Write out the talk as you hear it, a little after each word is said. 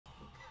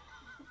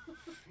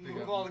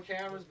Move all the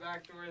cameras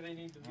back to where they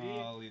need to be.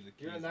 I'll leave the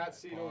keys. You're in that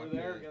seat over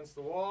there against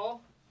the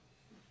wall.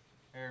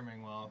 Here,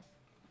 Mingwell.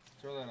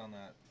 Throw that on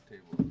that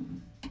table.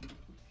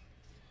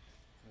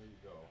 There you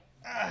go.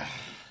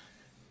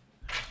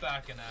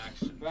 Back in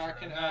action.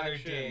 Back in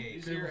action.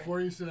 Okay, before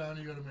you sit down,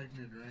 you gotta make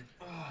me a drink.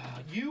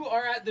 You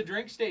are at the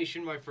drink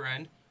station, my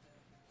friend.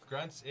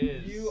 Grunts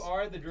is. You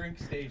are the drink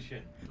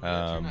station.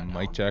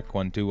 Mic check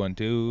 1 2 1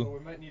 2. Oh, we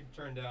might need to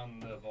turn down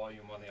the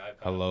volume on the iPad.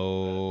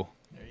 Hello.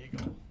 There you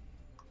go.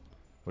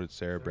 What did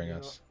Sarah bring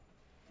us?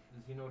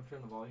 Does he know to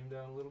turn the volume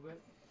down a little bit?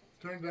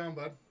 Turn it down,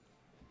 bud.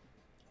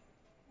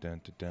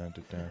 Dun, dun,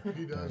 dun, dun,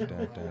 He dun, does. dun,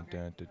 dun, dun,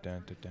 dun,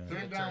 dun, dun, Turn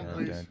it dun, down, dun,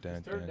 please. dun, dun,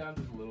 Just turn it dun, down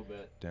just a little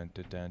bit. dun,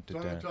 dun, dun, It's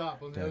on dun, the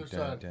top, on the dun, other dun,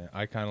 side. dun.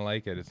 I kind of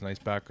like it. It's nice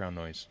background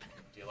noise.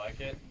 Do you like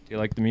it? Do you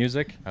like the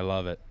music? I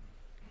love it.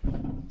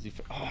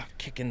 Oh,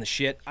 kicking the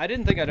shit. I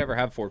didn't think I'd ever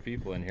have 4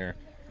 people in here.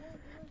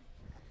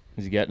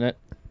 Is he getting it?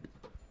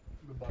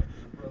 The bucket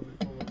is probably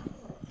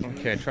full of...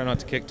 Okay, try not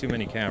to kick too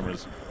many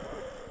cameras.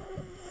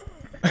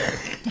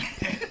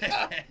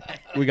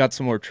 We got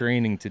some more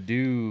training to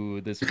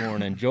do this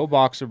morning. Joe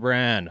Boxer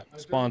brand, I turned the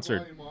sponsored.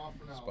 volume off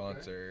for now, okay?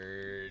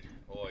 Sponsored.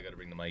 Oh, I got to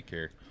bring the mic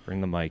here.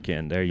 Bring the mic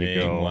in. There you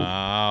go.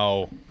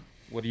 Wow.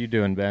 What are you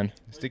doing, Ben?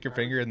 Stick your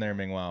finger in there,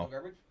 Mingwell.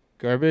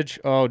 Garbage?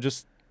 Oh,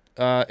 just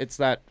it's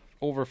that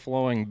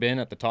overflowing bin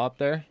at the top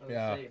there.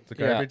 Yeah. The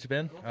Yeah. garbage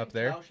bin up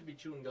there. Should be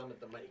chewing gum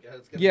at the mic.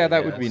 Yeah,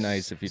 that would be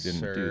nice if you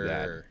didn't do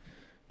that. Sir.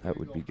 That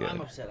would be good.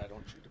 I'm upset I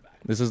don't chew tobacco.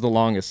 This is the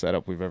longest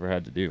setup we've ever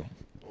had to do.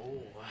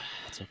 Oh.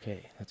 That's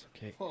okay. That's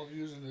okay. Well,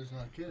 usually there's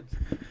not kids.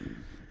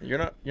 You're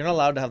not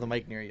allowed to have the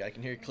mic near you. I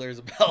can hear it clear as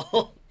a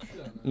bell.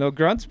 No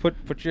grunts.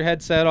 Put your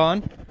headset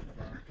on.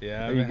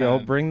 Yeah. There you go.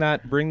 Bring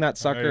that Are you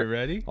sucker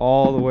ready?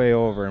 all the way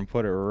over and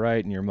put it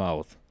right in your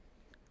mouth.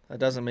 That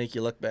doesn't make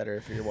you look better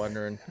if you're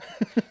wondering.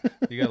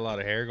 You got a lot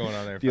of hair going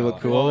on there. Do you look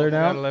fella. cooler I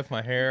now? gotta lift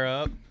my hair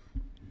up.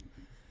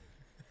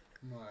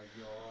 My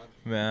God.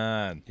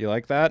 Man, You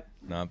like that?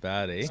 not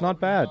bad, eh? It's not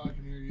bad. I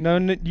can hear you.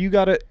 No, you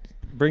gotta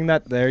bring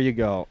that. There you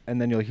go, and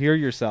then you'll hear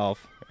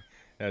yourself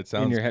That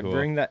sounds in your head. cool.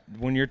 Bring that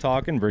when you're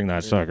talking. Bring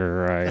that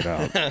sucker right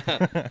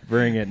up.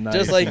 Bring it nice.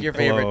 Just like and your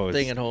favorite close.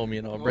 thing at home,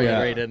 you know. Bring Yeah.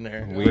 it right in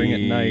there. Bring it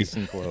We nice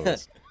and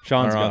close.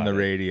 Sean's are on got the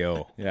it.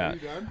 radio. Yeah, You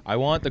done? I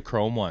want the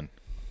chrome one.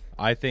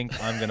 I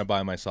think I'm gonna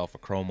buy myself a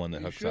chrome one that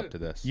You hooks up should. to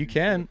this. you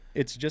can.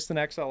 It's just an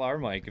XLR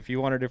mic. If you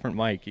want a different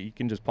mic, you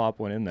can just pop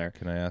one in there.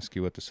 Can I ask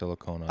you what the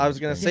silicone on I was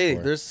this gonna thing say,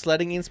 for? there's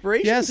sledding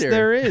inspirations Yes, here.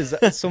 there is.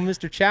 So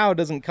Mr. Chow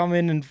doesn't come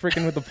in and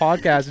freaking with the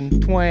podcast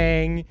and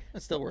twang.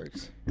 That still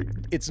works.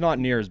 It's not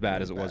near as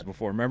bad as it was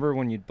before. Remember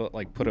when you'd put a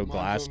Mine's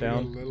glass only got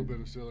down? A little bit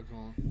of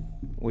silicone.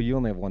 Well, you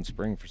only have one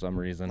spring for some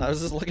reason. I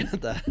was just looking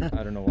at that.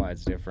 I don't know why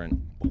it's different,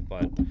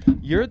 but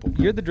you're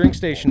the drink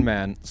station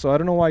man. So I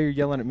don't know why you're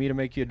yelling at me to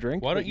make you a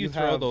drink. Why but don't you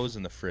throw have, those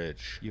in the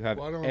fridge? You have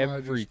Why don't I just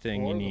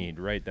everything you pour them? need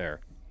right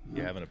there.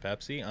 You having a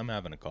Pepsi? I'm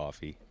having a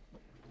coffee.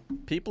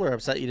 People are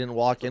upset you didn't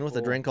walk in with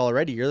a drink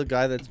already. You're the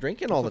guy that's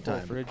drinking all the It's a full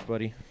time. fridge,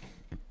 buddy.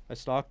 I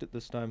stocked it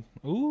this time.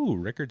 Ooh,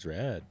 Rickard's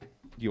red. Do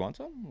you want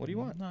some? What do you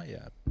want? Not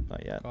yet.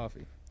 Not yet.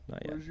 Coffee.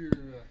 Not yet. Where's your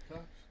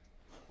cups?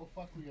 Oh,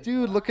 fuck, we got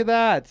Dude, look at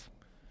that.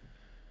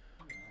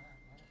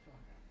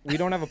 We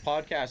don't have a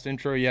podcast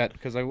intro yet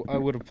because I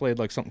would have played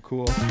like something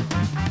cool.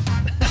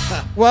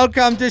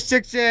 Welcome to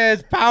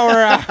Syxxes Power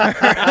Hour.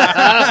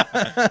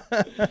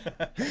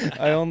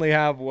 I only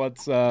have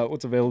what's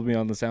available to me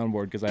on the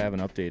soundboard because I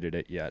haven't updated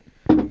it yet.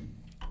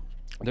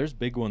 There's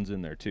big ones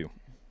in there too.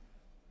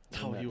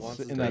 Oh, he wants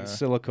In that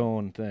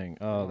silicone thing.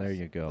 Oh, there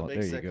you go. the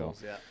There big you go.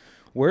 sickles, yeah.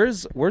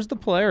 Where's the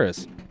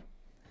Polaris?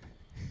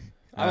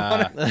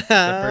 The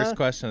first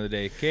question of the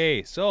day.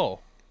 Okay, so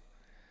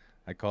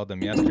I called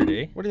them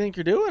yesterday What do you think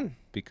you're doing?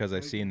 because I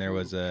seen there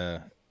was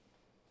a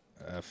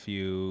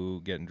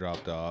few getting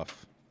dropped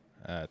off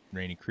at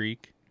Rainy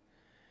Creek,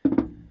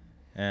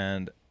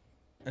 and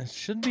it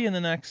should be in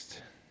the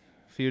next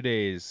few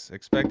days.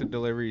 Expected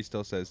delivery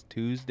still says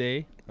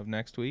Tuesday of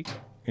next week.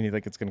 And you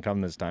think it's gonna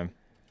come this time?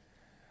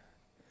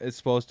 It's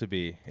supposed to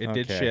be. It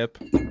did Okay. ship.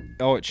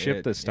 Oh, it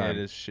shipped this time. It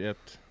is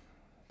shipped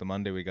the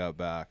Monday we got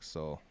back,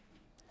 so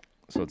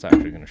So it's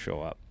actually gonna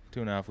show up.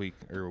 2.5 week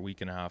or a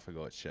week and a half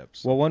ago it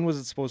ships. Well, when was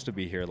it supposed to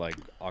be here? Like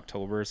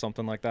October or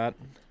something like that?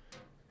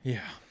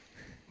 Yeah.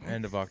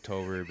 End of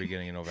October,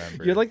 beginning of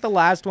November. You're like the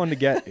last one to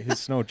get his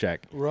snow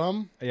check.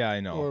 rum Yeah, I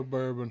know. or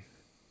bourbon?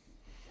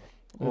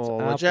 Well,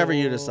 whichever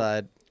you apple-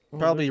 decide. Oh,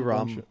 Probably there's a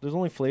bunch rum. of- There's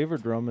only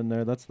flavored rum in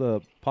there. That's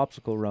the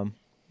popsicle rum,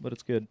 but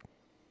it's good.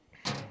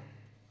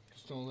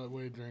 Just don't let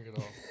Wade drink it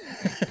all.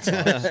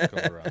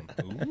 Popsicle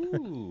rum.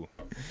 Ooh.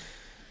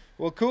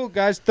 Well, cool,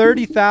 guys.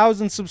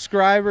 30,000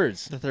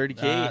 subscribers. The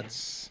 30K.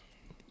 That's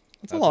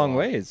That's a long lot.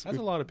 ways. That's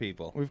a lot of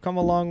people. We've come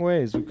a long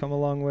ways. We've come a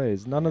long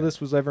ways. None of this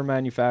was ever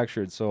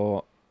manufactured,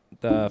 so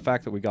the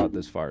fact that we got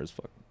this far is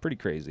pretty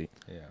crazy.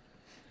 Yeah.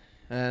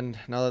 And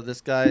now that this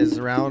guy is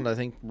around, I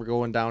think we're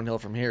going downhill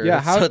from here.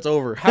 Yeah, so it's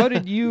over. How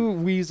did you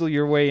weasel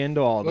your way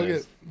into all Look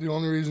this? at the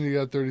only reason you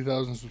got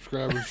 30,000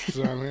 subscribers is 'cause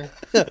I'm here.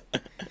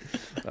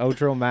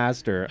 Outro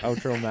master.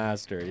 Outro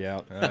master.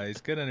 Yeah.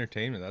 He's good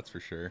entertainment, that's for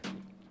sure.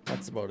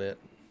 That's about it.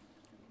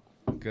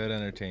 Good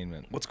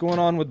entertainment. What's going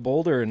on with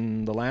Boulder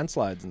and the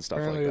landslides and stuff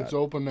Apparently like it's that?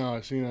 open now.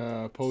 I seen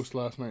a post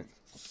last night.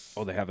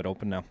 Oh, they have it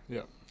open now.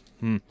 Yeah.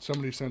 Hmm.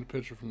 Somebody sent a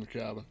picture from the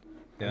cabin.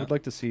 I Yeah. would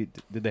like to see.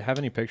 Did they have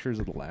any pictures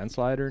of the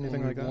landslide or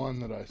anything Only like that? one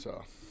that I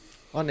saw.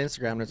 On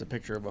Instagram, there's a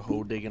picture of a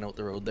hoe digging out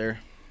the road there.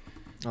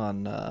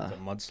 On It's a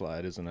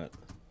mudslide, isn't it?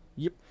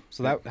 Yep.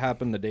 So that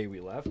happened the day we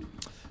left.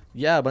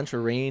 yeah, a bunch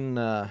of rain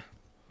kind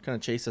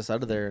of chased us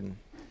out of there, and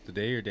The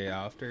day or day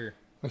after?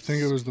 I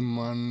think it was the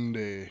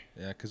Monday.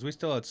 Yeah, because we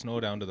still had snow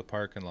down to the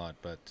parking lot,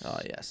 but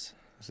yes,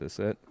 Is this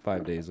it?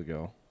 5 days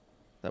ago.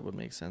 that would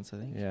make sense. I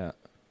think. Yeah.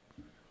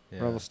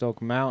 yeah. Revelstoke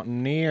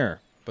Mountaineer.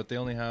 But they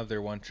only have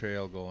their one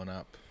trail going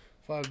up.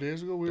 5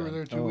 days ago, we were Done.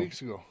 there 2 Oh.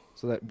 weeks ago.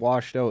 So that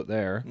washed out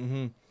there.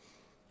 Mm-hmm.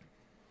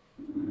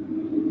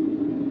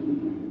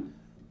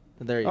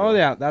 There you go. Oh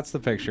yeah, that's the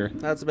picture.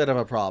 That's a bit of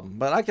a problem,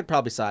 but I could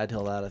probably side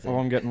hill that. I think. Oh,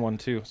 I'm getting one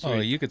too. Oh,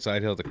 Sweet. you could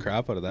side hill the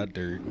crap out of that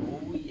dirt.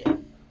 Oh, yeah.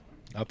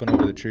 Up and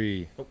over the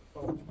tree.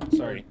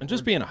 Sorry. I'm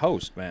just being a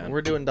host, man.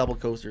 We're doing double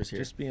coasters here.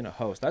 Just being a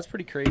host. That's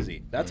pretty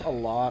crazy. That's a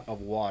lot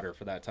of water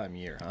for that time of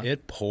year, huh?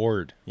 It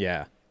poured.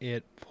 Yeah.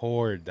 It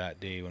poured that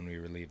day when we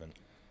were leaving.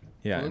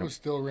 Yeah. Well, I it know. was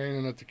still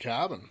raining at the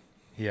cabin.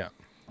 Yeah.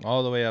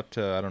 All the way up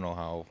to, I don't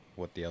know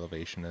what the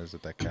elevation is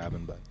at that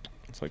cabin, but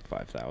It's like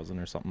 5,000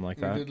 or something like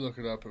We that. did look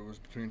it up. It was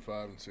between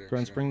 5 and 6.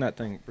 Grunts, yeah. bring that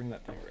thing right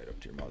up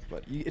to your mouth,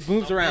 but it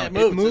moves around.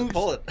 Yeah, it moves. Just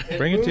pull it.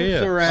 bring it to you.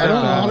 moves around. I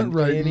don't want it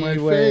right in my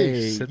anyway.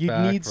 face. Sit It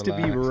back, needs to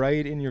be relax.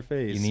 right in your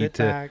face. You need Sit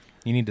to- back.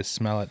 You need to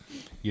smell it.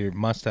 Your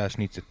mustache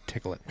needs to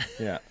tickle it.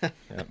 Yeah,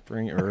 yeah.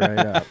 Bring it right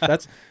up.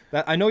 That.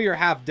 I know you're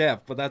half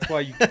deaf, but that's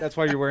why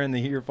you're wearing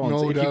the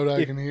earphones. No if doubt you, I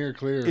if, can hear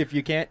clear. if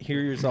you can't hear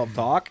yourself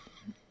talk,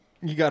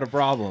 you got a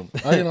problem.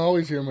 I can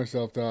always hear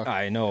myself talk.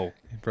 I know.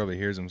 He probably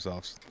hears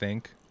himself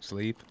think,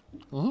 sleep.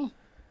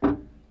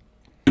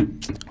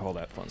 All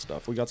that fun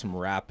stuff. We got some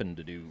rapping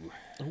to do.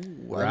 Ooh, I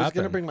was Rapping.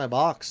 gonna bring my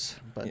box,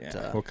 but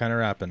Yeah. What kind of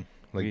rapping?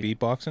 Like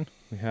beatboxing?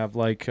 We have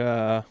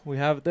we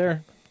have it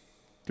there.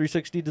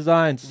 360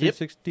 designs, Yep.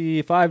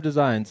 365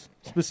 designs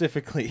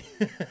specifically.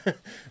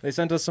 They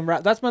sent us some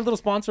rap. That's my little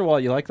sponsor wall.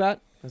 You like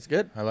that? that's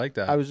good. I like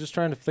that. I was just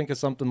trying to think of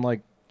something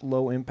like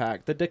low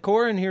impact. The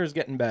decor in here is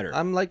getting better.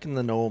 I'm liking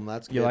the gnome.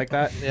 That's good. You like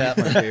that? Yeah.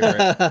 He's my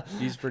favorite.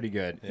 He's pretty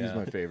good. He's Yeah.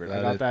 my favorite. I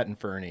That got is- that in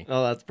Fernie.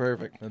 Oh, that's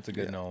perfect. That's a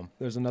good Yeah. gnome.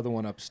 There's another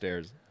one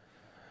upstairs.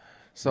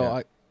 So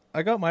Yeah.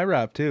 I got my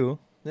rap too.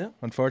 Yeah.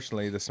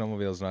 Unfortunately, the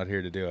snowmobile's not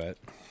here to do it.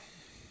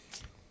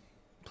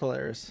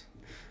 Polaris.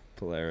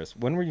 Polaris.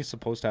 When were you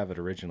supposed to have it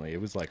originally?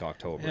 It was like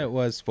October. It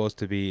was supposed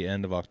to be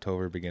end of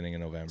October, beginning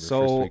of November,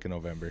 So- first week of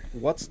November.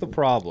 What's the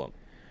problem?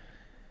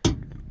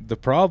 The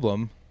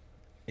problem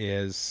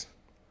is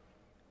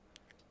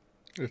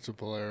It's a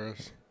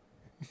Polaris.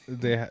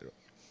 they had,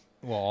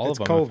 well, all It's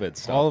of them. COVID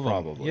stuff, all of them,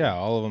 probably. yeah,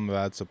 all of them have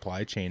had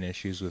supply chain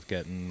issues with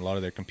getting a lot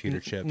of their computer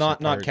chips. Not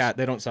and parts. Cat.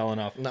 They don't sell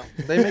enough. No,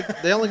 they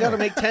only got to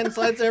make 10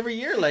 slides every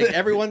year. Like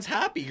everyone's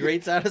happy,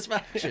 great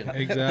satisfaction.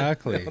 They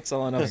Exactly. don't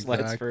sell enough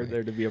sleds for Exactly.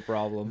 there to be a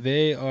problem.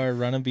 They are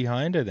running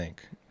behind. I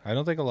think. I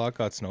don't think a lot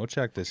got snow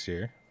checked this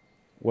year.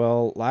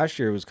 Well, last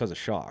year it was because of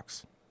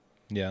shocks,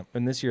 Yeah.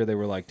 and this year they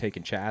were like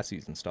taking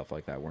chassis and stuff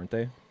like that, weren't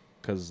they?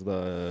 Because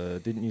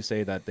didn't you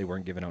say that they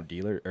weren't giving out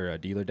dealer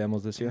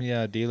demos this year?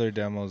 Yeah, dealer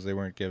demos. They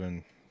weren't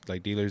given.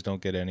 Like dealers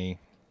don't get any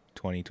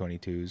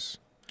 2022s.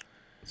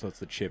 So it's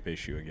the chip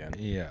issue again.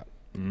 Yeah.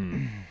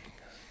 Mm.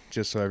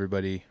 Just so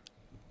everybody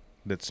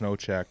that's snow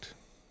checked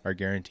are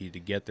guaranteed to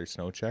get their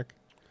snow check.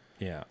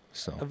 Yeah.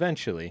 So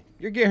Eventually,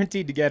 you're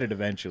guaranteed to get it.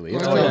 Eventually,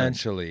 it's Well, coming.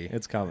 eventually,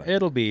 It's coming.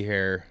 it'll be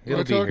here. I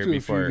It'll be talked here to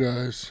before. a few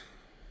guys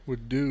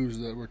with dues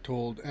that were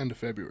told end of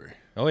February.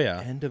 Oh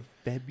yeah, End of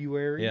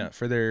February. yeah.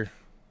 For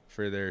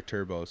their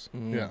turbos,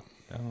 Mm. Yeah.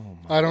 Oh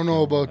my I don't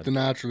know God. about the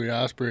naturally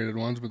aspirated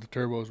ones, but the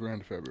turbos were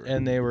end of February.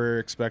 and they were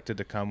expected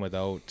to come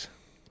without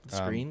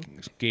Screen.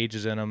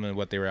 gauges in them. And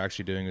what they were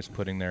actually doing is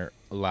putting their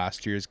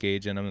last year's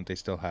gauge in them that they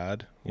still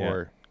had, Yeah.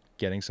 or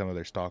getting some of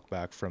their stock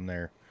back from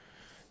their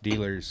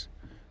dealers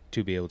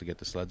to be able to get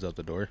the sleds out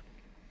the door.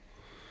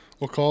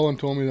 Well, Colin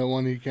told me that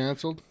one he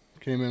canceled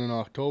came in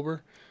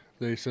October.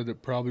 They said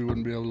it probably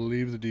wouldn't be able to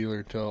leave the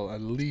dealer till at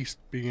least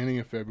beginning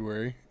of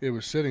February. It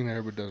was sitting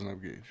there but doesn't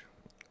have gauge.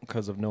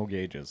 Because of no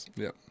gauges.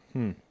 Yep.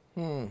 Hmm.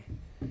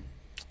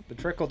 The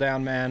trickle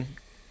down, man.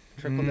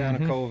 Trickle down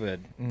of COVID.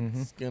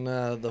 Mm-hmm. It's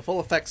gonna. The full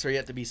effects are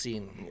yet to be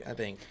seen. I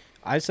think.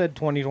 I said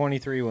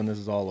 2023 when this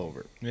is all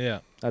over. Yeah.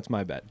 That's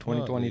my bet.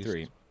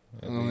 2023.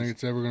 I don't think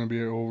it's ever going to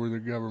be over. The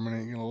government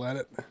ain't going to let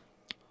it.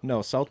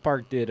 No, South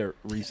Park did a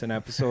recent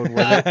episode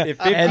where if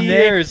 50 And they-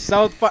 years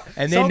South Park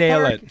and they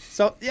nail Park, it.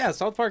 So yeah,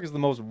 South Park is the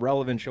most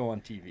relevant show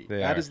on TV. They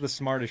That are. is the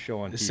smartest show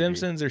on The TV.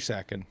 Simpsons are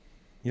second.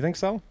 You think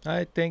so?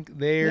 I think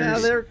Yeah,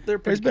 they're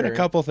pretty. there's been a current.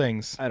 couple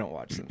things. I don't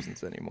watch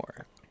Simpsons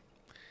anymore.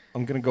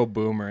 I'm gonna go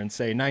boomer and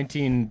say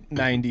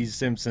 1990s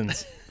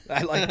Simpsons.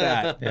 I like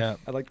that. Yeah.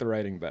 I like the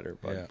writing better,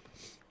 but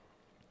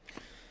Yeah.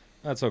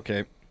 that's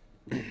okay.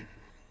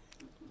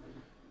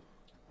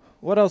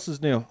 What else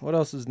is new? What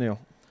else is new?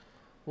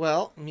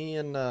 Well, me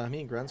and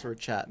Grunts were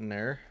chatting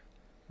there.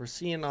 We're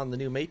seeing on the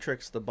new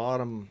Matrix the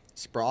bottom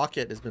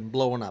sprocket has been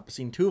blowing up. I've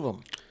seen two of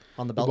them.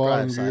 On the the belt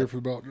bottom drive gear side. for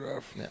the belt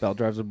drive. Yeah. Belt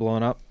drives are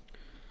blowing up.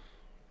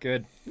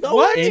 Good. No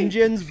way!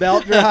 Engines,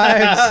 belt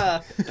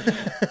drives.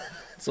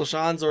 So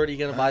Sean's already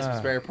gonna buy some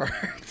spare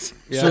parts.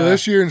 So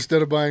this year,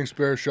 instead of buying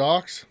spare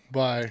shocks,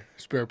 buy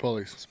spare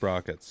pulleys.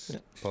 Sprockets,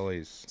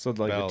 pulleys. So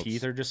like belts. the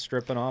teeth are just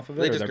stripping off of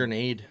it. They or just they're-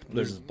 grenade.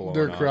 They're just blowing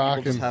They're up. People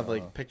cracking. just have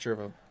like picture of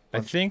a. I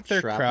bunch think of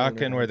they're shrapnel in their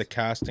cracking where the hands.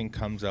 casting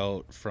comes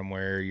out from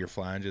where your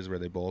flanges where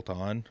they bolt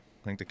on.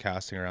 I think the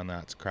casting around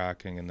that's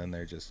cracking, and then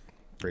they're just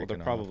they're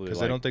breaking off. probably Because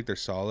like- I don't think they're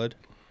solid.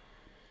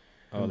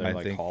 Oh, they're I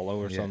like think- hollow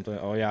or yeah. something.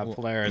 Oh yeah,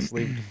 Polaris.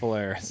 Leave it to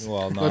Polaris.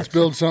 Well, Let's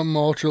build something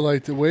ultra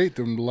light to weight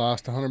them to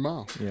last 100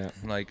 miles. Yeah.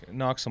 like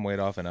knock some weight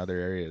off in other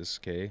areas.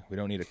 Okay, we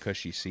don't need a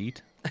cushy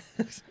seat,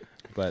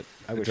 but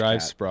I a wish drive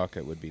Cat-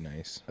 sprocket would be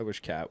nice. I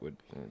wish Cat would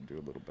do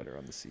a little better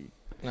on the seat.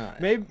 No,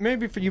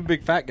 Maybe for you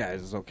big fat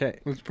guys, it's okay.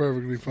 That's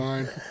perfectly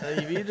fine.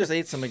 if you just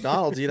ate some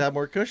McDonald's, you'd have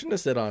more cushion to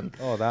sit on.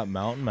 Oh, that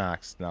Mountain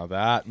Max! Now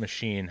that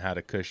machine had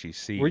a cushy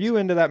seat. Were you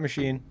into that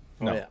machine?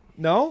 No. Oh, yeah.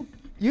 No?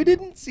 You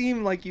didn't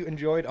seem like you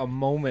enjoyed a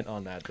moment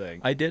on that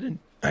thing. I did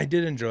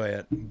enjoy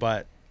it,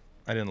 but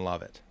I didn't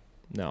love it.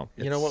 No.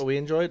 You know what we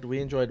enjoyed? We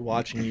enjoyed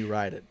watching you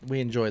ride it. We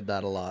enjoyed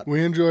that a lot.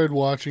 We enjoyed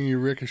watching you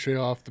ricochet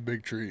off the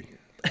big tree.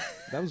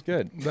 That was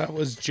good. That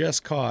was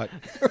just caught.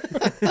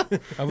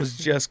 I was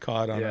just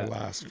caught on Yeah. our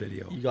last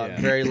video. You got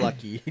Yeah. very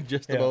lucky.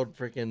 Just Yeah. about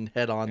freaking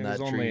head on It that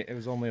was tree. it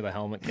was only the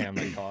helmet cam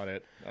that caught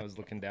it. I was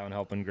looking down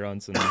helping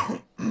grunts and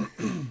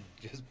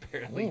just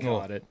barely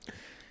caught it.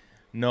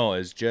 No,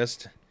 it's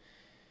just.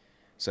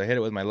 So I hit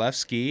it with my left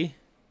ski,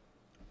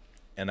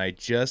 and I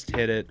just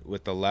hit it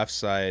with the left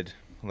side,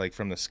 like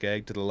from the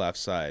skeg to the left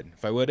side.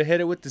 If I would have hit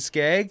it with the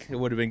skeg, it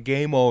would have been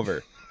game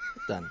over.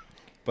 Done.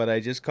 But I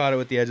just caught it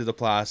with the edge of the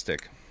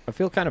plastic. I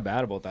feel kind of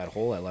bad about that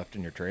hole I left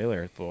in your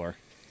trailer floor.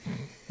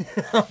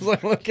 I was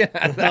like looking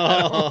at that.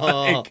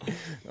 I'm like,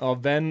 oh,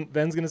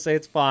 Ben's gonna say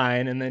it's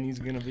fine, and then he's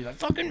gonna be like,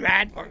 "Fucking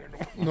rad."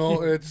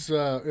 No, it's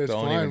Don't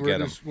fine. even We're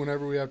get 'em. just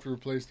whenever we have to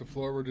replace the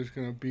floor, we're just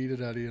gonna beat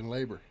it out of you in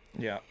labor.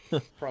 Yeah,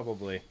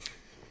 probably.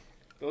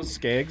 Those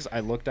skegs, I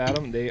looked at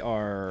them.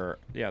 They're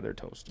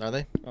toast. Are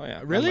they? Oh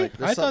yeah, Really? like,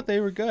 there's I thought some- they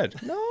were good.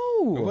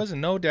 No, There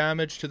wasn't no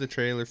damage to the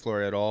trailer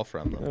floor at all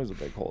from There them. was a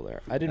big hole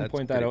there. I didn't That's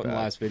point that pretty out in the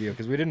bad. last video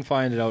because we didn't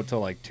find it out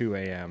till like 2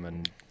 a.m.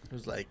 and It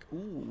was like,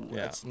 ooh, Yeah.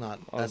 that's not.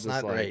 I was That's just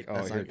not like, right. oh,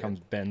 That's here not comes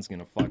good. Ben's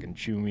gonna fucking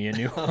chew me a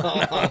new one.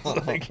 I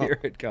was like, here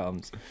it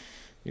comes.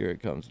 Here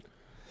it comes.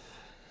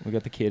 We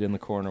got the kid in the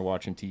corner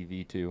watching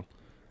TV too,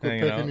 Quit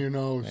Hanging picking out. your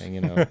nose.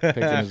 hanging out,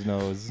 picking his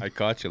nose. I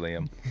caught you,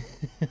 Liam.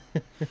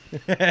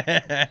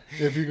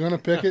 If you're gonna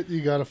pick it,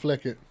 you gotta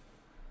flick it.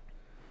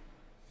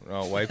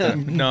 Oh, wipe it.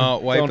 No,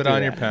 wipe Don't it do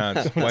on your that.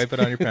 pants. Wipe it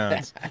on your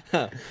pants.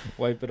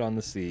 Wipe it on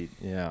the seat.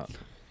 Yeah.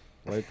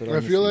 Wipe it on I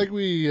the feel seat. like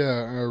we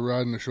are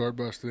riding a short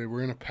bus today.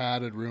 We're in a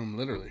padded room,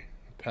 literally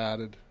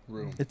padded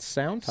room. It's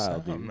sound tile,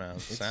 Sound, dude. man,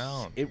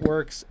 sound. It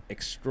works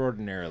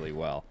extraordinarily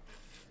well.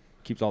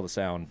 Keeps all the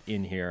sound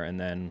in here, and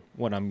then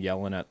when I'm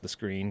yelling at the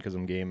screen because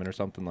I'm gaming or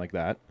something like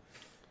that,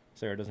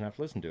 Sarah doesn't have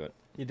to listen to it.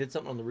 You did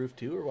something on the roof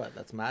too, or what?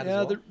 That's mad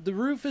Yeah, as well. the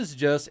roof is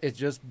just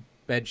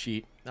bed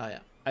sheet. Oh yeah.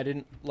 I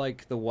didn't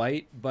like the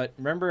white, but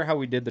remember how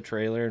we did the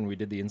trailer and we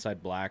did the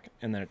inside black,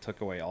 and then it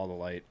took away all the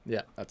light.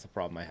 Yeah. That's the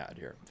problem I had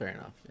here. Fair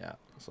enough. Yeah,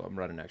 so I'm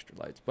running extra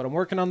lights, but I'm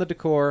working on the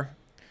decor.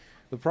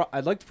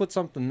 I'd like to put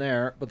something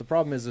there, but the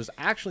problem is there's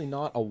actually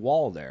not a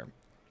wall there.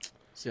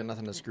 So you got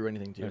nothing to screw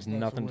anything to. There's That's a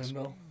nothing.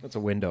 window. That's a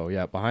window.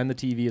 Yeah, behind the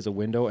TV is a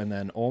window, and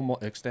then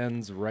almost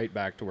extends right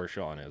back to where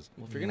Sean is.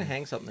 Well, if you're gonna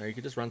hang something there, you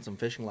could just run some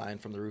fishing line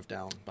from the roof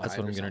down. That's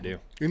behind what I'm or gonna do.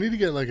 something. You need to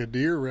get like a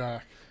deer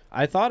rack.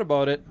 I thought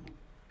about it.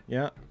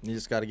 Yeah, You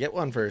just got to get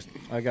one first.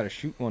 I gotta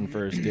shoot one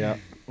first. Yeah,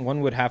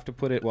 one would have to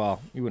put it. Well,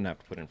 you wouldn't have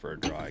to put in for a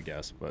draw, I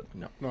guess, but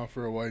Not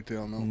for a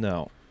whitetail, no.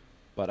 no.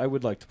 But I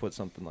would like to put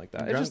something like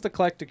that. It's Grunt- just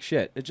eclectic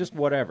shit. It's just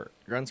whatever.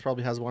 Grunts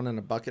probably has one in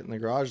a bucket in the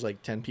garage.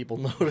 Like 10 people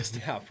noticed.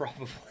 Yeah,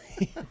 probably.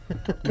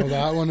 Well,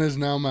 that one is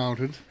now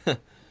mounted. I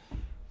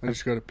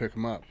just got to pick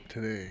them up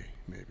today,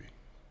 maybe.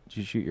 Did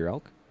you shoot your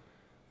elk?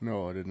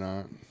 No, I did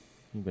not.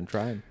 You've been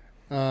trying.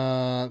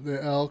 The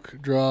elk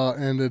draw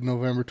ended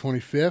November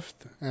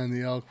 25th, and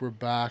the elk were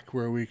back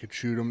where we could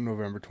shoot them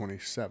November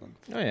 27th.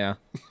 Oh yeah.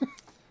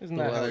 Isn't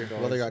The that how weather, it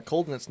goes? weather got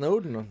cold and it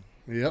snowed. And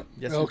Yep,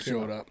 Yes, elk we came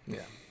showed up. up.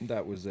 yeah.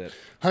 That was it.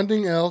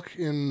 Hunting elk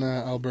in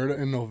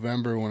Alberta in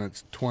November when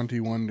it's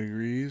 21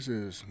 degrees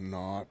is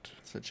not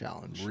It's a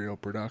challenge. real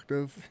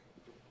productive.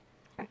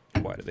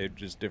 Why do they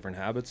just different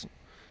habits?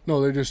 No,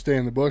 they just stay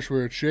in the bush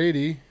where it's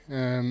shady,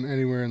 and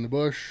anywhere in the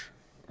bush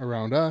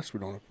around us, we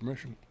don't have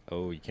permission.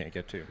 Oh, you can't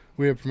get to.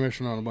 We have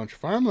permission on a bunch of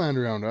farmland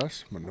around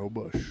us, but no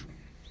bush.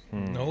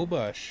 No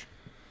bush.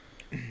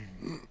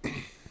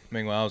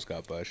 Mingwao's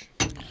got bush.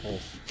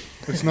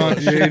 It's not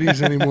the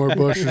 80s anymore.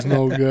 Bush is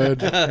no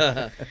good.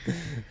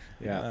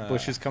 Yeah,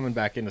 bush is coming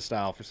back into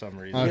style for some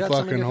reason. I You got some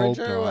in fucking your hope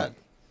fridge there or not. what?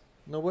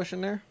 No bush in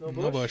there?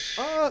 No bush.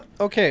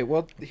 Okay,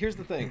 well, here's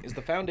the thing: is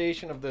the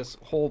foundation of this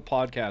whole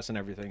podcast and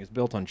everything is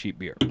built on cheap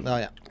beer. Oh,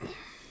 yeah.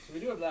 So we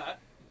do have that.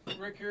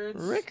 Rickards.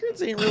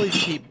 Rickards ain't really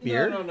cheap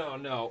beer.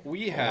 No.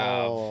 We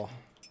have Oh,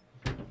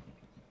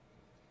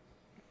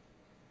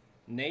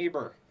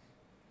 Neighbor.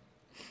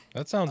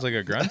 That sounds like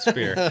a grunt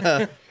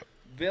spear.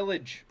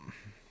 Village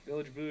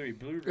Brewery.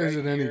 Brewed Is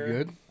right it any here.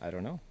 good? I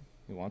don't know.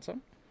 You want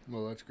some?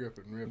 Well, let's grip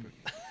it and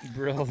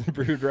rip it.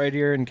 Brewed right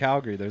here in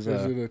Calgary. There's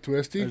Is it a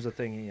twisty? There's a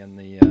thingy in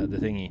the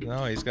thingy.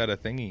 No, he's got a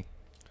thingy.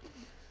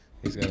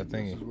 He's got a This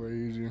is thingy. way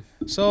easier.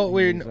 So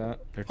we're Use that.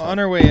 on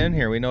our way in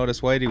here. We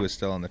noticed Whitey was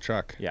still in the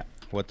truck. Yeah.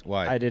 What?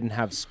 Why? I didn't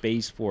have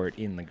space for it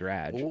in the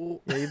garage. Oh.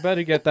 Yeah, you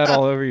better get that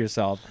all over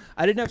yourself.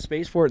 I didn't have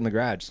space for it in the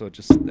garage, so it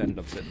just ended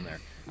up sitting there.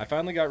 I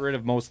finally got rid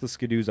of most of the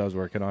skidoos I was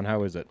working on.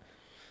 How is it?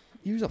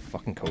 Use a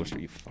fucking coaster,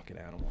 you fucking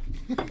animal.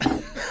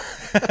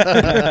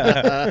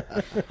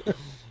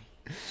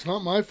 It's not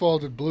my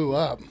fault it blew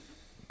up.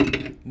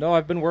 No,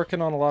 I've been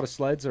working on a lot of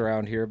sleds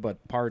around here,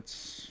 but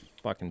parts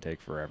fucking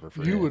take forever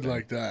for You would anything.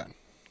 like that.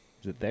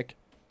 Is it thick?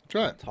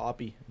 Try it.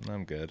 Toppy.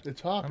 I'm good.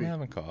 It's I'm hoppy.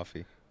 having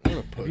coffee. What a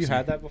Have pussy. you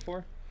had that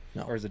before?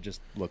 No. Or does it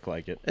just look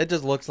like it? It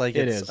just looks like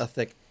It it's is. a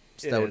thick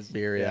stout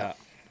beer. Yeah.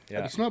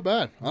 Yeah. It's not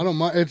bad. I don't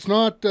mind. It's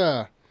not.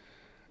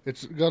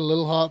 It's got a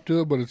little hop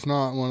to it, but it's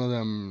not one of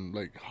them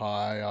like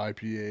high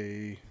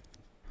IPA.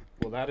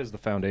 Well, that is the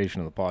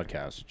foundation of the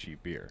podcast,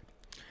 cheap beer.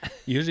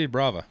 Usually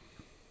Brava.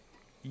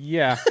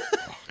 Yeah.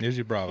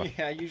 Usually Brava.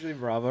 Yeah, usually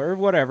Bravo or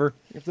whatever.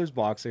 If there's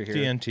Boxer here.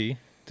 TNT.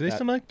 Do they That-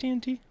 still make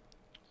TNT?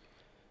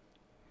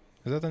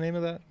 Is that the name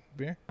of that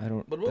beer? I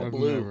don't. But what I've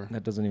blue? never-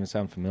 That doesn't even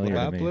sound familiar to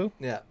Labatt me. Blue?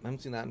 Yeah, I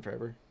haven't seen that in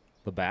forever.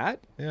 Labatt?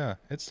 Yeah,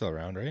 it's still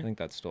around, I right? think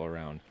that's still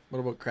around. What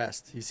about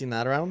Crest? You seen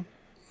that around?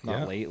 Not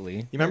Yeah. lately.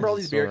 You remember all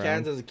these Still beer around.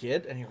 cans as a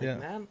kid, and you're like, Yeah.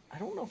 man, I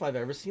don't know if I've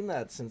ever seen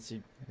that since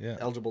you're Yeah.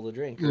 eligible to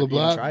drink. or even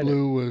Labatt tried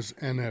Blue was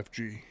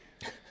NFG.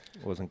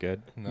 Wasn't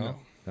good. No.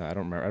 No, I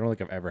don't remember. I don't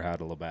think I've ever had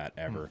a Labatt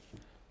ever. it.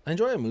 I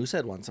enjoy a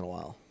Moosehead once in a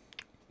while.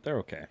 They're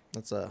okay.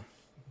 That's a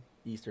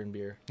Eastern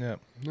beer. Yeah.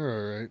 They're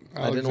all right.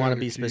 I didn't want to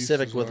be Alexander Keith's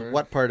specific is with all right.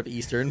 what part of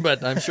Eastern,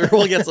 but I'm sure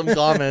we'll get some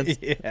comments.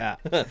 Yeah.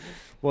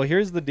 Well,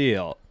 here's the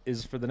deal: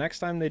 is for the next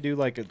time they do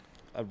like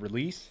a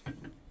release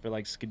for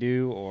like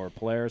Skidoo or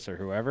Polaris or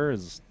whoever,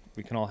 is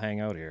we can all hang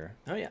out here,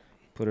 Oh yeah,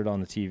 put it on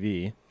the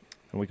TV,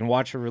 and we can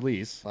watch a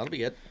release. that'll be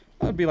good.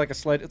 That'd be like a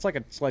sled. It's like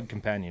a sled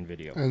companion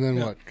video. And then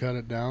Yeah. what? Cut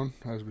it down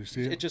as we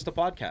see it. It's just a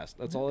podcast.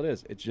 That's all it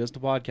is. It's just a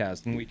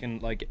podcast, and we can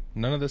like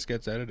None of this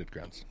gets edited,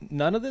 Grunts.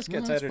 none of this No,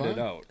 gets that's edited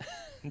fine. out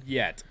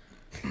yet.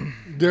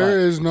 There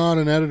is not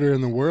an editor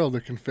in the world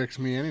that can fix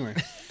me anyway.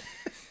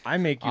 I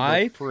make you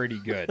I- look pretty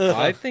good.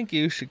 I think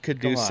you could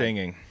do Come on.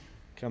 singing.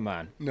 Come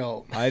on,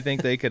 No. I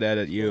think they could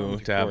edit you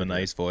to have a Record you.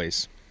 nice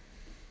voice.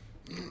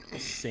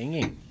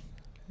 singing.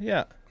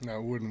 Yeah.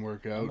 That wouldn't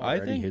work out. I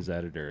Already think- his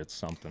editor. It's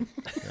something.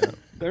 Yeah.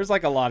 There's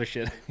like a lot of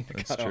shit.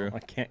 That's cut out. true. I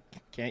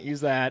can't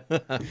use that,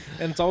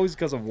 and it's always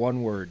because of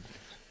one word.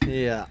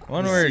 Yeah,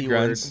 One the word, C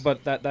Grunts.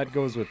 But that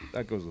goes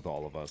with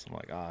all of us. I'm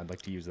like, I'd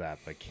like to use that,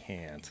 but I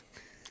can't.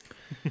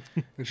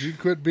 If you'd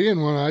quit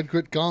being one, I'd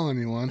quit calling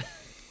you one.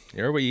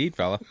 You're what you eat,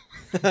 fella.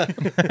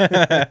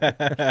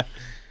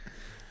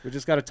 We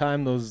just got to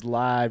time those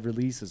live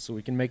releases so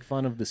we can make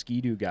fun of the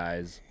Skidoo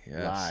guys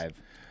Yes. live.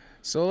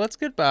 So let's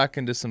get back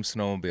into some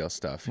snowmobile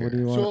stuff here. What do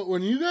you want? So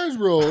when you guys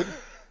rode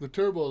the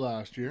turbo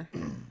last year,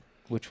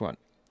 Which one?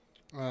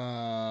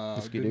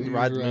 didn't Skidoo? you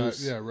Ride the ride-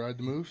 Moose. Yeah, ride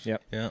the moose.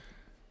 Yep. Yeah.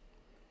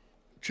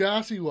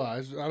 Chassis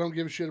wise, I don't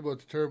give a shit about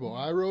the turbo.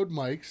 I rode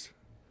Mike's,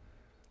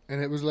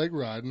 and it was like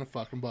riding a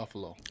fucking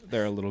buffalo.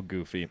 They're a little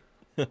goofy.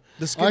 The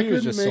I Skidoo is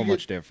couldn't just so make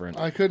much it- different.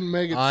 I couldn't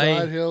make it I-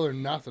 side hill or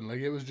nothing. Like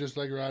it was just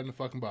like riding a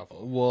fucking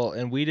buffalo. Well,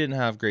 and we didn't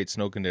have great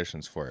snow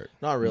conditions for it.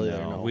 Not really. No. I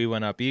don't know. We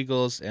went up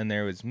Eagles, and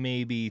there was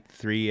maybe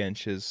 3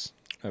 inches,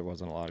 There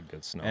wasn't a lot of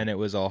good snow. and it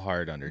was all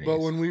hard underneath. But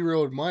when we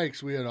rode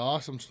Mike's, we had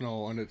awesome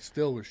snow, and it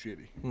still was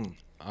shitty.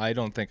 I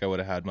don't think I would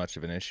have had much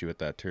of an issue with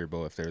that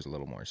turbo if there was a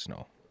little more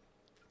snow.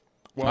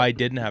 I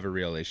didn't have a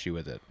real issue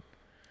with it.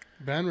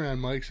 Ben ran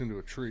Mike's into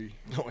a tree.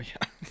 Oh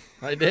yeah,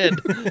 I did.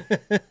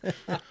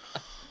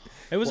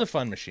 It was a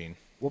fun machine.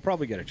 We'll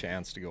probably get a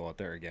chance to go out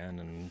there again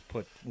and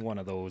put one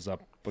of those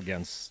up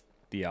against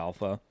the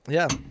Alpha.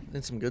 Yeah,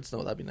 and some good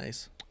snow. That'd be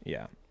nice.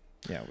 Yeah.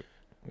 Yeah,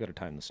 we got to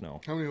time the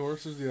snow. How many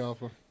horses the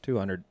Alpha?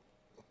 200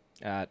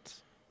 at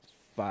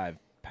 5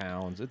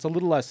 pounds. It's a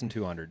little less than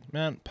 200.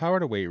 Man, power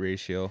to weight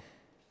ratio.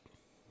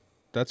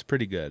 That's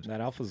pretty good.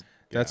 That Alpha's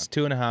That's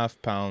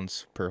 2.5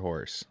 pounds per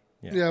horse.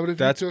 Yeah. Yeah, but if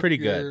That's you took pretty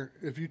your,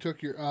 If you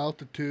took your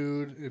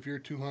altitude, if you're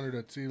 200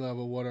 at sea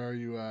level, what are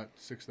you at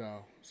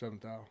 6,000,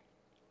 7,000?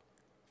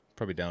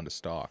 Probably down to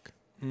stock.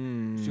 So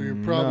you're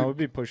no, probably we'd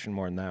be pushing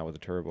more than that with a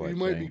turbo. you I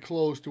might be think.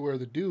 close to where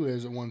the dew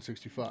is at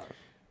 165.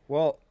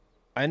 Well,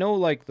 I know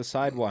like the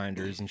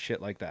sidewinders and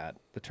shit like that,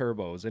 the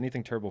turbos,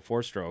 anything turbo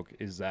 4-stroke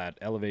is that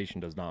elevation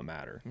does not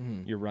matter.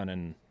 You're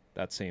running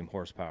that same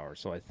horsepower.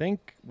 So I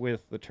think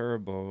with the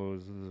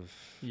turbos,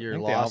 Your I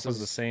think the Alpha's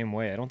losses- the same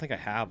way. I don't think I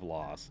have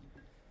loss.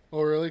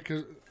 Oh, really?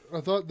 Because I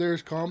thought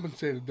theirs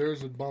compensated.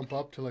 Theirs would bump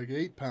up to like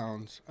 8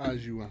 pounds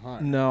as you went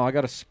higher. No, I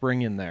got a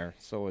spring in there.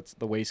 So it's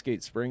the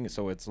wastegate spring.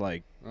 So it's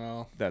like,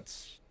 Well,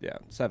 that's,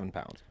 7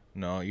 pounds.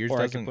 No, yours Or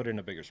I doesn't. could put in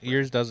a bigger spring.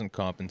 Yours doesn't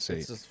compensate.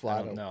 It's just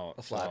flat. don't know,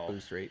 A flat so-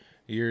 boost rate.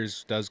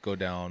 Yours does go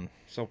down.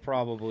 So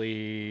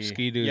probably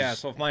Ski-Doo's- Yeah,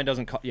 so if mine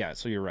doesn't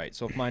so you're right.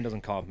 So if mine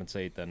doesn't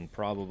compensate, then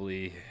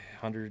probably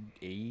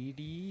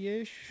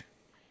 180-ish.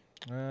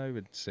 I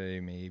would say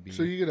maybe.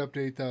 So you get up to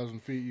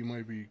 8,000 feet, you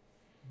might be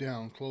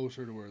down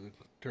closer to where the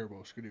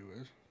turbo Skidoo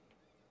is.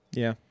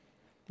 Yeah.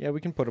 Yeah,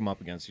 we can put them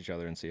up against each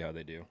other and see how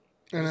they do.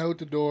 And out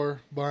the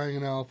door, buying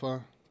an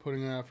Alpha,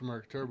 putting an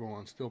aftermarket turbo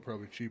on, still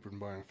probably cheaper than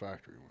buying a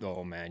factory one.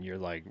 Oh man, you're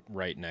like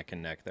right neck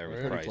and neck there with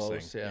Pretty pricing.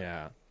 close,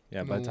 yeah.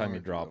 Yeah, No by the time you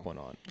warranty, drop though. one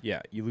on.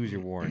 Yeah, you lose your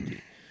warranty.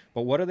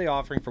 But what are they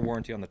offering for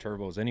warranty on the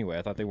turbos anyway?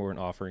 I thought they weren't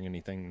offering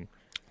anything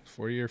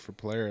 4-year for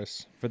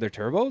Polaris. for their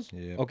turbos?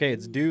 Yeah. Okay,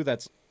 it's due.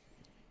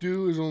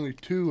 Due is only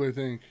 2, I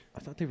think. I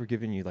thought they were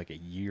giving you like a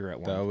year at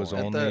one That point. was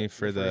At only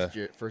for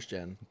first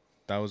gen.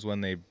 That was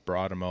when they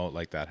brought them out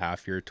like that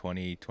half year,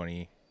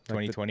 2020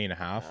 and a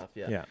half.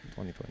 yeah,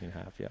 2020 and a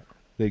half, yeah.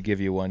 They give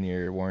you 1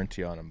 year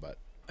warranty on them, but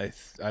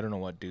I don't know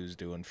what Dude's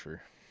doing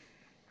for.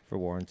 For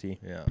warranty.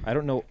 Yeah. I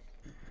don't know.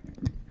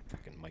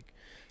 Fucking Mike.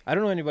 I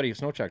don't know anybody who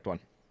snow checked one.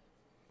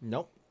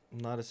 Nope,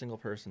 not a single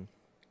person.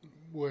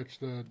 Which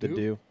the The Duke?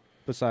 do.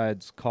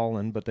 Besides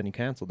Colin, but then he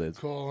canceled his.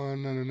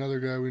 Colin and another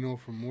guy we know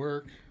from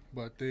work,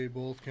 but they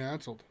both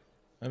canceled.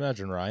 I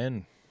imagine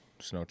Ryan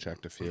snow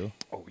checked a few.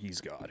 Oh, he's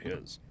got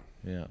his.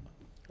 Yeah.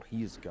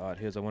 He's got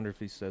his. I wonder if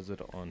he says it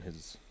on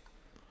his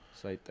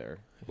site there.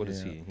 What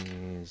is Yeah.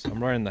 he? I'm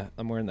wearing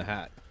the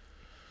hat.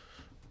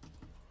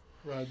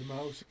 Ride the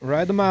mouse.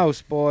 Ride the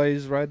mouse,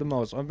 boys. Ride the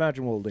mouse. I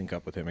imagine we'll link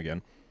up with him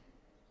again.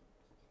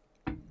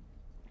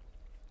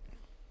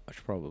 I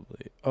should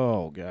probably.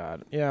 Oh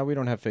God. Yeah, we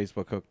don't have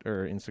Facebook hooked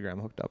or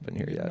Instagram hooked up in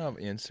here You yet. don't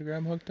have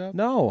Instagram hooked up?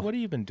 No. What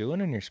have you been doing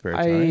in your spare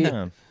I-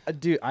 time?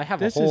 Dude, I have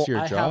This a whole. is your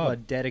I have job. a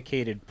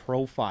dedicated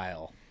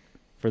profile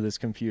for this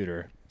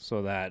computer,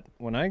 so that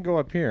when I go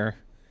up here,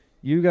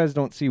 you guys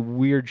don't see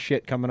weird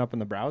shit coming up in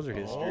the browser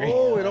history.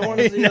 Oh, we don't want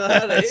to see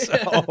that. eh?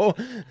 So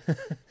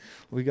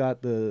we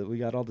got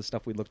all the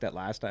stuff we looked at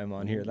last time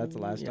on here. That's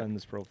the last Yeah. time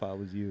this profile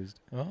was used.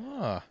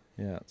 Ah.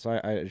 Yeah, so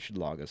I should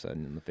log us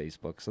in the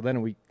Facebook, so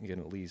then we can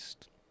at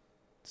least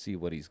see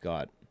what he's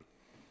got.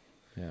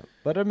 Yeah,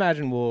 but I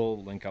imagine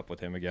we'll link up with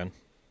him again.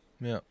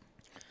 Yeah.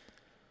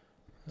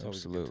 It's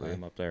always a good Absolutely.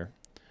 time up there.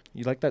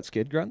 You like that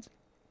skid, Grunts?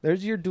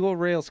 There's your dual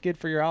rail skid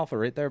for your Alpha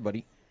right there,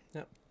 buddy.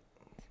 Yep.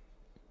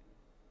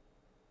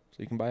 So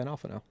you can buy an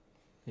Alpha now.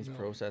 He's No.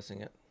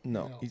 processing it.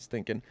 No, No. he's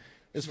thinking.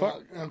 As It's far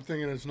not- I'm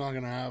thinking it's not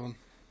going to happen.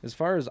 as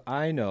far as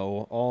I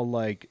know, all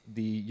like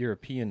the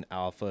European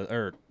Alpha,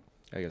 or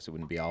I guess it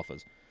wouldn't be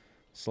Alphas,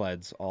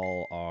 sleds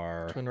all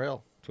are Twin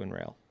rail. twin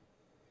rail.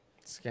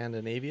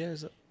 Scandinavia,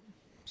 is it?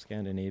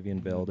 Scandinavian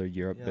build or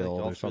Europe Yeah, like build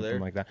all or through something there.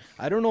 like that.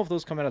 I don't know if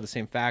those come out of the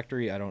same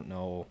factory. I don't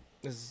know.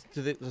 Does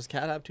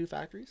Cat have 2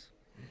 factories?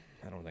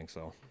 I don't think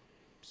so.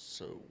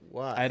 So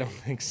what? I don't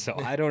think so.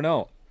 I don't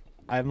know.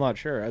 I'm not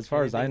sure. As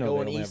far as I know, they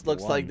going only east have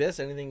looks like one. this.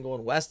 Anything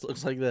going west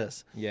looks like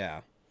this.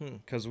 Yeah, Hmm.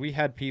 because we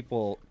had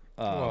people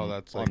Well,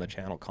 that's on like- the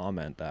channel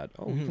comment that,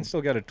 we Mhm. can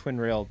still get a twin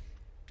rail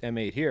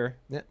M8 here.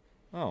 Yeah.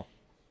 Oh,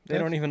 they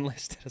don't even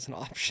list it as an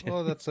option.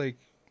 Well, that's like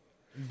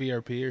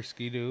BRP or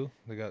Ski-Doo.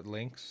 They got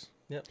links.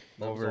 Yep.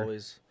 That was Over.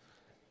 always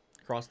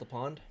across the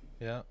pond.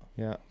 Yeah.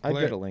 Yeah, I'd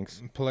Polar- get a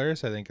links.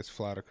 Polaris, I think, is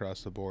flat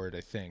across the board.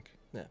 I think.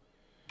 Yeah.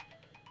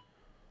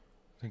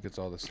 I think it's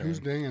all the same. Who's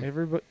dinging?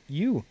 Everybody,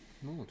 you,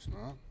 No, it's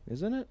not.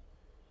 isn't it?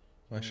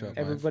 I shut mine.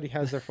 Everybody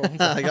has their phones.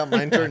 I got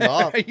mine turned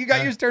off. You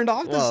got yours turned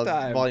off Well, this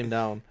time. volume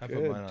down. I put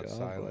Good mine on job,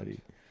 silent. buddy.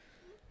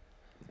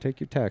 Take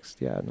your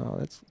text. Yeah, no,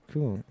 that's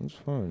cool. That's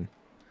fun.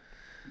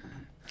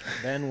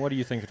 Ben, what are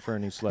you thinking for a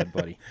new sled,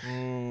 buddy?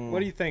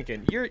 What are you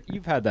thinking?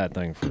 You've had that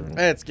thing for.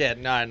 It's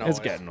getting. I know. It's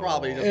getting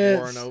probably old. just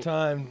worn It's out.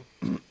 time.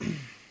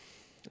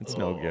 It's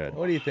no good.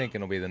 What do you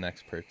thinking will be the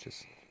next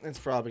purchase? It's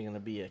probably gonna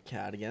be a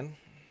Cat again.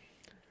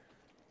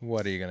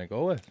 What are you gonna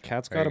go with?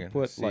 Cat's Are you got to gonna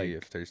put see like.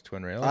 if there's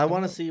twin rail. I want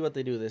coming to see what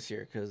they do this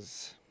year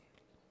because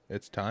out?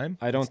 It's time.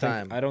 I don't it's think.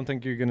 time. I don't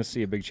think you're gonna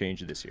see a big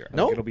change this year. I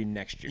Nope. think it'll be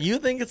next year. you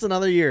think it's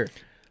another year.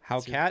 How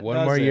Cat One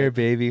does more it, year,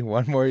 baby.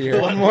 One more year.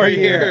 One more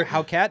year.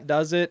 How Cat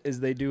does it is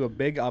they do a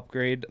big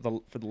upgrade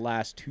for the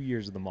last 2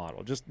 years of the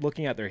model. Just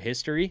looking at their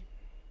history.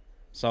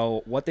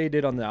 So what they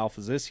did on the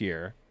Alphas this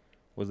year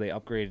was they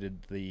upgraded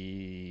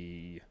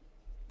the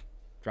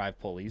drive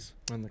pulleys.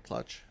 And the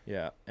clutch.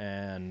 Yeah,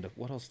 and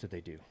what else did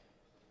they do?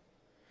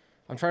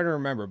 I'm trying to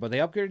remember, but they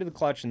upgraded the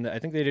clutch, and I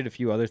think they did a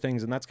few other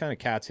things, and that's kind of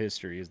Cat's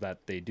history, is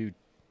that they do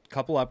a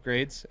couple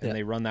upgrades, and Yeah.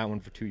 they run that one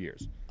for 2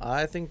 years.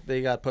 I think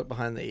they got put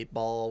behind the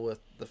 8-ball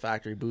with the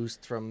factory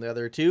boost from the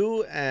other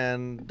two,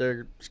 and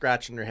they're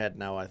scratching their head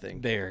now. I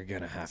think. They're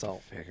gonna have So-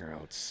 to figure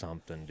out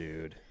something,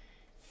 dude,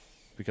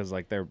 because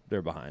like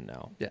they're behind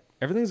now. Yeah.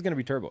 Everything's gonna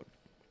be turboed.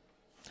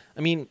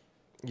 I mean,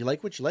 you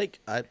like what you like.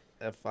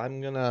 If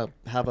I'm gonna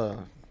have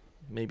a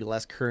maybe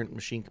less current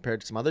machine compared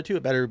to some other two,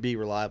 it better be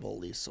reliable at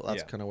least. So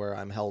that's Yeah. kind of where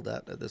I'm held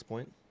at this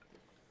point.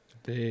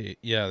 They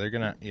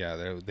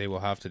will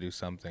have to do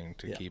something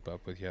to Yeah. keep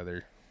up with the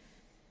other.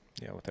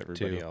 Yeah, with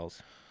everybody Two.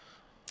 else.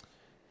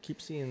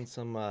 Keep seeing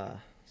some of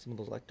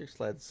those electric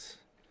sleds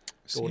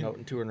going out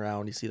and touring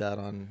around. You see that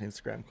on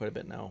Instagram quite a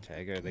bit now.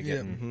 Tag, are they Yeah.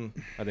 getting?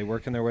 Are they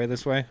working their way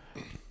this way?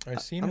 I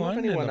seen I don't know one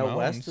if in anyone the out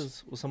west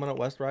mountains. was someone out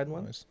west riding I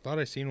one. thought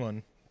I seen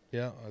one.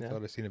 Yeah, I Yeah.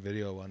 thought I seen a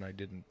video of one. I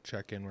didn't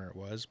check in where it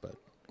was, but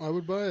I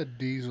would buy a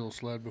diesel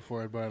sled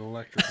before I'd buy an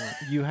electric one.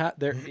 You have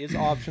there is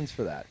options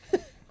for that.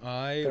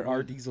 There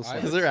are diesel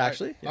sleds. Is there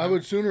actually? I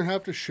would sooner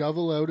have to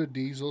shovel out a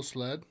diesel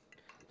sled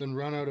than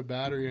run out of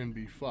battery and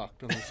be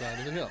fucked on the side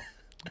of the hill.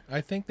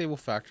 I think they will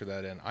factor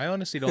that in. I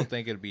honestly don't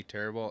think it'd be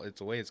terrible. It's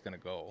the way it's gonna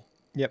go.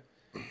 Yep.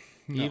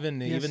 Even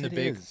Yes, the it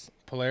big is.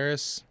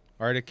 Polaris,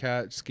 Arctic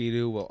Cat,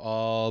 Ski-Doo will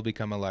all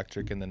become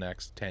electric in the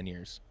next 10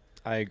 years.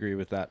 I agree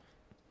with that.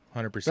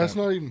 100%. That's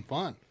not even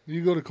fun.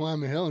 You go to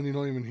climb a hill and you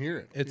don't even hear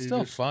it. It's You still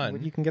just- fun.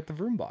 Well, you can get the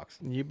vroom box.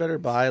 You better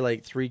buy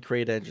like 3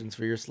 crate engines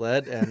for your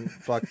sled and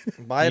fuck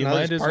buy You another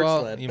might as spark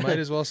well. sled. You might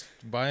as well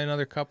buy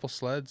another couple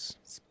sleds.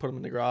 Just put them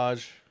in the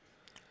garage.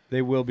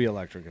 They will be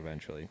electric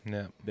eventually.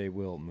 Yeah. They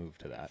will move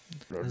to that.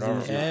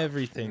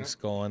 Everything's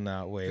going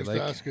that way. Just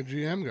Like ask a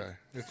GM guy.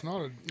 It's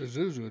not a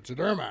Isuzu. It's a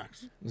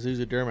Duramax.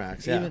 Zuzu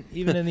Duramax, yeah.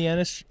 even in the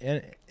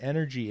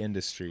energy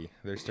industry,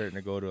 they're starting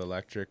to go to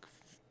electric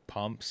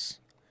pumps,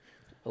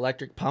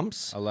 Electric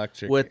pumps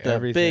electric with the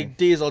everything. big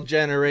diesel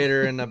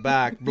generator in the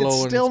back blowing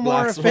It's still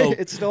more black smoke.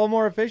 It's still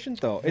more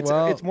efficient though.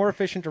 Well- It's more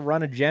efficient to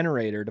run a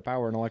generator to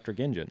power an electric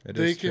engine. It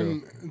They is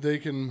true.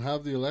 can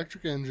have the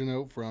electric engine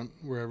out front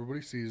where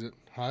everybody sees it.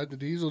 Hide the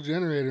diesel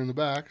generator in the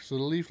back so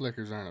the leaf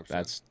lickers aren't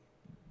upset.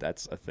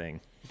 That's a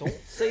thing. Don't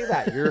say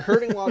that. You're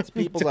hurting lots of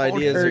people's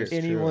ideas hurt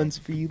here. anyone's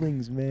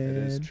feelings, It man.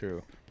 is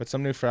true. But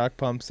some new frac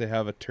pumps, they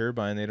have a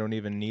turbine. They don't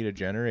even need a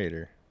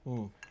generator.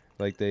 Hmm.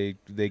 Like they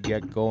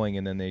get going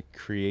and then they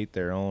create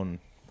their own.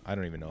 I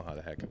don't even know how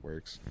the heck it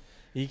works.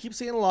 You keep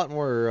seeing a lot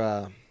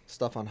more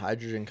stuff on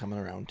hydrogen coming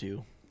around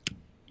too.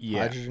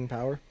 Hydrogen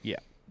power. Yeah,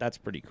 that's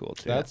pretty cool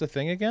too. That's a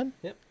thing again.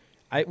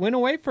 It went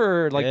away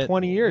for like It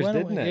 20 years, went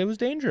didn't away. it? It was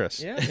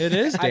dangerous. Yeah. It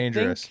is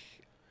dangerous.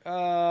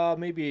 I think,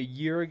 maybe a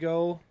year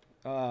ago,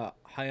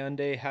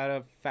 Hyundai had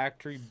a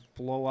factory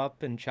blow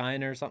up in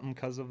China or something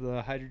because of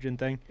the hydrogen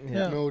thing.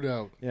 Yeah. No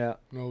doubt. Yeah.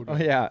 No Oh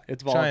doubt. yeah,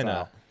 it's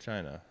volatile.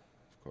 China,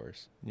 of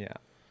course. Yeah.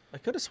 I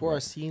could have swore I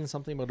seen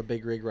something about a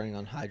big rig running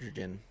on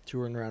hydrogen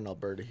touring around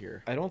Alberta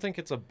here. I don't think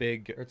it's a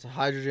big. Or it's a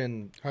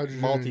hydrogen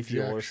Hydrogen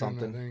multi-fuel or injection, I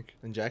something. think.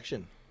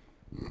 Injection.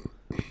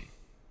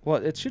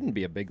 Well, it shouldn't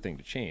be a big thing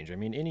to change. I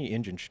mean, any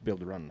engine should be able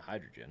to run on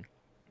hydrogen.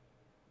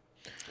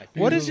 I think.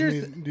 What is Diesels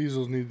your need-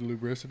 diesels need the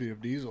lubricity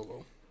of diesel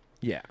though.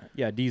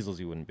 Yeah, diesels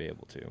you wouldn't be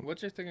able to.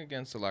 What's your thing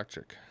against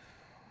electric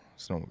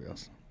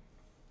snowmobiles?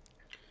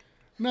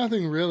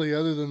 Nothing really,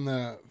 other than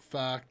the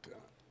fact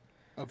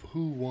of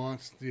who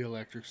wants the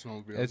electric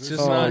snowmobile. It's It's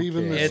just not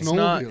even the It's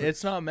snowmobile.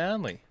 It's not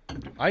manly.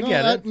 I No,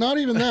 get it. Not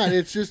even that.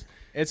 It's just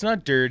It's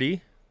not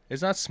dirty.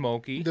 It's not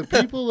smoky. the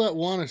people that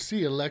want to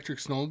see electric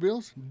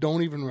snowmobiles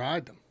don't even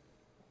ride them.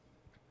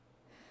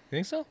 You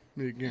think so?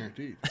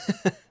 Guaranteed.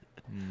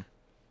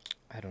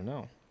 I don't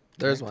know.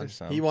 There's think one. there's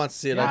some. He wants to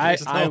see it.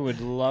 I would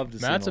love to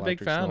see Matt's an a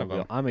big electric fan of snowmobile.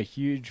 them. I'm a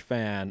huge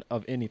fan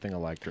of anything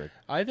electric.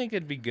 I think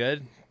it'd be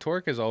good.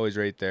 Torque is always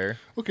right there.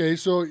 Okay,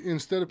 so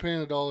instead of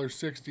paying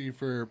 $1.60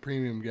 for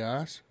premium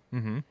gas,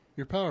 Mm-hmm.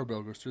 your power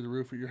bill goes through the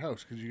roof of your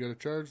house because you got to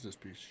charge this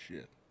piece of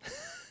shit.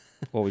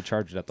 Well, we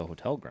charged it at the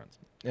hotel grounds.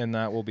 And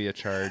that will be a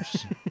charge.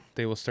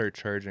 They will start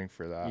charging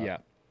for that. Yeah.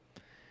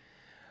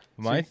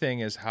 My thing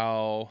is,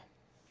 how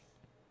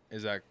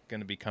is that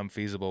going to become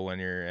feasible when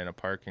you're in a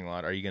parking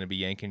lot? Are you going to be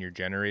yanking your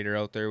generator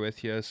out there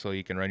with you so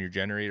you can run your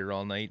generator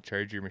all night,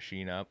 charge your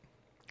machine up?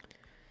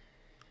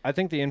 I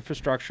think the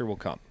infrastructure will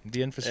come.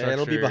 The infrastructure.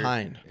 It'll be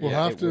behind. We'll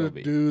Yeah, have it to will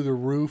be. do the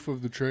roof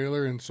of the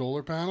trailer in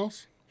solar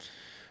panels.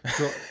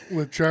 So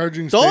with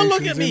charging Don't look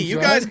stations at me. You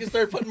inside. guys can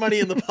start putting money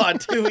in the pot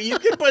too. You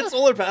can put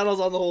solar panels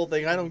on the whole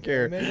thing. I don't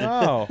care.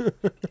 Wow.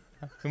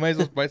 We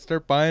might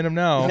start buying them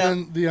now. And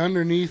then the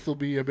underneath will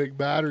be a big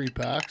battery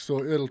pack,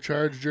 so it'll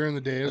charge during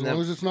the day as And long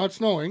then- as it's not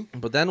snowing.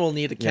 But then we'll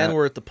need a Yeah.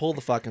 Kenworth to pull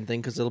the fucking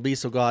thing because it'll be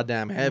so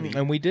goddamn heavy.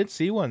 And we did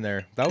see one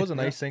there. That was a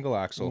nice single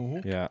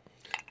axle. Yeah.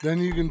 Then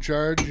you can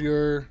charge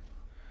your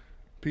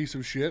piece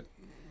of shit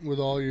with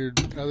all your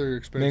other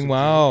expensive. Ming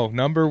Wow,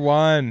 number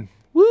one.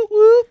 Whoop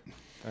whoop.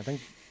 I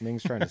think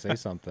Ming's trying to say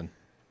something.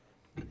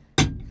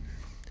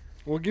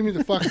 Well, give me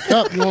the fucking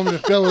cup. You want me to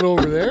fill it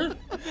over there?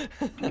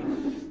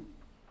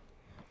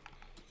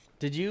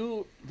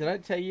 Did I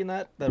tell you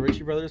that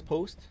Ritchie Brothers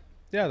post?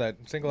 Yeah, that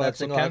single That axle.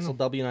 single Ken. axle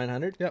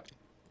W900? Yep.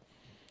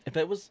 If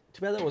it was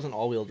too bad that wasn't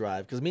all-wheel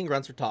drive because me and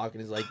Grunts were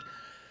talking. He's like,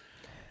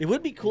 it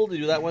would be cool to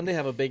do that one day.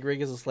 Have a big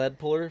rig as a sled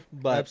puller,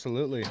 but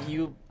Absolutely.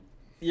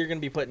 you're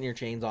gonna be putting your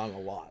chains on a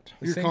lot.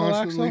 The You're single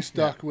constantly axle?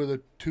 stuck with a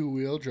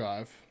two-wheel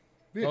drive.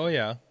 Yeah. Oh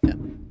yeah. Yeah.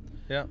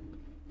 Yeah.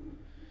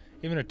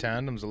 Even a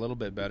tandem's a little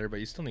bit better, but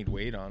you still need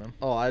weight on them.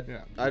 Oh,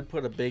 Yeah. I'd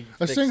put a big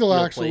A thick single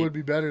steel axle plate. would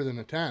be better than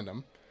a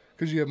tandem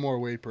because you have more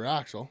weight per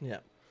axle. Yeah,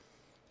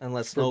 and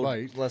less For snow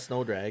bite. less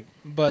snow drag.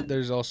 But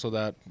there's also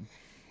that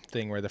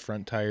thing where the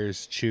front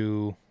tires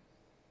chew.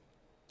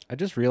 I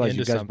just realized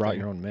you Into guys brought something.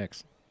 your own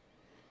mix.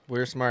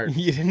 We're smart.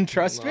 You didn't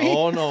trust me?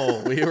 Oh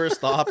no, we were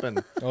stopping.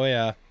 Oh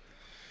yeah.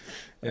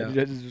 Yeah.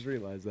 I just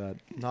realized that.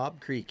 Knob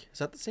Creek. Is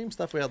that the same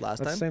stuff we had last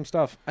That's the time? same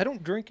stuff. I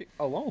don't drink it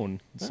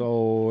alone,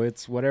 so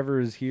it's whatever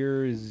is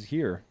here is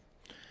here.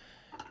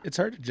 It's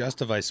hard to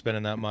justify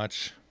spending that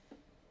much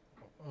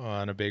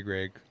on a big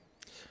rig.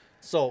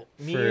 So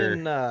me For-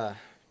 and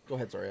go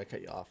ahead. Sorry, I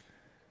cut you off.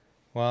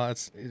 Well, I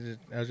was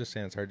just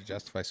saying it's hard to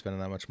justify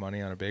spending that much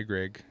money on a big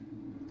rig.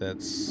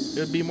 That's It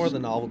would be more the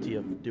novelty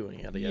of doing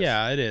it, I guess.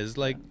 yeah, it is.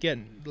 Like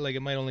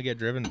it might only get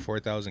driven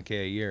 4,000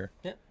 a year.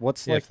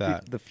 What's If like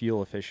that. the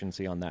fuel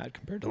efficiency on that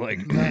compared to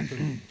like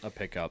a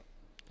pickup?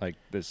 Like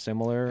this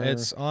similar?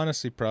 It's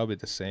honestly probably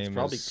the It's same.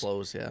 probably as,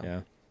 close. Yeah. yeah.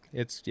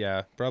 It's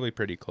probably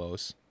pretty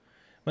close.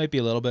 Might be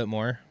a little bit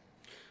more.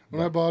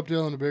 When I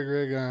bobtail in a big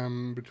rig,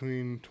 I'm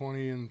between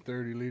 20 and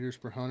 30 liters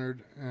per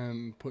 100,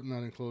 and putting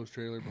that enclosed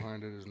trailer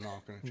behind it is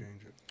not going to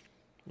change it.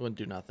 Wouldn't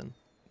do nothing.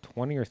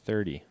 20 or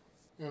 30.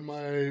 And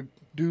my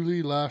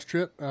dually last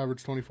trip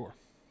averaged 24.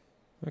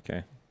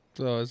 Okay.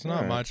 So it's not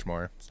Alright. much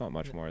more. It's not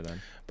much more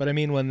then. But I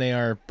mean, when they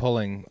are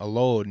pulling a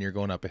load and you're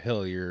going up a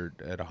hill, you're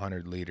at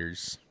 100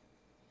 liters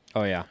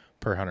Oh yeah.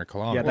 per 100 Yeah,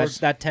 kilometers.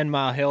 that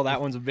 10-mile hill,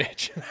 that one's a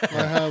bitch.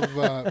 I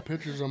have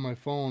pictures on my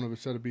phone of a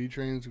set of B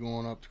trains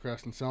going up to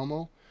Crest and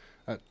Selmo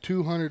at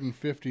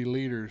 250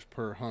 liters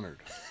per 100.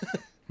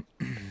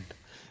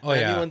 Oh If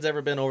yeah. anyone's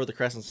ever been over the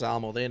Crescent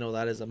Salmo, they know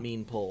that is a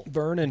mean pull.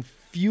 Burning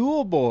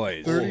fuel,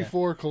 boys.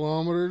 34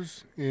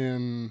 kilometers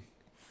in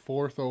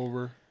fourth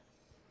over,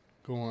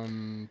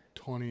 going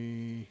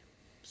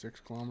 26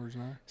 kilometers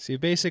an hour. So you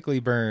basically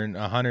burn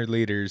 100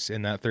 liters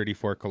in that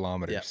 34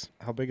 kilometers.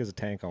 How big is a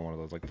tank on one of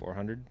those? Like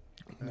 400?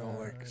 No,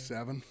 like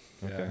 7.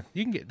 Yeah. Okay.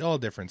 You can get all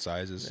different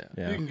sizes.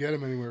 Yeah. You can get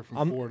them anywhere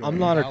from 4 to I'm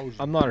not 1,000.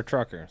 I'm not a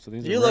trucker, so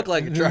these You are look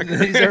like a trucker.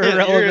 these are You're a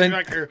irrelevant.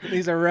 trucker.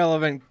 These are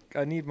relevant.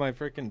 I need my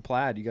freaking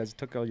plaid. You guys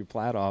took all your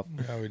plaid off.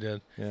 Yeah, we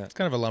did. Yeah. It's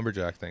kind of a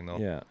lumberjack thing, though.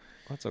 Yeah.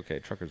 That's okay.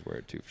 Truckers wear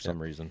it too for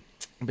some reason.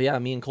 But yeah,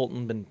 me and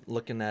Colton been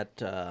looking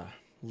at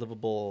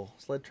livable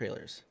sled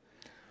trailers.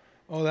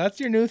 Oh, that's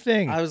your new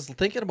thing. I was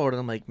thinking about it.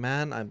 I'm like,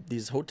 man,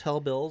 these hotel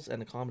bills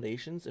and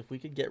accommodations. If we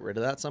could get rid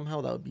of that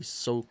somehow, that would be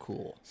so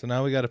cool. So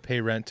now we got to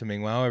pay rent to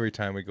Ming Wow every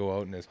time we go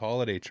out in his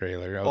holiday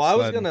trailer. out Well, I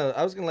was sledding.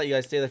 gonna let you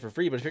guys stay there for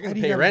free, but if you're Why gonna do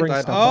you pay gotta rent, bring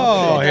I'd stuff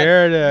Oh, up?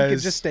 here it You could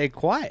is. just stay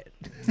quiet.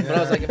 But I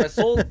was like, if I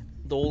sold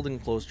the old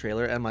enclosed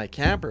trailer and my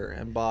camper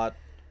and bought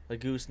a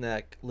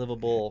gooseneck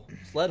livable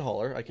sled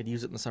hauler, I could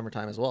use it in the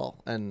summertime as well.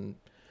 And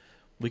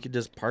we could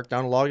just park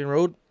down a logging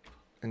road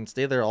and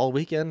stay there all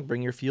weekend,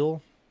 bring your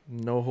fuel,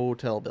 no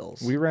hotel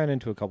bills. We ran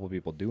into a couple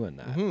people doing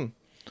that. Hmm.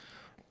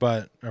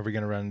 But are we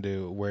going to run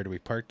into where do we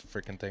park the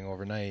freaking thing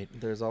overnight?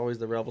 There's always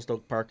the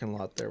Revelstoke parking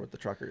lot there with the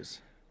truckers.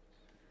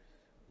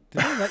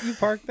 Did they let you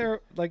park there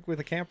like with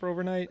a camper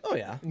overnight? Oh,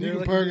 yeah. You They can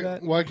let park do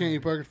that? Why can't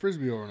you park at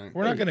Frisbee overnight?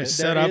 We're not going to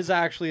set There up. is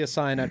actually a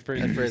sign at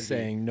Frisbee Frisbee.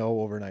 saying no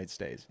overnight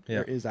stays. Yeah.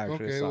 There is actually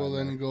a Okay, sign. well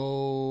then there.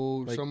 go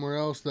Like- somewhere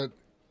else that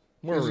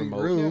More isn't remote.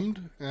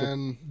 groomed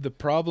and The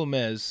problem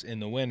is in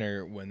the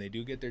winter when they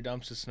do get their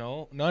dumps of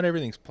snow, not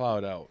everything's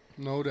plowed out.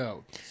 no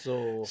doubt.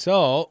 So,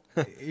 So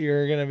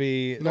you're going to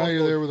be Now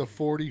you're there with a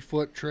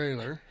 40-foot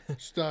trailer,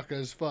 stuck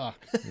as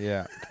fuck.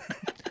 yeah.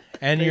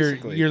 And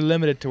Basically. you're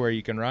limited to where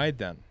you can ride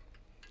then.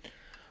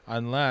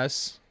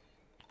 Unless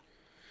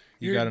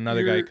you got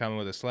another guy you're- coming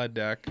with a sled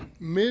deck.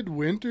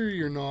 Midwinter,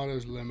 you're not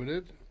as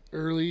limited.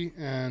 Early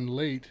and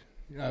late,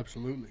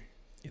 absolutely.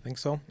 You think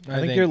so? I I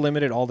think think- you're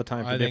limited all the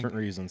time for I think- different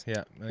reasons.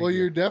 Yeah. I think Well,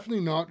 you're you're-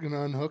 definitely not going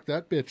to unhook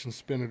that bitch and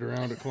spin it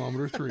around at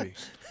kilometer 3.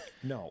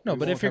 No. No, we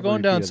but won't if you're have a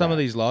going down repeat some of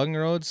that. these logging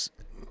roads,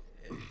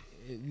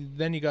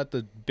 then you got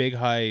the big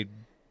high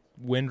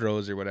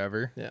windrows or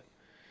whatever. Yeah.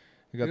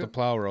 You got the Yep.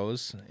 plow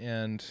rows,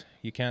 and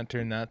you can't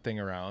turn that thing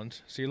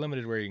around. So you're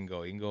limited where you can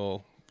go. You can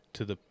go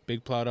to the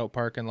big plowed out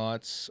parking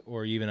lots,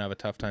 or you even have a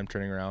tough time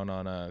turning around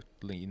on a,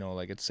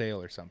 like at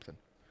Sale or something.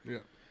 Yeah.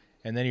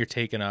 And then you're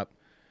taking up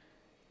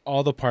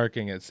all the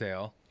parking at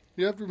Sale.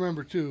 You have to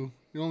remember, too,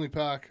 you only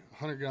pack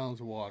 100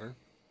 gallons of water.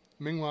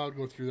 Mingwa would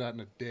go through that in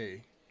a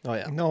day. oh,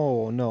 yeah.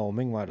 No,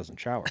 Mingwa doesn't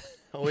shower.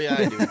 Oh, yeah,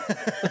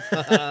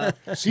 I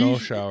do. Snow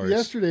showers.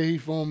 Yesterday, he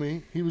phoned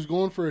me. He was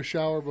going for a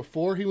shower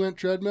before he went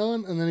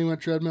treadmilling, and then he went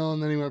treadmilling,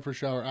 and then he went for a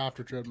shower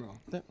after treadmill.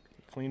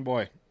 Clean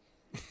boy.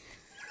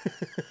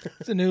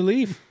 It's a new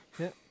leaf.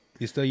 Yeah.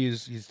 You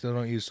still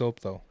don't use soap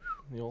though.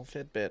 The old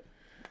Fitbit.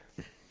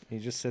 You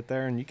just sit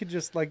there and you could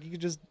just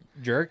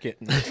jerk it.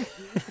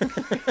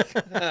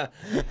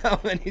 How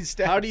many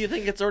steps? How do you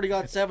think it's already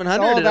got Oh,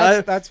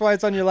 700? that's why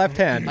it's on your left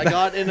hand. I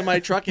got into my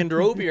truck and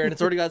drove here, and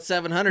it's already got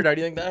 700. How do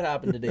you think that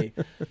happened today?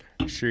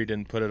 Sure you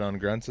didn't put it on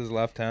Gruntz's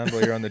left hand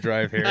while you're on the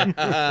drive here.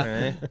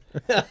 Eh?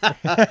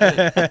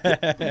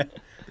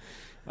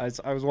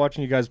 I was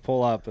watching you guys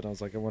pull up, and I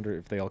was like, I wonder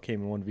if they all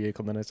came in one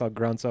vehicle. And then I saw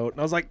Grunts out, and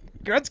I was like,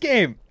 Grunts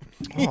came.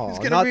 He's Oh,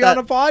 gonna not be that-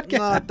 on a podcast.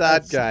 Not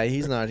that guy.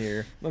 He's not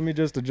here. Let me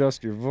just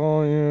adjust your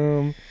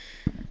volume.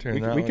 Turn We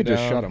that could one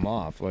just down. shut him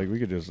off. Like we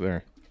could just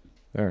there.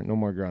 No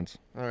more grunts.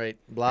 All right,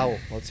 Blau,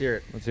 let's hear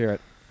it. Let's hear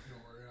it.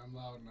 Don't worry, I'm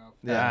loud enough.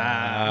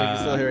 Yeah, we can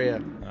still hear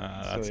you.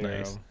 That's So, yeah,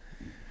 nice.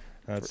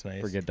 That's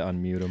nice. Forget to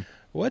unmute him.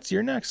 What's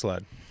your next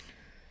sled?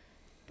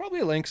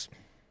 Probably a Lynx.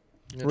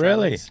 You gonna try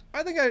Really? these?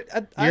 I think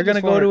I You're gonna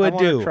just go wanna- to a I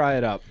wanna do. Try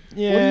it up. What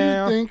do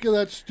Yeah. you think of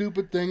that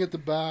stupid thing at the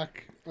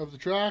back of the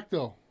track,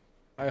 though?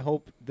 I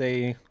hope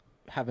they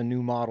have a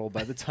new model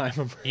by the time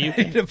I'm You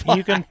ready can, to buy.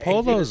 you can pull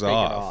You those just take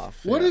it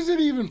off. What is it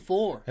even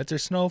for? That's their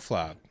snow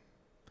flap.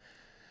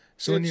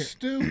 So when It's you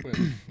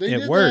stupid. They It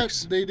did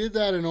works. That, they did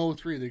that in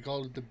 03. They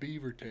called it the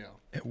beaver tail.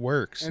 it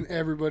works. And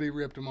everybody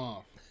ripped them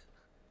off.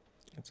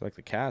 It's like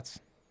the cats.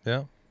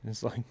 Yeah.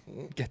 It's like,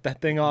 get that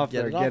thing off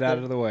Get there. it off Get out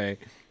there. of the way.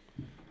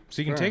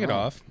 So you can Fair take it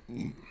enough. off.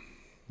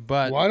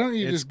 But Why don't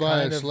you it's just buy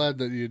a kind of- sled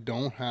that you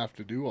don't have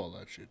to do all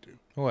that shit to?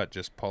 What?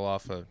 Just pull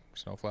off a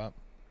snow flap?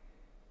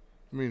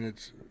 I mean,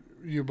 it's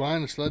you're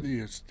buying a sled that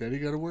you steady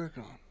got to work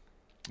on.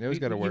 You always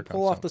got to You work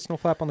pull on off the snow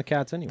flap on the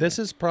cats anyway. This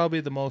is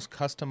probably the most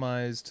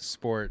customized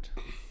sport.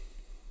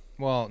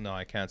 Well, no,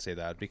 I can't say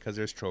that because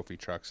there's trophy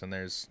trucks and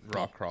there's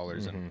rock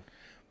crawlers, and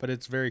but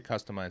it's very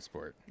customized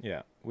sport.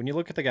 Yeah. When you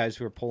look at the guys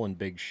who are pulling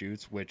big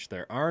chutes, which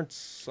there aren't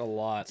a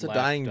lot. It's a left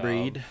dying of,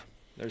 breed.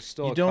 There's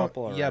still You a don't,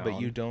 couple around. yeah, but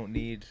you don't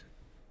need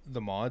the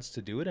mods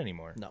to do it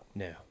anymore. No.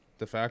 No,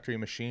 The factory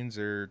machines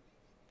are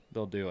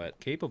they'll do it.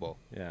 capable.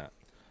 Yeah.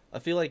 I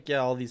feel like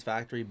all these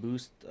factory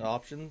boost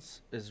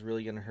options is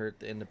really gonna hurt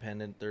the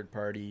independent third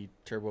party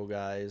turbo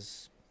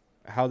guys.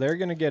 How they're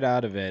gonna get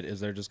out of it is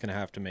they're just gonna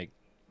have to make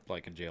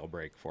like a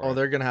jailbreak for Oh, it.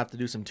 they're gonna have to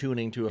do some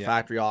tuning to a Yeah.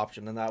 factory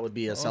option, and that would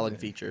be a selling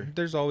feature.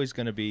 There's always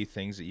going to be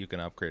things that you can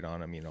upgrade on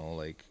them,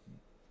 like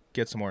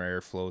get some more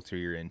airflow through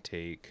your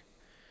intake,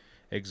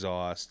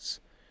 exhausts,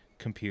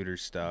 computer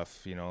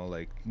stuff,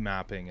 like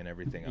mapping and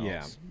everything else.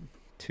 Yeah.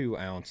 2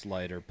 ounce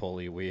lighter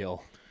pulley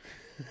wheel.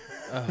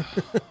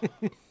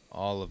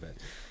 All of it.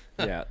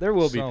 Yeah, there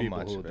will be So people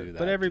much who will of it. do that.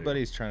 But too.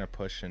 everybody's trying to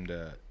push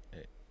into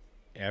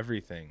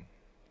everything,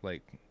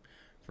 like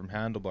from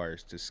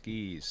handlebars to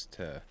skis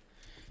to,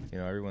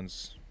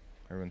 everyone's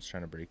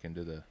trying to break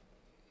into the.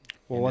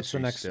 Well, what's the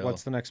industry next? still.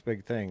 What's the next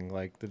big thing?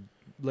 Like the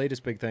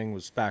latest big thing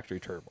was factory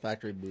turbo.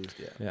 Factory boost,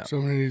 yeah. Yeah,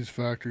 Somebody needs a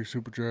factory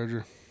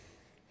supercharger.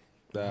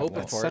 hoping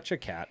that's for it. such a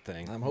cat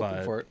thing. I'm hoping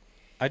but for it.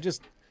 I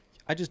just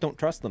don't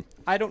trust them.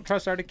 I don't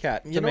trust Arctic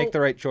Cat to You make know- the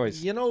right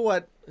choice. You know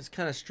what is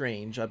kind of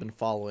strange? I've been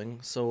following.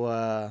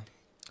 So,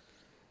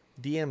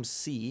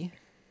 DMC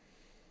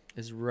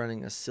is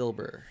running a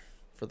Silver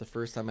for the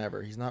first time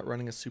ever. He's not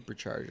running a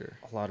supercharger.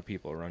 A lot of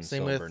people run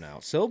Same Silver with- now.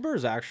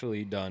 Silver's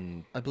actually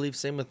done I believe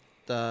same with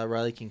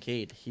Riley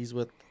Kincaid. He's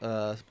with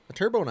a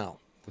turbo now.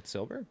 with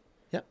Silver.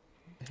 Yep.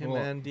 Him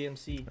Well- and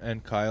DMC.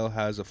 And Kyle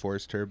has a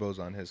Force turbos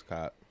on his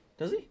cat.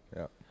 Does he?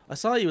 Yeah. I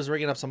saw he was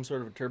rigging up some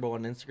sort of a turbo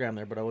on Instagram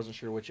there, but I wasn't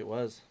sure which it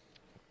was.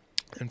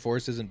 And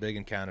Force isn't big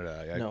in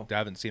Canada. I No.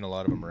 haven't seen a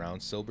lot of them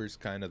around. Silver's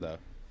kind of the.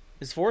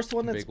 Is Force the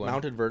one that's Big one.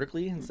 mounted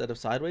vertically instead of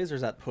sideways, or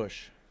is that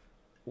push?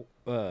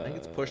 I think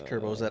it's push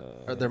turbos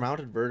that they're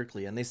mounted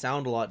vertically, and they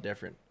sound a lot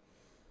different.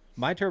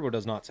 My turbo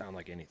does not sound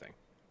like anything.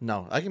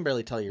 No, I can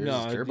barely tell yours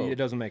No, is turbo. it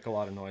doesn't make a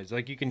lot of noise.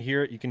 Like you can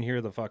hear it. You can hear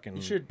the fucking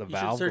You should, the you should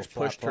valve search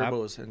go push flap, flap.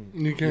 turbos and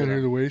You can't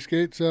hear the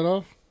wastegate set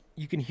off?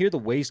 You can hear the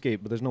wastegate,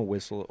 but there's no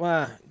whistle.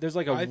 Well, there's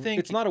like a. I think-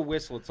 it's not a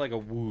whistle. It's like a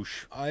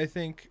whoosh. I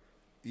think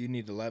you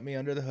need to let me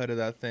under the hood of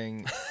that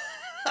thing,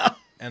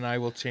 and I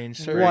will change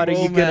Sure. springs. What are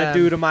Oh, you gonna man.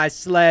 do to my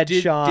sled,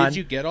 Did Sean?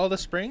 you get all the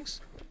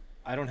springs?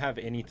 I don't have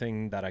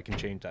anything that I can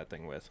change that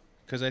thing with.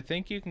 Because I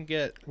think you can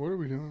get What are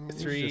we doing?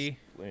 It's 3.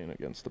 just laying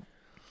against the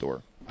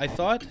door. I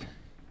thought,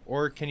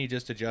 or can you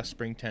just adjust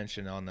spring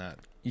tension on that?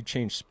 You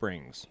change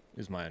springs,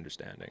 is my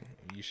understanding.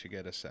 You should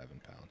get a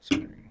 7-pound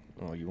spring.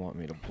 Oh, you want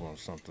me to blow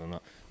something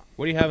up?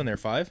 What do you have in there?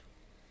 5?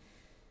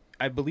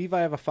 I believe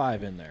I have a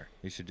 5 in there.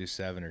 You should do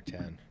 7 or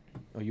 10.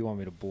 Oh, you want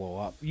me to blow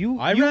up? You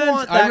I you ran-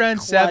 want I that ran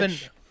clutch 7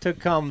 to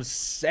come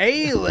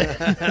sailing.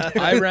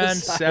 I ran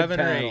Side 7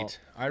 or panel. 8.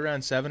 I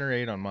ran 7 or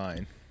 8 on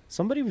mine.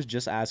 Somebody was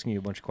just asking you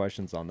a bunch of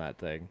questions on that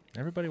thing.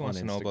 Everybody wants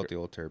On to know about Instagram. the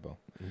old turbo.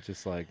 It's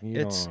just like you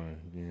It's-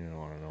 don't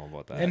want to know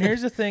about that. And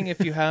here's the thing: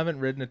 if you haven't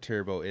ridden a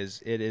turbo,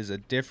 it is a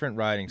different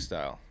riding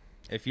style.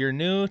 If you're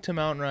new to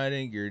mountain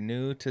riding, you're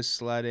new to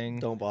sledding,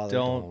 Don't bother.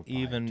 Don't buy a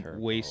even turbo.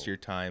 waste your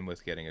time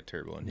with getting a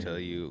turbo until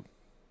you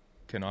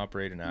can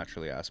operate a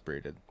naturally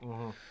aspirated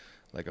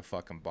like a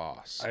fucking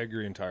boss. I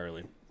agree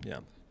entirely. Yeah.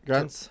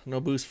 grunts.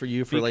 No boost for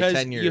you for Because like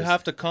 10 years. you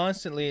have to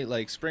constantly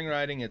spring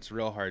riding. It's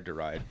real hard to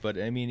ride, but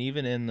I mean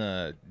even in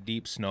the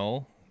deep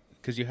snow,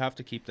 because you have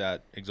to keep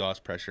that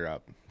exhaust pressure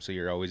up, so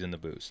you're always in the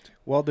boost.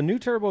 Well, the new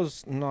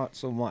turbo's not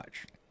so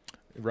much.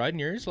 Riding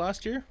yours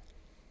last year,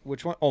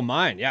 Which one? Oh,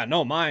 mine. Yeah,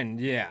 no, mine.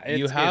 Yeah.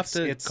 you have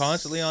to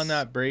constantly on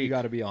that brake. You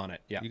got to be on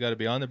it. Yeah. You got to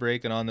be on the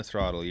brake and on the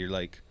throttle. You're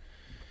like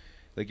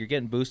you're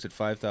getting boosted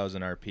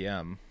 5,000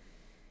 RPM,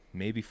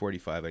 maybe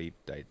 45. I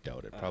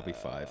doubt it. Probably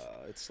 5.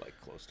 It's like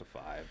close to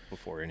 5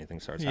 before anything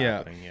starts Yeah.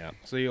 happening. Yeah.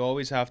 So you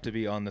always have to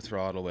be on the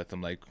throttle with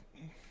them, like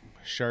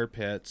sharp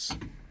hits.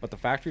 But the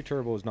factory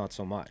turbo is not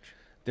so much.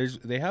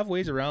 They have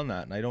ways around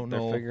that, and I don't They're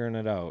know figuring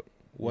it out.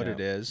 what Yeah. it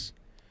is,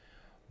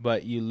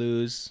 but you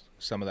lose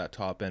some of that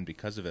top end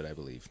because of it. I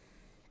believe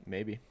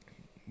Maybe.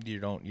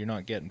 you're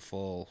not getting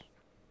full.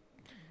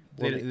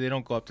 Well, They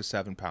don't go up to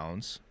 7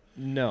 pounds.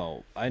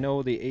 No, I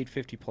know the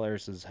 850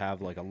 Polaris have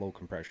like a low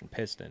compression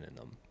piston in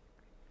them.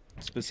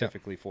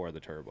 specifically for the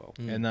turbo.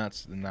 And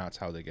that's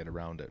how they get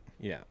around it.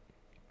 Yeah.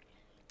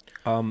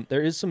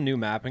 There is some new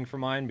mapping for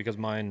mine because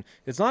mine,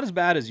 it's not as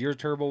bad as your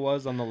turbo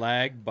was on the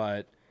lag,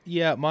 but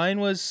Yeah, mine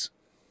was.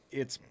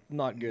 it's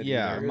not good.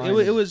 Yeah, either. it, Mine wa-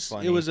 it is was.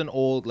 funny. It was an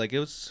old like it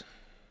was.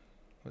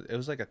 It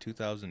was like a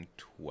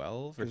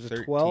 2012 or It was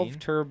 13. a 12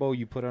 turbo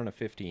you put on a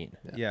 15.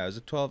 Yeah, it was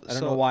a 12. I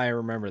don't know why I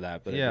remember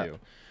that, but Yeah. I do.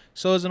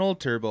 So it was an old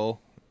turbo,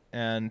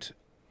 and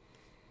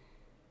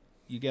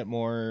you get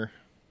more.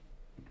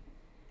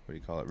 What do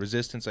you call it?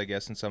 Resistance, I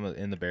guess,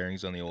 in the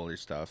bearings on the older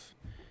stuff.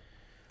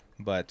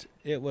 But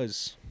it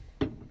was.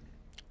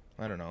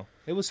 I don't know.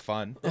 It was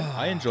fun.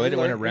 I enjoyed it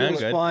when it ran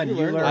good. You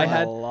learned I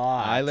had- a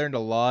lot. I learned a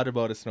lot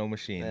about a snow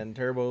machine And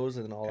turbos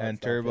and all that and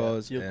stuff, yeah.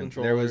 turbos, Fuel and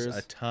there was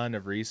controllers. a ton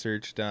of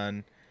research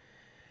done.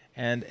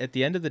 And at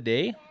the end of the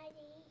day,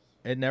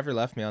 it never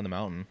left me on the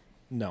mountain.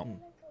 No.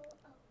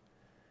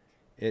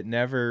 It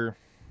never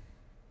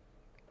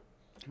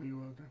Can you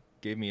go out there?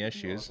 gave me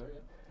issues.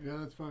 Yeah,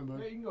 that's fine, bud.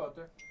 Yeah, you can go out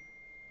there.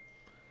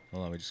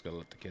 Hold on, we just gotta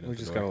let the kid We out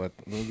just the door.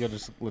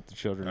 gotta let the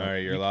children All out.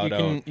 right, you're You- allowed you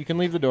can, out. You can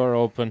leave the door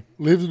open.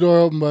 Leave the door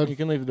open, bud. You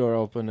can leave the door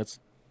open. It's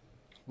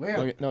Way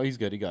okay, no, he's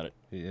good. He got it.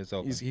 It's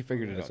open. He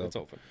figured it It's out. It's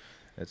open.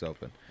 It's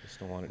open. Just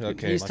don't want it.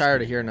 Okay. He's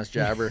tired of hearing us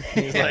jabber.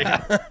 He's like,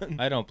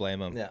 I don't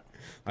blame him. yeah.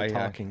 I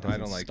talking I don't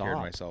doesn't like hearing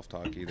stop. myself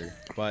talk either.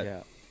 But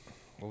Yeah.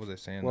 what was I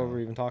saying? What now? were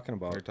we even talking We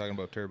about? were talking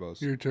about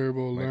turbos. Your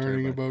turbo, My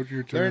learning turbo. about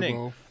your turbo.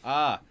 Learning.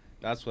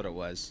 That's what it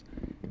was.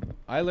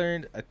 I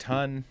learned a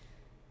ton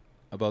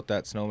about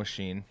that snow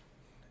machine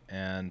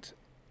and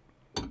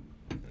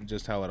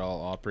just how it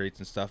all operates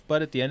and stuff.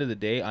 But at the end of the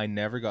day, I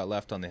never got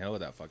left on the hill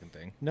with that fucking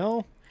thing.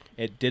 No.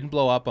 It didn't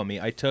blow up on me.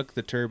 I took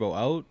the turbo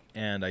out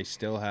and I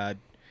still had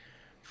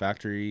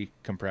factory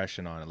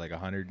compression on it, like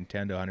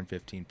 110 to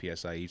 115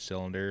 psi each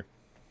cylinder.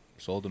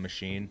 Sold the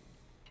machine.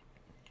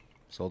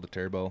 Sold the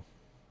turbo.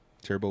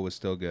 Turbo was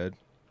still good.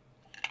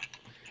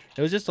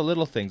 It was just the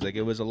little things. Like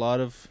it was a lot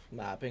of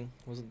Mapping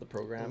wasn't the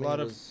programming. A lot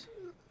it of- was,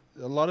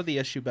 a lot of the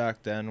issue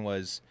back then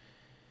was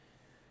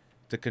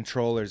the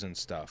controllers and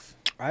stuff.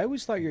 I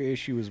always thought your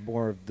issue was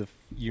more of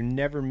you're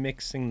never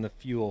mixing the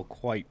fuel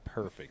quite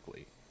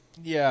perfectly.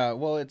 Yeah,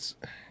 well, it's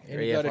and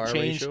your you got to AFR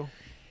change. ratio.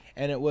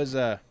 And it was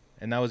and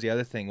that was the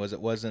other thing was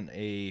it wasn't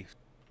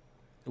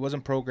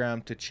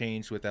programmed to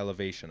change with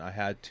elevation. I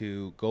had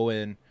to go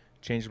in,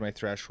 change my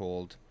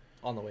threshold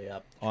On the way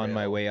up. on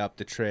my trail, way up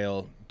the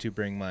trail to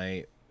bring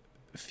my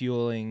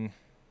fueling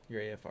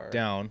Your AFR.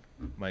 down,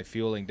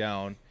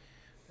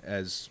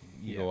 as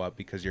you go up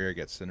because your air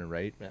gets thinner,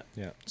 right? Yeah.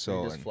 Yeah. So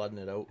You're just and- flooding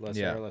it out. Less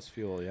Yeah. air, less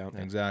fuel. Yeah.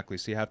 exactly.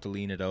 So you have to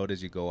lean it out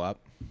as you go up,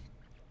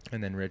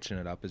 and then richen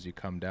it up as you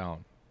come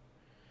down.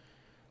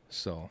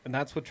 So And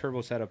that's what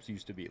turbo setups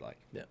used to be like.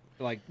 Yeah.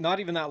 Like not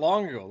even that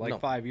long ago, like No.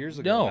 5 years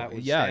ago. no, that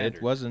was yeah,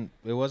 standard.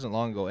 it wasn't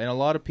long ago, and a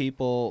lot of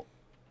people,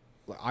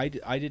 I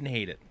didn't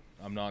hate it.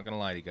 I'm not gonna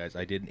lie to you guys,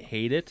 I didn't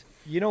hate it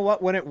You know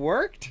what? When it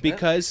worked,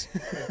 because,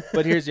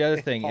 but here's the other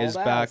thing: is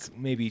Hauled back ass.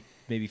 maybe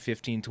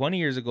 15, 20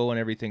 years ago when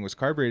everything was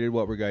carbureted,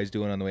 what were guys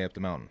doing on the way up the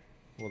mountain?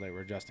 well, they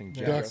were adjusting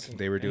Yeah. jets.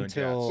 They were doing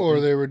Until- jets.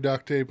 Or they were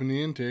duct taping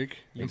the intake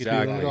You and could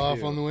peeling do it that off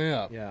too. on the way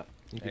up. Yeah.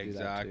 You could do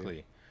that too.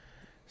 Exactly.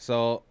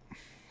 So,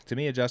 to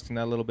me, adjusting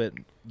that a little bit,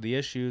 the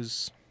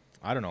issues,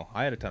 I don't know.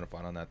 I had a ton of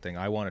fun on that thing.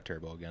 I want a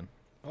turbo again.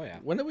 Oh yeah.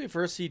 When did we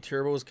first see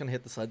turbos kind of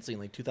hit the sled scene?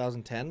 Like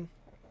 2010?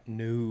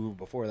 No,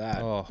 before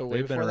that. Oh, But way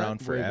they've been before that?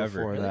 around Way forever.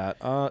 before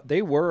that.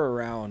 They were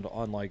around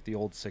on like the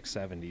old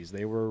 670s.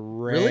 They were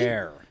Really?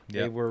 rare. They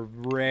Yep. were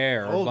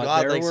rare. Oh, but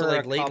God, there like, so, were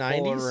like, a late couple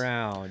 90s?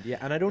 around. Yeah,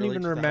 and I don't Early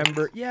even 2000s?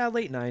 remember. Yeah,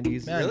 late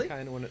 90s. Man, Really?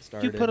 Kind of when it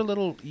started. You put a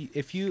little.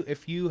 If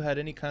you had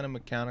any kind of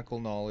mechanical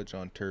knowledge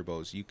on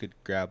turbos, you could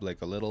grab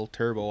like a little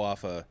turbo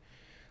off a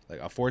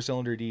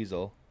 4-cylinder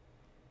diesel,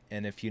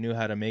 and if you knew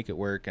how to make it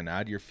work and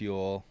add your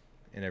fuel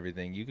and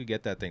everything, you could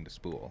get that thing to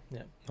spool.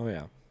 Oh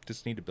yeah.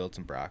 Just need to build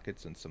some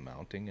brackets and some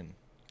mounting and.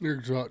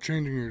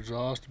 Changing your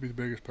exhaust to be the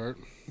biggest part.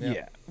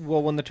 Yeah.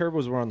 Well, when the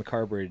turbos were on the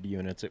carbureted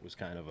units, it was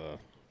kind of a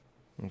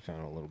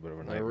little bit of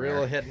a A nightmare.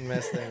 real hit and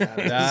miss thing. That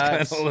is.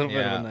 That's- It's kind of a little bit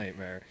yeah. of a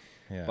nightmare.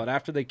 Yeah. But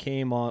after they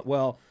came on,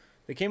 well,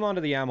 they came onto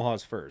the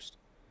Yamahas first.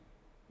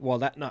 Well,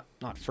 that not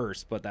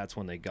first, but that's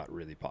when they got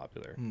really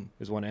popular.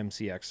 Is when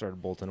MCX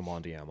started bolting them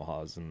onto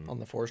Yamahas, and On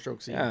the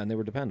 4-stroke scene. yeah, and they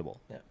were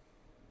dependable. Yeah.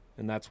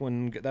 And that's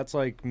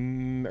like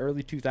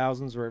early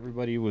 2000s where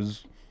everybody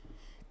was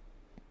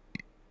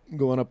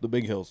going up the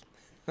big hills.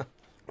 What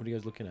are you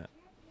guys looking at?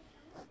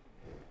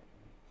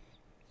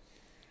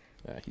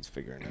 Yeah, he's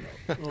figuring it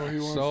out. Oh, he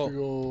wants So- to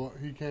go.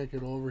 He can't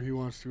get over. He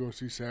wants to go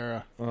see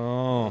Sarah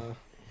Oh, and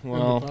the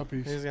well,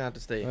 puppies. He's going to have to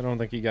stay. I don't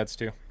think he gets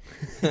to.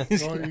 Oh,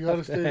 you got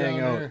to stay hang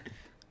down out. there.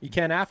 You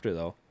can after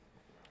though.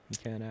 You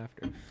can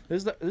after.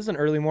 This is an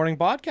early morning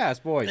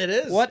podcast, boys. It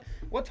is.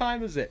 What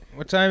time is it?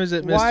 What time is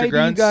it, Mr. Why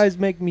Grunts? do you guys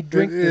make me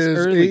drink It this is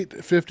early?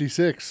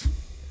 8:56.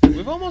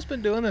 We've almost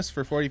been doing this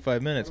for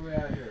 45 minutes.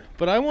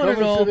 But I want to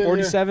Come and sit know in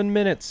 47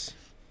 minutes.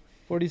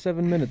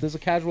 47 minutes. This is a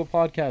casual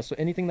podcast, so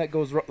anything that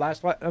goes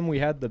last time we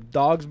had the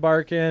dogs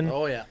barking.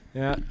 Oh yeah.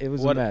 Yeah, it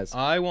was What a mess.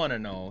 I want to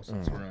know,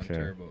 since we're on Okay.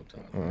 turbo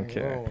talk.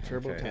 Okay. Oh,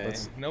 turbo okay. tank.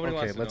 Let's, Nobody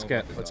wants to let's know get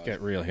about the let's dog.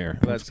 get real here.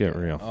 Let's Let's get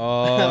real.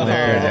 Oh,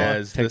 there Okay.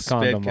 it is. Take The spit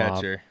condom off.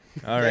 catcher.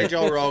 All Hey, right.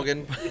 Joe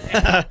Rogan.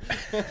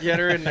 Get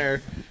her in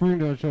there. Bring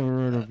that show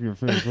right up your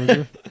face, will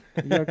you?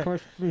 You got a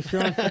question for me,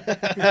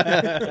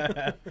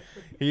 Sean?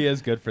 He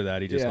is good for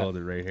that. He just Yeah. held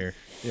it right here.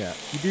 Yeah,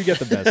 you do get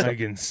the best. I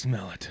can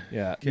smell it.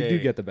 Yeah, you do Okay.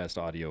 get the best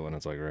audio when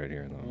it's like right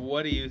here. Though.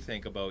 What do you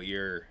think about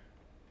your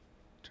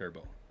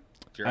turbo?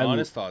 Your I l-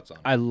 honest thoughts on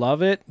it. I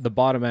love it. The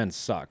bottom end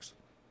sucks.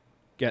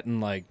 Getting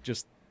like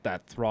just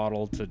that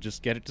throttle to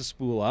just get it to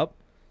spool up.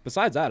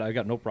 Besides that, I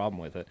got no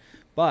problem with it.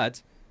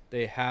 But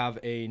they have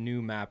a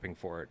new mapping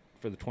for it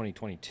for the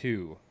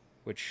 2022,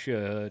 which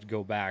should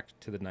go back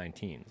to the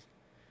 19s.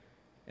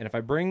 And if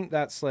I bring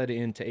that sled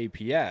into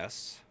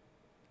APS,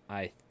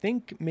 I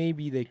think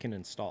maybe they can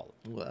install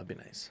it. Well, that'd be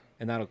nice.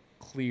 And that'll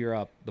clear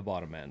up the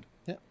bottom end.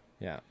 Yeah.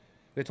 Yeah.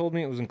 They told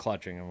me it was in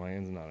clutching. I'm like,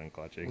 it's not in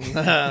clutching.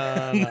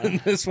 No.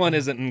 This one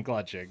isn't in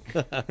clutching.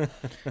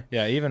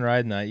 Yeah, even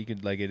riding that, you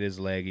could it is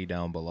laggy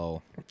down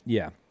below.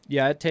 Yeah.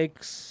 Yeah, it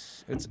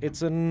takes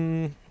it's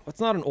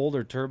not an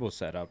older turbo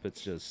setup.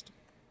 It's just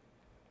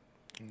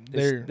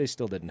they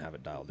still didn't have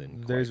it dialed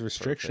in. There's quite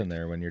restriction perfect.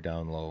 there when you're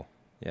down low.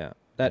 Yeah.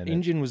 That And it-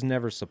 engine was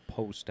never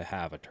supposed to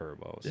have a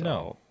turbo. So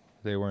No,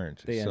 they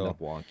weren't. they end so up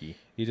wonky.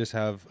 you just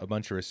have a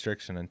bunch of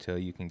restriction until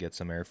you can get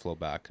some airflow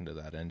back into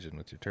that engine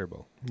with your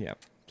turbo. Yeah.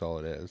 That's all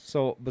it is.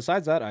 So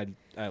besides that, I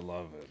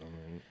love it. I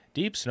mean,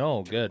 Deep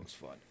snow, good. it's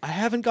fun. I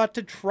haven't got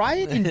to try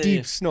it in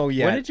deep snow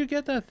yet. When did you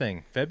get that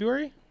thing?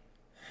 February?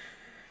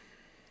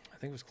 I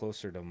think it was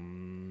closer to. I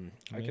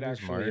Maybe could it was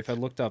actually, if I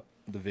March. looked up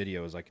the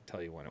videos, I could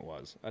tell you when it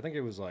was. I think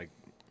it was like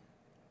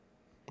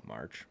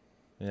March.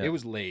 Yeah. It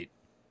was late.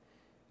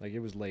 Like it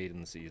was late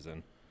in the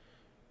season.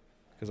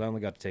 Because I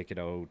only got to take it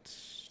out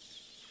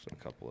a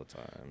couple of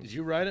times. Did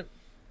you ride it?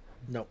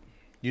 Nope.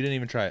 You didn't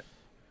even try it?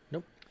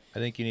 Nope. I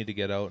think you need to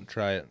get out and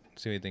try it.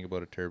 See what you think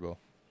about a turbo.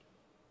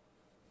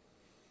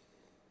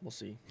 We'll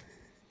see.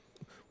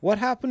 What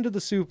happened to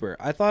the Super?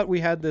 I thought we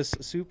had this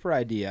Super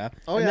idea,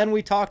 Oh, and yeah. then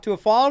we talked to a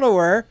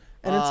follower,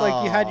 and it's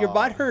like you had your Oh.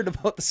 butt hurt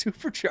about the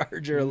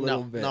supercharger a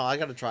little bit. No, I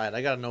gotta try it.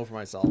 I gotta know for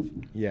myself.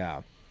 Yeah.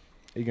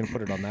 Are you gonna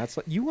put it on that?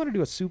 You want to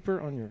do a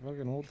Super on your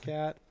fucking old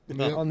cat?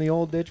 Yep. On the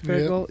old ditch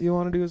pickle? You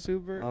want to do a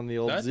Super? On the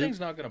old That Zoop? thing's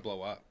not going to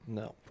blow up.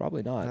 No.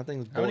 Probably not. That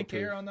thing's How many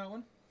bulletproof. K are on that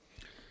one?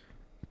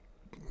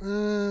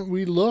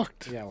 We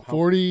looked. Yeah, well, how-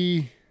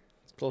 40,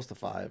 It's close to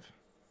 5.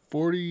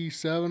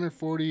 47 or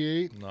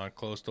 48. Not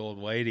close to old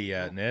Whitey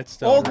yet, and it's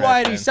still Old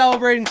Whitey ripping.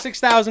 celebrating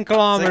 6,000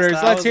 kilometers.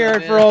 Let's 6,000, hear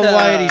it for yeah. old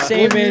Whitey.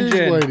 Same What year's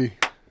engine. Whitey?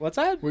 What's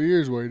that? What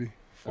year's Whitey?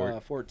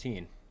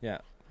 14. Yeah,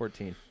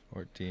 14.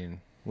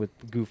 14. With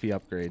goofy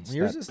upgrades.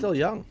 Yours That- is still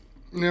young,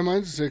 Yeah,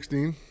 mine's a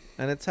 16.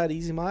 and it's had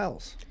easy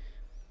miles.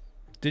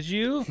 Did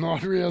you?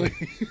 Not really.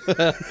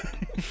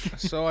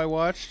 So I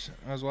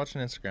was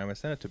watching Instagram. I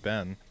sent it to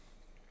Ben.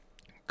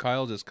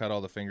 Kyle just cut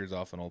all the fingers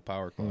off an old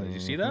power claw. Did you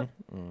see that?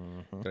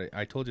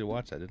 I told you to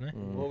watch that, didn't I?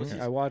 What was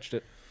I watched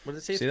it. What did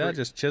it say? See that?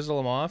 Just chisel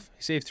them off.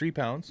 He saved 3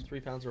 pounds. 3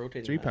 pounds of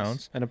rotating. 3 mass.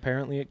 pounds. And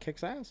apparently it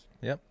kicks ass.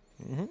 Yep.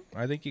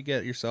 I think you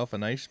get yourself a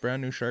nice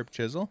brand new sharp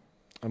chisel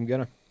I'm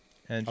gonna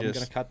and I'm gonna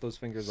just cut those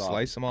fingers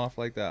slice them off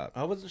like that.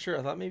 I wasn't sure.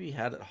 I thought maybe he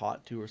had it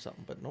hot too or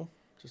something, but no.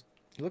 Just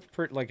off. It looked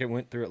pretty like it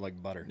went through it like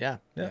butter. yeah.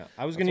 Yeah.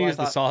 I was That's gonna why I use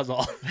the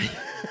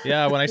Sawzall.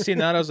 Yeah, when I seen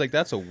that, I was like,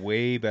 that's a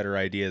way better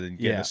idea than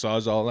getting Yeah. a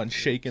Sawzall and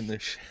shaking the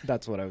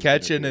That's what I was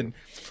catching gonna do.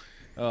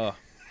 and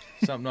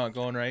something not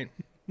going right.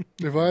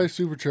 If I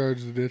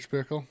supercharge the ditch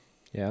pickle,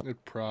 Yeah.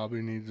 it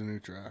probably needs a new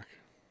track.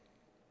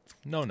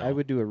 No. I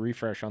would do a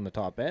refresh on the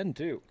top end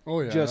too.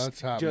 Oh, yeah, just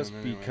that's happening just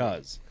anyway.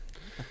 because.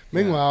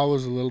 Meanwhile,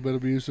 was a little bit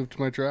abusive to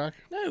my track.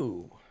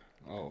 No.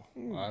 Oh,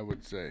 I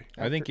would say.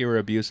 I think you were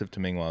abusive to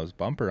Mingwao's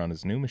bumper on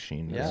his new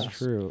machine. Yeah. That's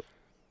true.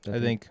 I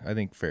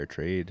think fair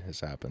trade has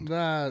happened.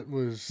 That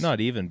was Not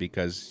even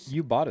because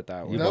you bought it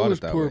that way. You that bought was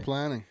it that poor way.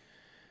 planning.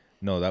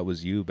 no, that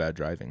was you bad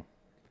driving.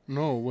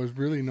 No, it was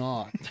really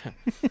not.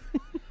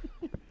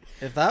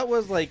 If that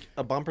was like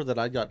a bumper that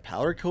I got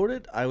powder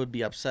coated, I would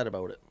be upset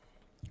about it.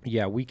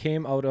 Yeah, we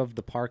came out of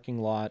the parking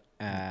lot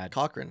at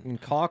Cochrane. in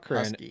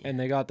Cochrane, Husky. and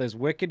they got this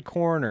wicked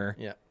corner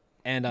Yeah.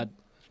 and a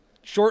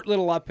short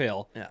little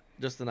uphill, Yeah.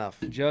 Just enough.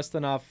 just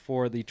enough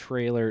for the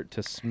trailer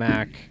to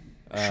smack.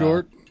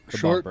 short the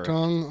short bumper.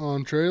 tongue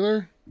on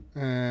trailer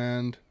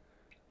and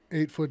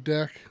 8-foot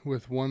deck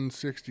with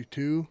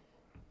 162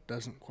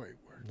 doesn't quite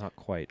work. Not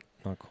quite.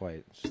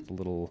 It's just a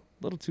little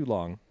too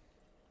long.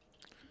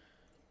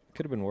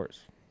 Could have been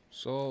worse.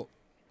 So,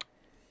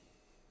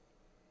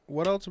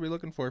 what else are we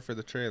looking for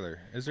the trailer?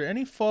 Is there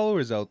any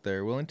followers out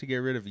there willing to get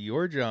rid of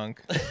your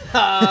junk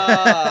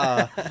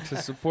to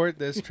support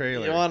this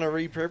trailer? You want to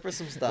repurpose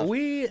some stuff?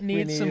 We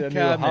need need some a new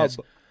cabinets.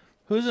 hub.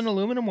 Who's an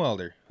aluminum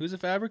welder? Who's a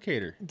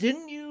fabricator?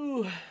 Didn't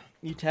you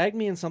tagged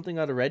me in something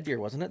out of Red Deer,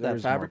 wasn't it? That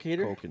There's more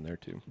fabricator coke in there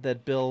too.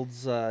 that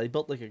builds. He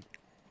built like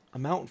a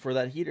mount for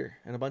that heater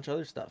and a bunch of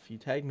other stuff. You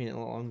tagged me in it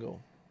not long ago.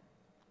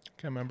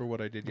 Can't remember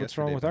what I did yesterday. What's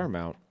wrong with but- our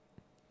mount?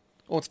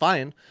 Oh, it's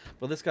fine.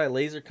 But this guy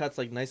laser cuts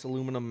like nice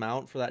aluminum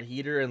mount for that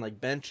heater and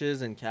like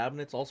benches and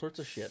cabinets, all sorts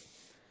of shit.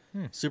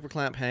 Super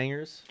clamp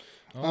hangers.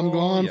 I'm Oh,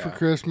 gone yeah. for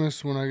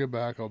Christmas. When I get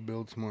back, I'll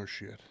build some more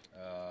shit.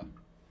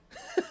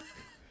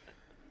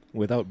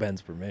 Without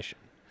Ben's permission.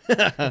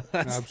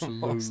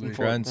 Absolutely.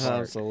 Friends,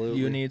 Absolutely.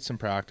 you need some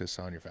practice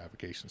on your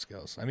fabrication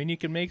skills. I mean, you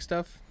can make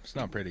stuff. It's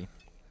not pretty.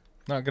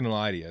 Not gonna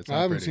lie to you. It's not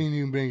I haven't pretty. seen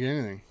you make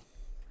anything.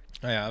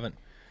 I haven't.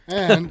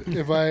 And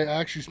if I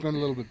actually spend a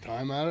little bit of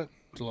time at it,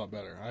 it's a lot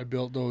better. I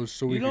built those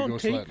so we You could go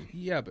don't take. sledding.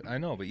 Yeah, but I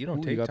know, but you don't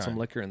Ooh, take you got time. some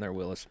liquor in there,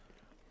 Willis.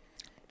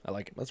 I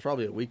like it. That's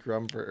probably a weak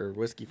rum for or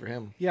whiskey for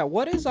him. Yeah,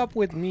 what is up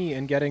with me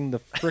and getting the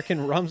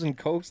frickin' rums and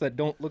cokes that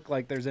don't look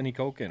like there's any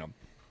coke in them?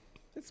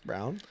 It's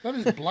brown. That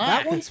is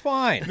black. That one's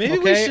fine. Maybe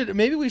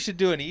okay? we should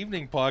do an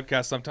evening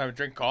podcast sometime and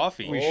drink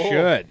coffee. We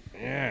should.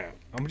 Yeah.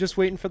 I'm just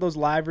waiting for those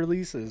live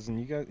releases, and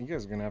you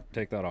guys are gonna have to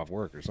take that off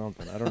work or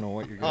something. I don't know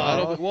what you're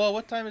gonna. Well,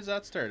 what time does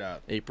that start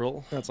at?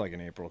 April. That's like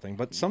an April thing,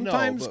 but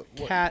sometimes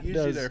Cat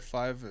usually does. they're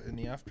 5 in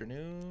the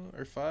afternoon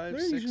or 5,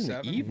 They're 6, usually in the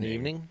 7.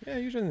 Evening. Yeah,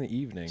 usually in the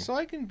evening. So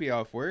I can be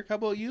off work. How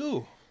about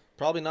you,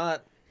 Probably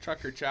not.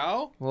 Trucker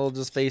Chow? We'll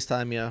just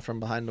FaceTime you from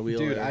behind the wheel.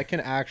 Dude, there. I can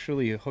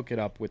actually hook it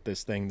up with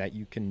this thing that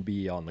you can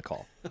be on the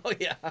call. Oh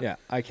yeah. Yeah,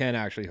 I can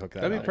actually hook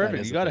that That'd up. be That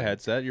perfect. is You got a thing.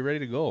 headset. You're ready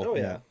to go. Oh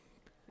yeah.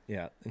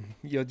 Yeah.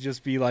 You'll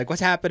just be like,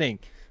 "What's happening?"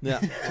 Yeah.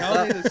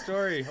 Tell me the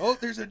story. Oh,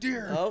 there's a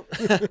deer. Oh.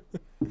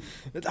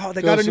 Oh,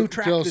 they got a new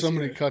track Till this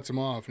somebody year. cuts him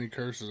off and he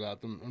curses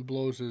at them and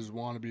blows his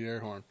wannabe air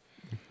horn.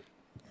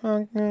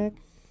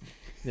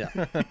 Yeah.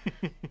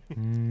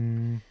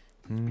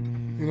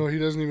 You know, he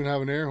doesn't even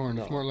have an air horn.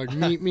 It's more like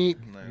meat, meat.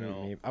 I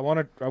know. I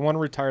want to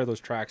retire those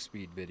track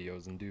speed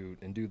videos and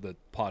do the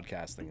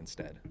podcasting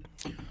instead.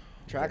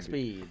 Track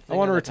speed. I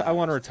want to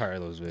retire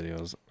those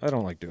videos. I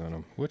don't like doing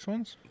them. Which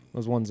ones?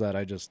 Those ones that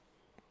I just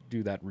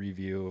do that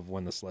review of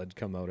when the sled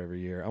come out every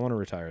year. I want to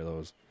retire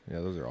those. Yeah,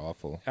 those are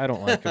awful. I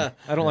don't like them.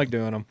 I don't like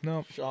doing them.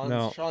 No.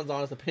 Sean's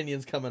honest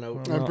opinions coming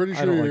out. I'm pretty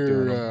I don't sure like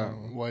doing your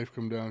wife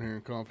come down here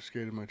and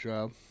confiscated my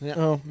child. Yeah.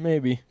 Oh,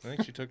 maybe. I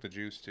think she took the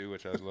juice too,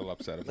 which I was a little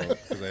upset about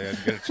because I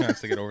didn't get a chance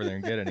to get over there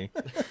and get any.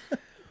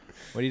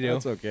 What do you do?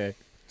 That's okay.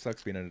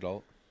 Sucks being an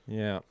adult.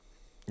 Yeah.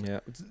 Yeah.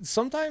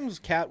 Sometimes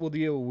Cat will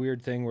do a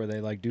weird thing where they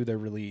like do their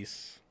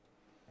release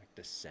like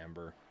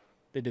December.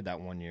 They did that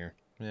one year.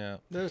 Yeah.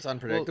 It's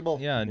unpredictable.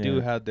 Well, yeah, and Yeah.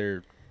 Do had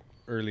their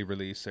early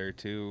release there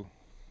too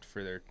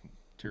for their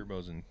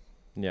turbos in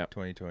Yeah.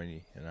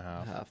 2020 and a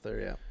half. Half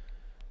there, yeah.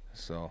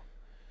 So,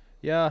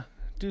 yeah,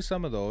 do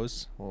some of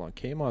those. Hold on.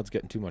 K-Mod's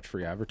getting too much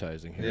free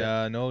advertising here.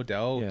 Yeah, no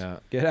doubt. Yeah.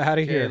 Get out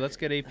of Okay, here. let's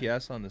get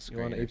APS on the You screen.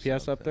 want or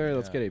APS up there? something.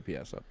 Let's Yeah. get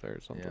APS up there or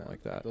something Yeah,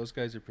 like that. Those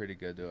guys are pretty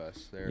good to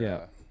us. They're,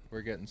 Yeah.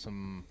 we're getting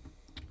some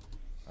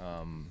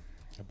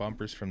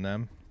bumpers from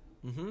them.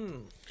 Mm-hmm.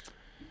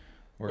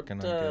 Working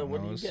what, on getting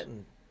what those. are you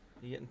getting?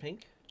 You getting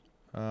pink?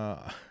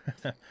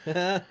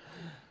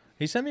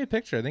 He sent me a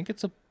picture. I think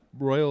it's a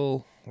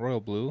royal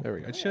blue. There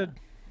we go. It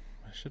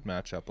should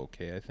match up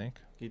okay, I think.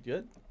 You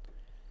good?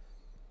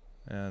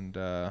 And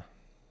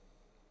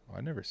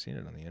I've never seen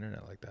it on the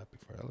internet like that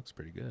before. That looks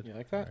pretty good. You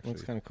like that?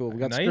 Looks actually. kind of cool. We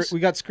got Nice- we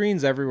got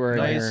screens everywhere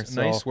in here. Nice,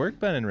 So nice work,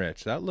 Ben and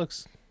Rich. That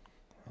looks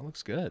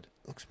good.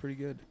 looks pretty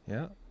good.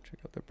 Yeah. Check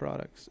out their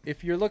products.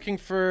 If you're looking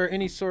for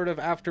any sort of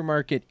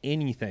aftermarket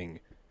anything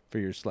for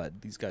your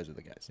sled, these guys are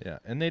the guys. Yeah,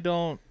 and they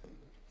don't.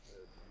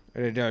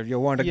 You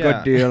want a Yeah.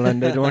 good deal,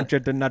 and they don't want you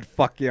to not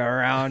fuck you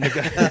around.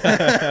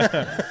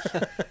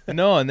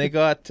 No, and they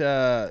got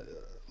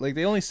like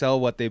they only sell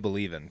what they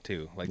believe in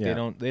too. Like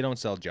Yeah. they don't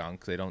sell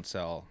junk. They don't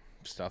sell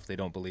stuff they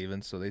don't believe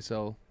in. So they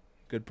sell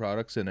good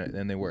products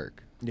and they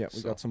work. Yeah, we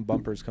So- got some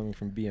bumpers coming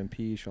from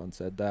BMP. Sean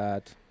said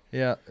that.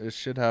 Yeah, it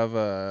should have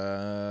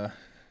a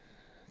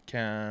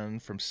can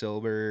from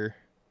Silver.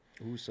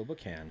 Ooh, Silva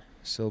can.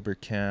 Silver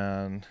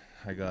can.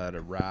 I got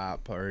a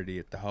wrap already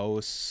at the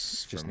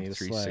house. Just from need a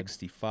sled.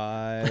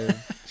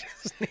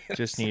 365.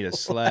 Just need a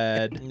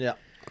sled. Yeah.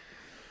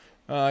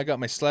 I got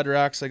my sled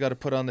racks I got to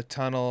put on the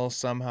tunnel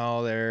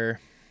somehow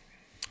there.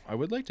 I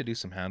would like to do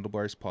some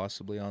handlebars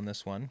possibly on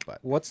this one, but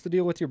What's the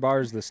deal with your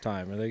bars this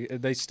time? Are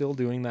they still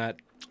doing that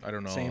I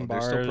don't know. Same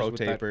They're still bars pro with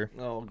that taper.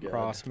 Oh, good.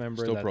 cross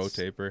member? Still pro that's-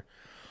 taper.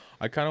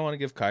 I kind of want to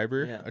give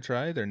Kyber Yeah. a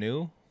try. They're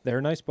new. They're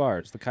nice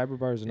bars. The Kyber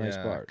bars are nice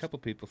Yeah, bars. A couple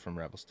people from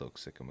Revelstoke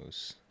Sycamore.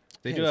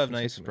 They Yeah, do it's have from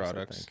nice Sycamore, I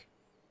products. think.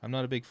 I'm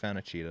not a big fan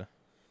of Cheetah.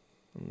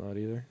 I'm not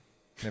either.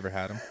 Never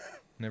had them.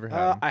 Never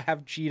had them. I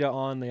have Cheetah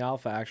on the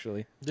Alpha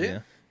actually. Do you? Yeah.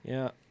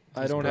 Yeah,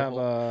 I Just don't have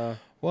purple?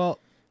 Well,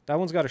 that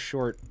one's got a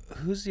short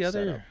who's the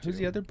other? Setup, Who's too.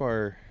 the other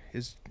bar?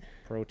 Is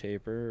pro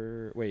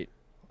taper. Wait,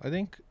 I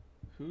think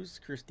Who's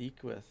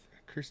Christique with?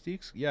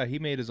 Kirsteeks. Yeah, he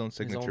made his own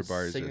signature His own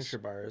bars. Signature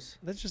bars.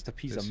 that's just a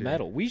piece This of year.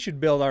 metal. We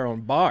should build our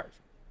own bars.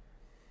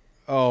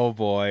 Oh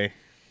boy.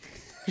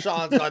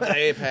 Sean's got the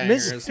ape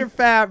hangers. Mr.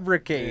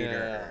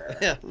 Fabricator.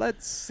 Yeah.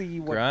 Let's see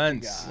what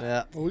Grunts. we got.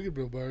 Yeah. Well, we could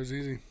build bars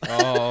easy.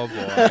 Oh boy.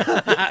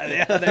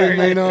 Yeah, They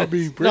may not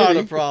be pretty. Not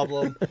a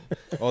problem.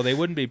 Oh, they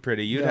wouldn't be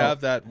pretty. You'd No.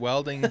 have that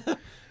welding.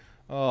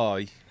 Oh,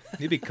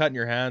 You'd be cutting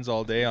your hands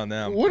all day on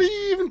them. What are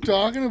you even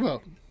talking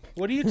about?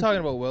 What are you talking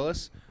about,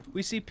 Willis?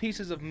 We see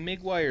pieces of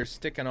MIG wire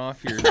sticking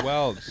off your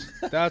welds.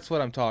 That's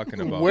what I'm talking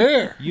about.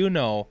 Where? You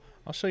know.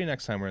 I'll show you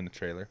next time we're in the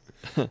trailer.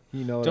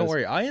 You know, Don't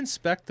worry. I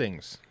inspect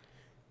things.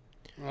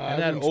 I've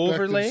that inspected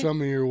overlay?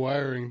 some of your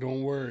wiring.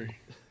 Don't worry.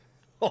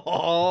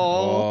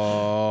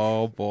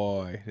 Oh,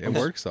 boy. It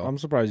works, though. I'm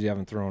surprised you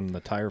haven't thrown the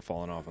tire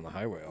falling off on the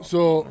highway.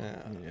 So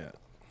Yeah.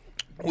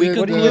 We Did,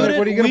 concluded.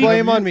 what are you gonna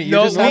blame on me? You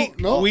No, just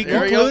we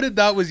there you go. concluded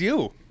that was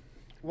you.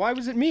 Why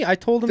was it me? I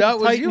told him That to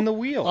was tighten you. the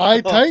wheel.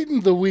 I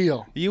tightened the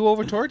wheel. You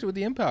over torqued it with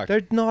the impact.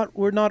 They're not.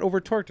 We're not over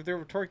torqued. If they're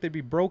over torqued, they'd be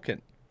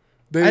broken.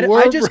 They I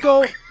were. just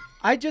bro- go.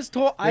 I just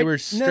told. They were No.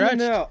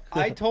 stretched.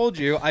 I told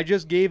you. I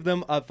just gave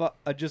them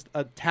just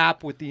a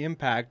tap with the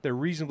impact. They're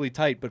reasonably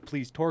tight, but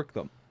please torque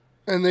them.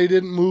 and they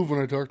didn't move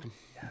when I torqued them.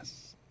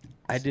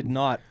 I did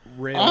not.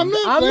 I'm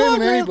not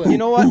blaming anybody. You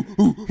know what?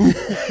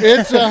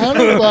 It's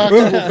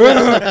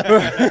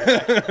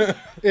 $100.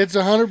 It's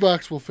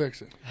 $100. We'll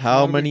fix it.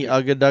 How many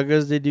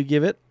Ugga-Duggas did you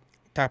give it?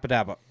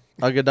 Tappa-dabba.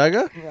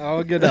 Ugga-Dugga?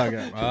 Oh, good dog.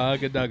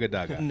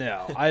 Dugga.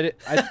 No,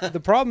 the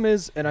problem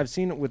is, and I've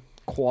seen it with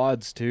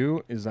quads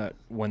too, is that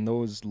when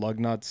those lug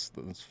nuts,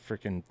 those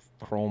freaking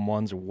chrome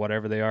ones or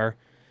whatever they are,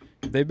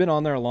 if they've been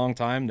on there a long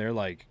time, they're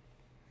like,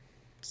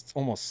 it's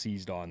almost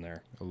seized on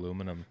there.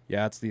 Aluminum.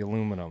 Yeah, it's the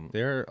aluminum.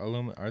 They're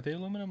aluminum. Are they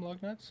aluminum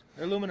lug nuts?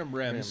 They're aluminum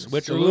rims. Rims.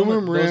 Which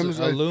Aluminum those rims,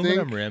 I Aluminum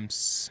think-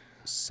 rims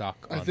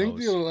suck. I on think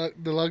those.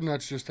 the lug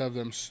nuts just have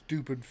them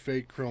stupid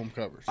fake chrome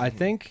covers. I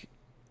think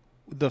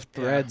the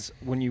threads,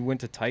 when you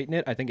went to tighten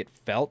it, I think it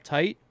felt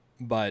tight,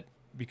 but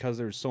because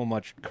there's so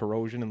much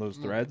corrosion in those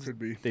threads, could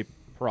be. they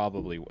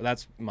probably,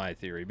 that's my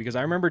theory, because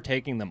I remember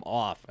taking them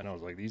off and I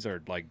was like, these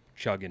are like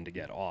chugging to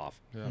get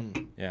off.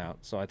 Yeah,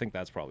 so I think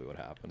that's probably what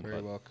happened. Very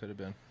but, well could have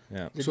been.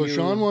 yeah. So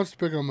Sean wants to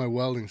pick on my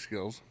welding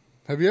skills.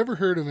 Have you ever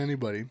heard of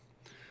anybody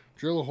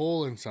drill a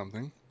hole in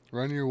something,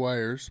 run your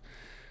wires,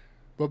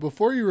 but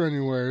before you run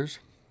your wires,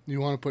 you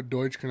want to put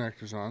Deutsch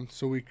connectors on.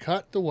 So we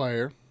cut the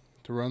wire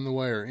to run the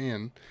wire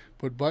in,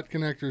 put butt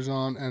connectors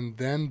on, and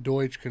then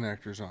Deutsch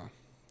connectors on.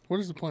 What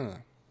is the point of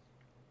that?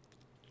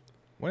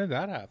 When did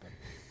that happen?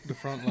 The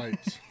front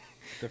lights.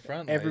 The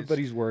front lights.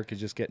 Everybody's work is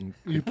just getting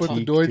You put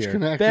the critiqued Deutsch here.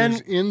 connectors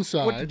Ben,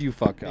 inside. what did you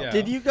fuck up? Yeah.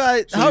 Did you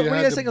guys... So how, you what do you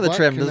had guys to think of the butt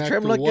trim? Does the connect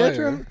trim the look good?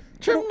 wire,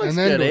 Trim looks and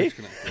then good, eh? Deutsch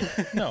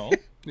connectors. No.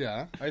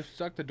 Yeah. I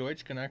stuck the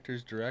Deutsch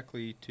connectors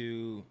directly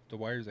to the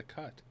wires that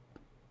cut.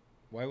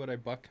 Why would I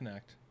butt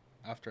connect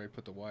after I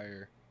put the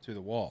wire through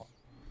the wall?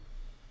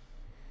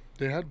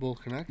 They had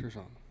both connectors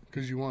on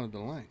because you wanted the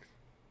length.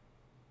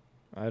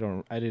 I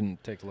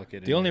didn't take a look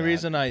at it. The only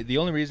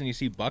reason you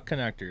see butt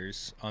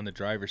connectors on the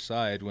driver's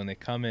side when they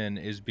come in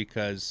is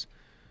because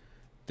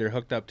they're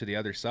hooked up to the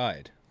other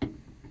side.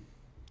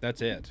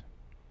 That's it.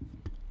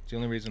 It's the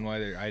only reason why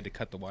I had to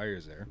cut the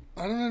wires there.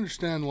 I don't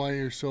understand why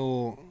you're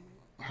so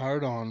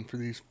hard on for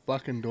these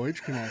fucking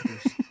Deutsch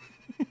connectors.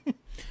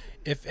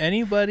 If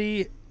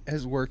anybody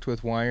has worked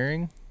with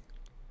wiring,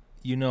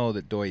 you know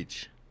that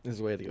Deutsch This is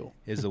the way to go.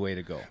 is the way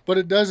to go. But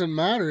it doesn't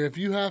matter if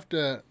you have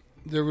to.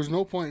 There was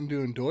no point in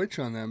doing Deutsch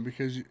on them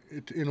because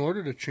in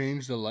order to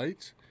change the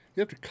lights,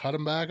 you have to cut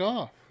them back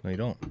off. No, you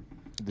don't.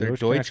 They're They're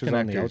Deutsch connectors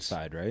on the connectors.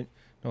 outside, right?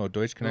 No,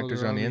 Deutsch No, connectors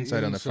they're on the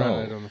inside, on the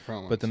front. on the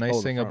front But the ones. nice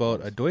the thing front about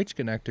ones. a Deutsch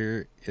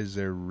connector is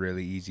they're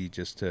really easy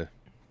just to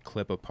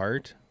clip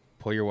apart,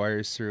 pull your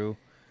wires through,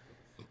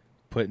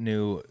 put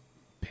new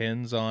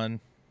pins on,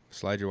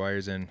 slide your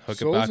wires in, hook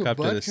So it is back a up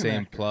to butt the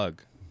same connector.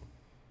 plug.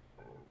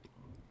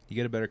 You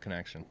get a better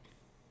connection.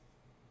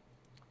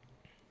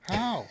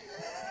 How?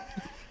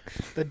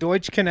 The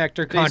Deutsch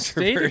connector They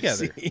stay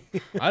controversy.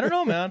 together. I don't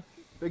know, man.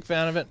 Big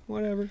fan of it.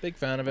 Whatever. Big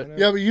fan of it.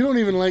 Yeah, but you don't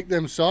even like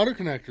them solder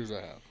connectors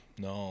I have.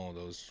 No,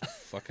 those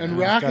fucking And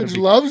gotta Rackets be-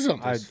 loves them.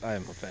 I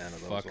am a fan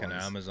of those fucking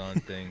ones. Amazon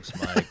things.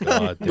 My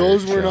God,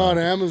 Those they're were not junk.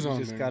 Amazon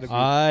Just things. gotta be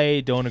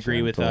I don't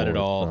agree with that at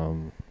gentle all. with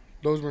them.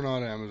 Those were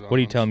not Amazon. What are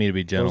you ones. telling me to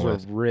be gentle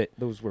Those with? were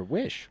those were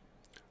Wish.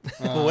 Wish?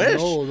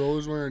 No,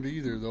 those weren't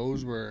either.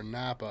 Those were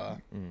Napa.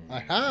 I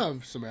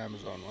have some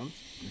Amazon ones.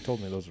 You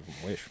told me those were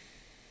from Wish.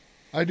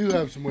 I do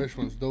have some Wish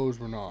ones. Those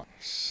were not.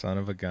 Son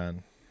of a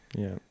gun.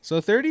 Yeah. So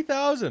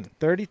 30,000.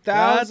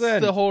 30,000.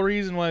 That's the whole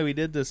reason why we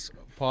did this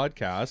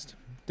podcast.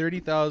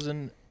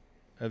 30,000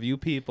 of you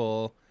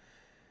people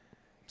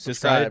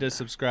decided to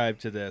subscribe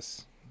to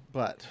this.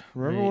 But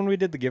Remember when we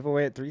did the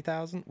giveaway at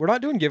 3,000? We're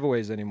not doing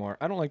giveaways anymore.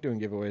 I don't like doing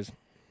giveaways.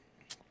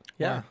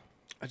 yeah,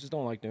 I just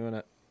don't like doing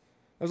it.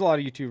 There's a lot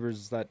of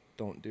YouTubers that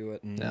don't do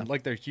it, and Yeah.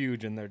 like they're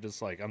huge, and they're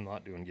just like, I'm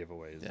not doing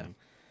giveaways. Yeah.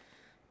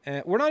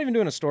 And we're not even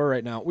doing a store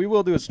right now. We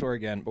will do a store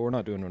again, but we're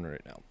not doing one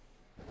right now.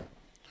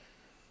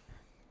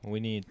 We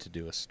need to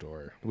do a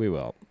store. We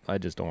will. I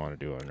just don't want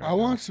to do it right I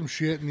want some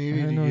shit and you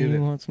need I to know get you it.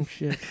 want some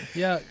shit.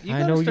 Yeah,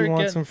 I know you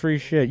want some free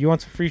shit. You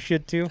want some free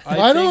shit too?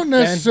 I don't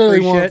necessarily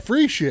free want shit?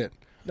 free shit.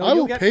 No, I you'll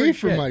will get pay free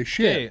for shit. my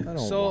shit. Okay. I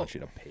don't So- want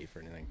you to pay for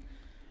anything.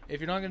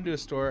 If you're not going to do a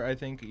store, I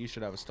think you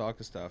should have a stock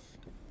of stuff.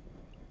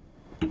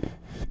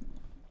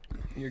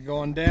 You're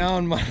going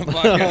down,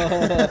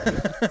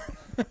 motherfucker.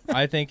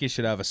 I think you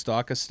should have a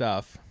stock of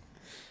stuff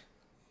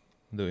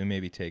that we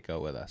maybe take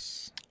out with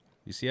us?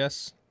 You see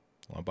us?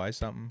 Want to buy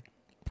something?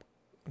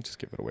 Just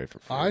give it away for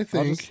free. I I'll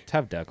think- just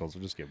have decals.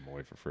 We'll just give them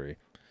away for free.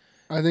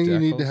 I think you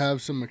need to Decals?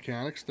 have some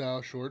mechanic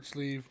style short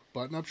sleeve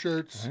button up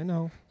shirts I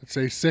know. that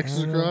say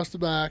Syxxes across the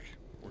back.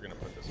 We're gonna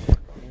put this back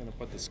on. I'm gonna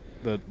put this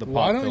the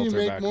Why pop don't you filter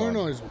make back more on.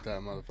 noise with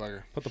that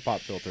motherfucker? Put the pop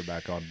filter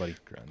back on, buddy.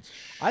 Grunts.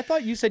 I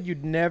thought you said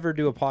you'd never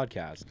do a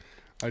podcast.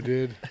 I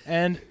did.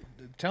 And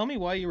tell me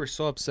why you were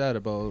so upset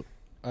about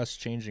us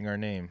changing our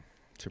name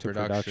to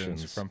Productions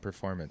Productions. from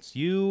Performance.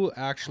 You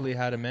actually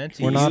had a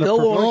mentee. We're not a Still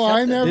pro- won't No,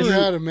 I accept it. never Did you-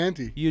 had a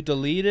mentee. You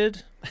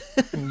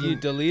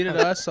deleted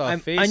us off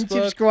Facebook.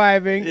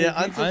 unsubscribing. Yeah,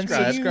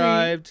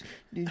 unsubscribe.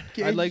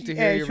 Unsubscribed. I'd like to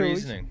hear your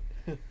reasoning.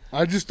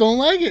 I just don't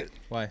like it.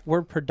 Why?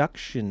 We're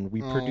production.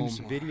 We Oh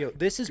produce my video.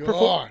 This is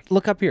God.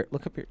 Look up here.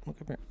 Look up here. Look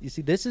up here. You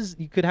see, this is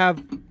you could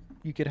have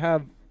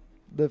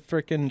the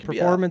frickin' Could be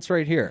performance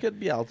right here. Could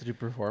be altitude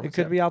performance.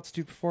 It could be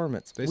altitude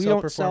performance. They we sell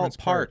don't performance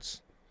sell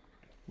parts.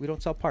 We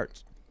don't sell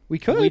parts. We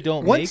could. We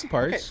don't make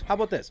parts. Okay, how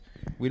about this?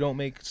 We don't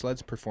make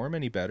sleds perform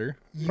any better.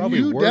 Probably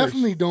You worse.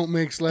 definitely don't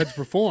make sleds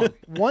perform.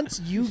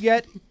 Once you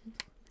get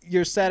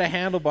your set of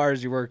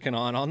handlebars you're working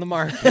on the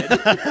market,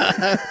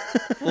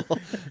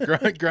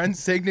 Grunt's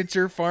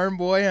signature farm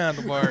boy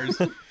handlebars.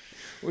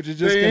 which is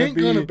just They gonna ain't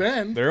be gonna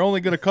bend. They're only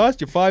gonna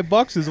cost you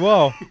 $5 as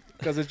well.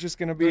 because it's just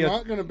gonna be They're a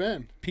not gonna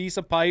bend. piece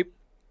of pipe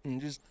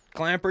and just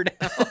clamp her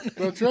down.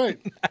 That's right.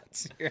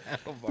 That's your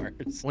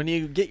handlebars. When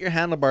you get your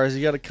handlebars,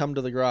 you got to come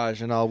to the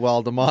garage, and I'll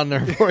weld them on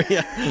there for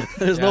you.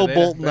 There's Yeah, no they-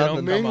 bolt, they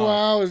don't nothing. come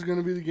Meanwhile, is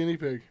gonna be the guinea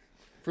pig.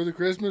 For the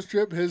Christmas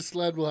trip, his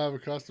sled will have a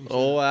custom set.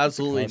 Oh,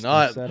 absolutely Custom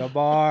not. set of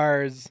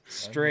bars I'm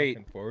straight.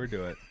 looking forward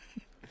to it.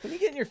 When you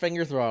get in your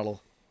finger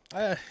throttle.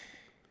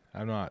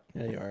 I'm not.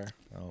 Yeah, you are.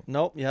 No.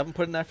 Nope, you haven't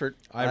put in effort.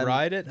 I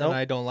ride it nope. and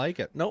I don't like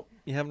it. Nope,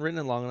 you haven't ridden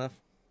it long enough.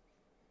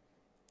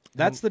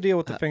 That's the deal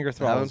with the finger Haven't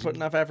throttles. put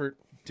enough effort.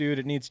 Dude,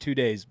 it needs 2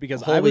 days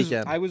because Whole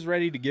weekend. I was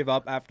ready to give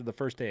up after the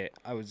first day.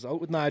 I was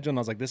out with Nigel and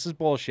I was like, this is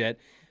bullshit.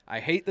 I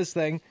hate this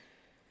thing.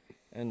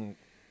 And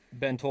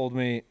Ben told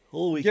me,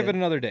 Whole weekend. give it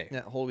another day.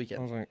 Yeah, whole I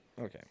weekend. was like,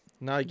 okay.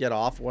 Now you get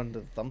off one to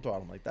the thumb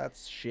throttle. I'm like,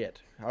 that's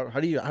shit. How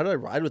do I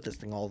ride with this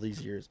thing all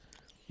these years?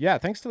 Yeah,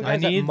 thanks to the I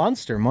guys at need-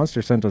 Monster.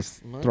 Monster sent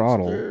us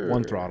throttle. Monster.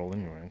 One throttle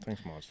anyway.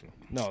 Thanks, Monster.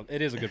 No,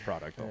 it is a good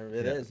product though.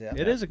 It is, yeah.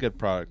 It is a good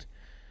product.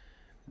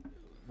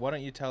 Why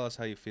don't you tell us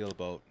how you feel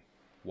about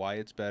why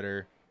it's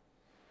better,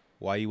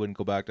 why you wouldn't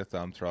go back to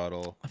thumb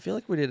throttle? I feel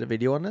like we did a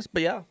video on this,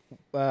 but yeah.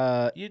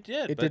 You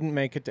did. It but didn't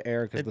make it to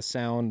air because the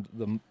sound,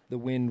 the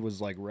wind was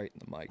like right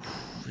in the mic.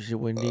 Is it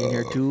windy in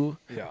here too?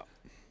 Yeah.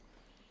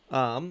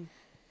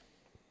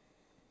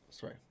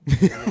 Sorry.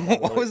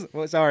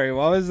 Sorry,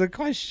 what was the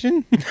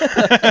question?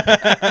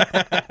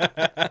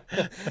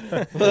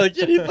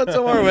 Can you put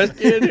some more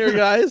whiskey in here,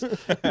 guys?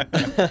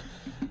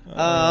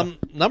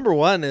 Number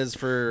one is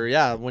for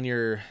when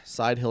you're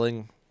side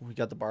hilling, we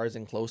got the bars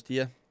in close to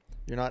you.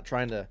 You're not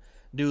trying to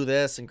do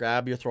this and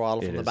grab your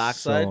throttle It from the is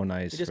backside. so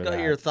nice You just for got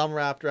that. your thumb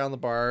wrapped around the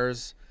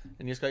bars,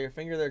 and you just got your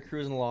finger there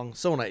cruising along.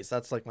 So nice.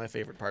 That's like my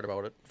favorite part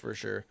about it for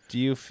sure. Do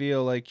you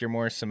feel like you're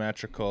more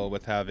symmetrical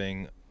with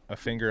having a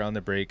finger on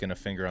the brake and a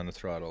finger on the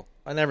throttle?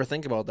 I never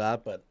think about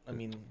that, but I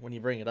mean, when you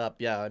bring it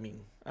up, I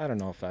mean, I don't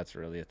know if that's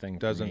really a thing for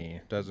Doesn't me.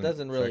 doesn't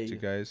Doesn't affect really- you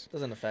guys?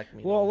 doesn't affect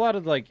me. Well, a no. lot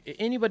of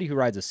anybody who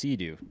rides a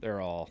Sea-Doo,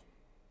 they're all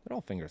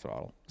finger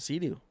throttle.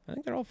 Sea-Doo. I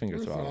think they're all finger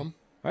Or throttle. thumb.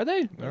 Are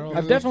they? They're all-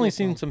 I've They're definitely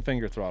still seen thumb. some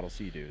finger throttle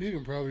Sea-Doos. You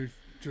can probably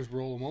just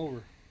roll them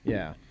over.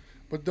 Yeah.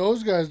 But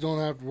those guys don't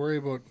have to worry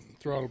about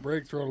throttle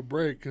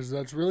brake, because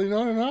that's really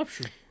not an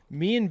option.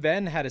 Me and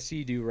Ben had a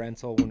Sea-Doo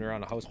rental when we were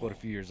on a houseboat a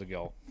few years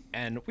ago.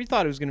 And we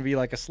thought it was going to be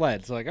like a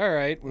sled. So like, all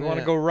right, we want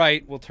to Yeah. go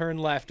right. We'll turn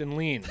left and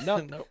lean. No,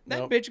 Nope, that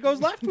nope. bitch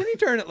goes left when you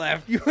turn it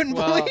left. You wouldn't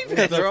Well, believe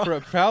yeah, it. The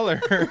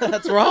propeller.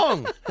 That's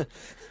wrong.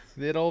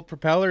 The old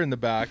propeller in the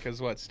back is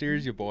what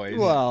steers you boys.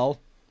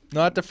 Well,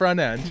 Not the front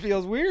it end.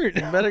 feels weird.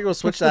 You better go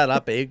switch that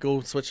up, eh?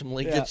 Go switch some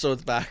linkage Yeah. so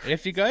it's back.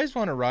 If you guys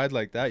want to ride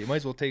like that, you might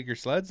as well take your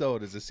sleds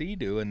out as a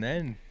Sea-Doo, and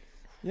then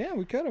Yeah,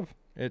 we could have.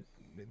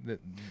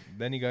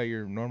 then you got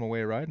your normal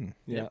way of riding.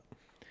 Yeah.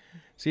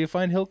 So you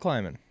find hill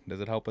climbing. Does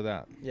it help with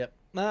that? Yep.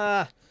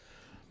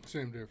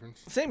 Same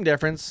difference. Same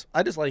difference.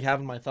 I just like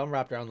having my thumb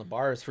wrapped around the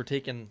bars for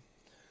taking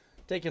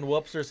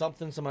whoops or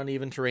something, some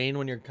uneven terrain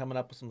when you're coming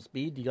up with some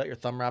speed. You got your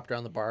thumb wrapped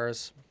around the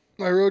bars.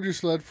 I rode your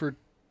sled for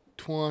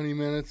 20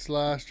 minutes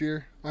last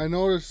year. I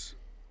noticed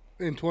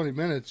in 20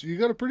 minutes, you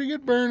got a pretty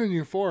good burn in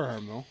your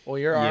forearm, though. Well,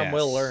 your arm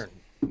will Yes. learn.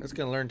 It's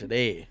gonna learn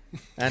today,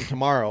 and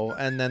tomorrow,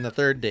 and then the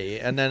third day,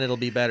 and then it'll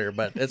be better.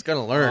 But it's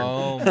gonna learn.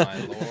 Oh my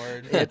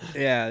lord!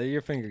 Yeah,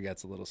 your finger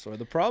gets a little sore.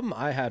 The problem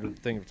I had with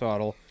finger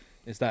throttle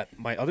is that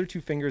my other two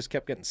fingers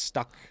kept getting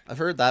stuck. I've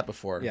heard that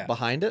before. Yeah.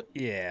 Behind it,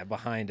 Yeah,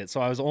 behind it. So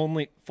I was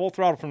only full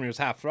throttle for me was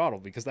half throttle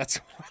because that's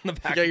on the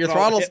back. got of your the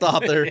throttle hit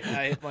stop my- there. Yeah,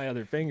 I hit my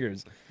other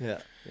fingers. yeah.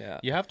 Yeah.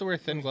 You have to wear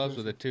thin gloves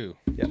with it too.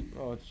 Yeah.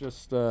 Oh, it's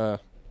just that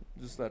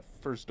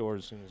first door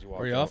as soon as you walk.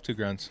 Where are you out. off to,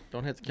 Grunts?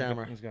 Don't hit the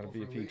camera. He's got a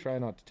BP.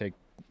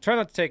 Try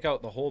not to take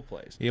out the whole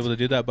place. You able to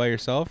do that by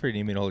yourself, or do you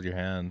need me to hold your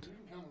hand?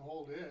 Come and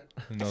hold it.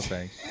 No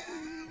thanks.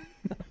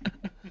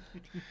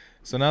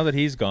 So now that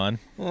he's gone,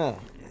 Oh,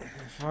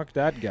 Fuck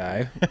that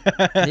guy.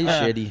 he's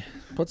shitty.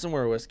 Put some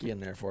more whiskey in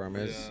there for him.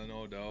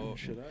 no doubt.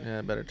 Yeah,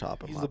 I better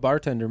top him He's up. the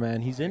bartender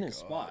man. He's in his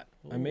spot.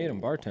 I made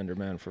him bartender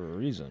man for a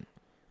reason.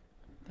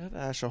 That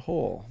Ash a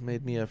hole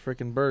made me a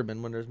freaking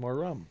bourbon when there's more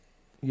rum.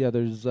 Yeah,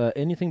 there's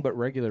anything but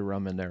regular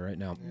rum in there right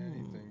now.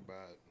 Anything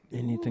but.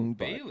 Anything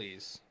but.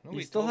 Baileys.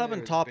 You still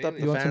haven't topped up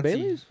the You want some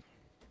fancy Baileys?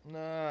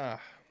 Nah.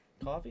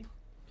 coffee?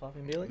 Coffee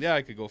and Baileys? Yeah,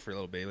 I could go for a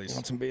little Baileys.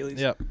 Want some Baileys?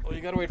 Yep. Well,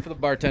 you gotta wait for the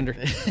bartender.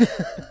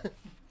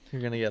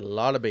 You're gonna get a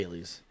lot of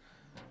Baileys.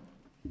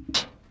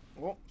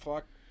 Oh,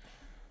 fuck.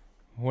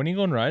 When are you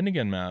going riding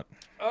again, Matt?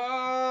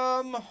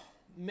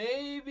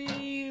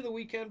 Maybe the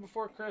weekend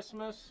before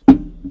Christmas.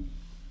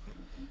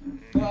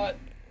 But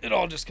it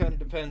all just kind of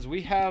depends.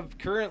 We have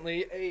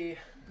currently a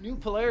new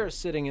Polaris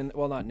sitting in,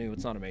 well, not new,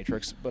 it's not a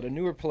Matrix, but a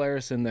newer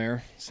Polaris in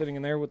there, sitting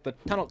in there with the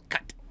tunnel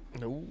cut.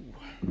 We'll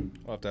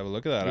have to have a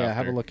look at that. Yeah, after.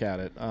 have a look at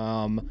it.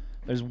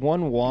 There's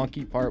one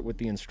wonky part with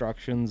the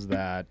instructions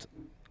that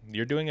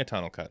You're doing a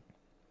tunnel cut.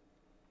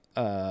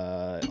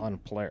 on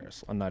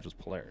Polaris, on not just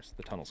Polaris,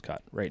 the tunnel's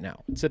cut right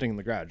now. It's sitting in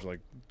the garage, like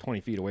 20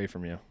 feet away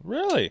from you.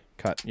 Really?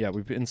 Cut. Yeah,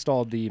 we've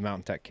installed the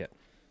Mountain Tech kit.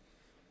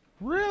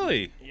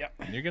 Really? Yep.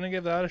 You're gonna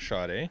give that a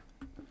shot, eh?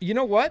 You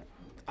know what?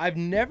 I've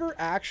never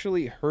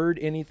actually heard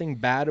anything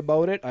bad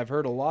about it. I've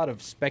heard a lot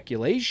of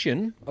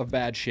speculation of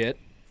bad shit,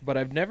 but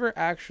I've never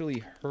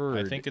actually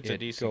heard I think it's a it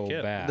decent go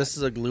kit. bad. This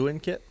is a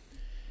glue-in kit?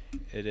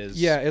 It is.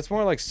 Yeah, it's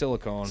more like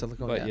silicone.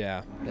 Silicone, but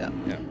yeah. yeah.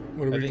 Yeah.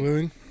 What are I we think-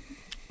 gluing?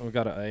 We've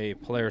got a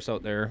Polaris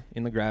out there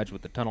in the garage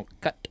with the tunnel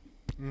cut.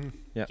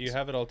 Yeah. Do you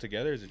have it all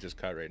together, or is it just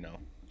cut right now?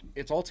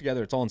 It's all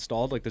together. It's all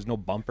installed. Like there's no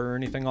bumper or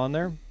anything on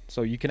there,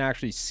 so you can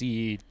actually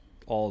see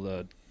all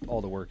the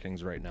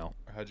workings right now.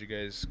 How'd you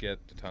guys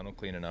get the tunnel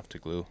clean enough to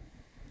glue?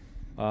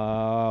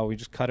 We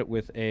just cut it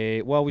with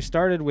a. Well, we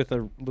started with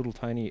a little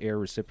tiny air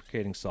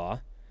reciprocating saw.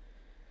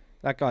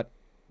 That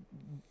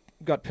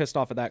got pissed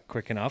off at that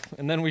quick enough,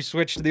 and then we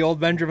switched to the old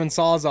Benjamin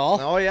Sawzall.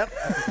 Oh, yep.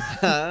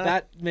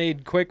 That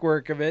made quick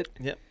work of it.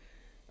 Yep.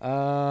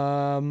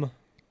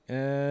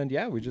 And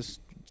yeah, we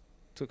just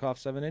took off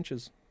 7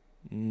 inches,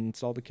 and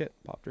installed the kit,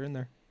 popped her in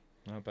there.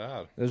 Not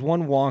bad. There's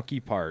one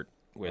wonky part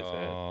with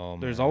Oh,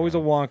 it. There's man. always a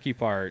wonky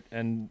part,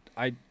 and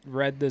I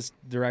read this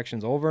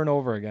directions over and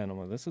over again. I'm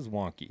like, this is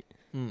wonky.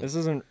 This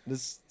isn't.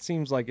 This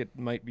seems like it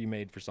might be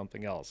made for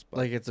something else. But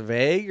Like it's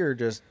vague or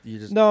just you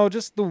just no,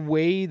 just the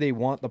way they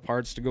want the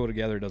parts to go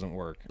together doesn't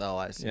work. Oh,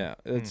 I see. Yeah,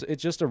 it's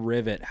just a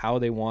rivet. How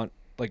they want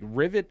a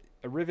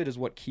rivet is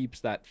what keeps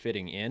that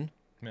fitting in.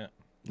 Yeah.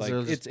 Like So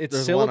it's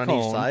there's silicone one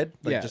on each side.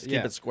 Like yeah, just keep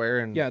yeah. it square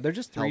and Yeah, they're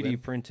just held 3D in.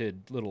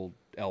 printed little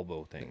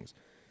elbow things.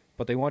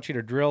 But they want you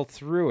to drill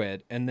through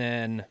it and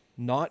then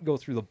not go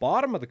through the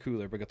bottom of the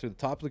cooler, but go through the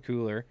top of the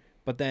cooler.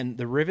 But then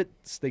the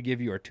rivets they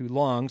give you are too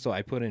long, so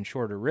I put in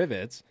shorter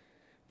rivets,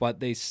 but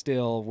they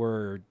still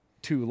were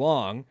too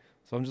long.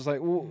 So I'm just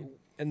like, ooh.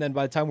 And then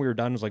by the time we were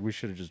done, it was like, we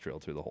should have just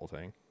drilled through the whole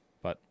thing.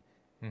 But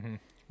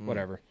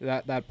whatever.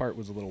 That part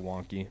was a little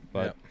wonky.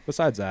 But Yep.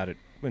 besides that, it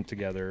went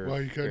together Why,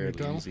 you cutting your fairly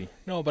tunnel? easy.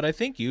 No, but I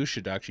think you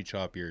should actually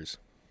chop yours.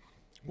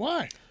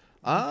 Why?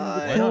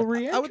 I Full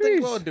would think re-entries.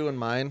 about doing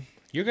mine.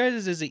 Your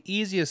guys is the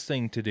easiest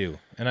thing to do,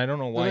 and I don't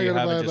know why I you gotta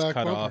have buy it a just back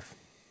cut bumper. off.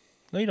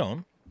 No, you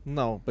don't.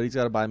 No, but he's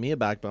got to buy me a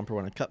back bumper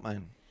when I cut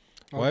mine.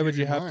 I'll Why give would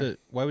you have mine. to?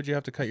 Why would you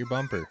have to cut your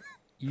bumper?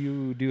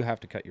 You do have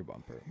to cut your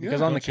bumper. Because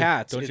Yeah. on the Don't you-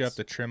 cats, don't you have it's-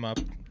 to trim up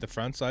the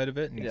front side of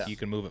it, and Yeah. you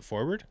can move it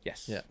forward?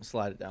 Yes. Yeah,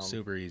 slide it down.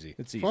 Super easy.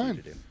 It's easy Fine.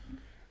 to do.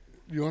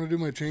 You want to do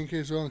my chain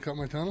case oil and cut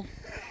my tunnel?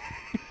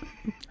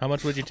 How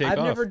much would you take I've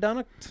off? never done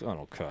a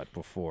tunnel cut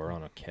before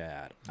on a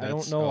cat. I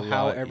That's don't know a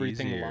how lot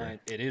everything easier. lines.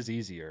 It is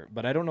easier,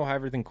 but I don't know how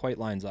everything quite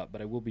lines up.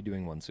 But I will be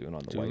doing one soon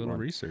on the Do a white little one.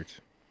 research.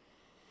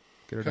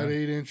 Get her Cut done.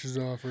 8 inches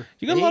off her.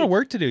 You got a lot of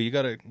work to do. You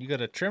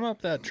gotta trim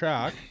up that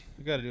track.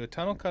 You gotta do a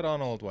tunnel cut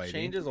on old white.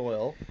 Change his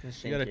oil.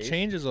 You gotta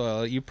change his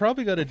oil. You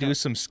probably gotta do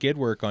some skid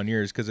work on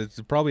yours because it's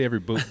probably every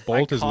bolt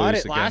is Caught loose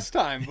it again. last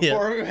time Yeah.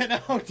 before we went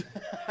out.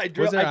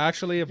 Was there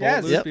actually a bolt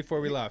Yes. loose Yep.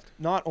 before we left?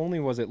 Not only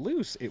was it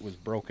loose, it was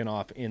broken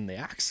off in the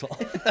axle.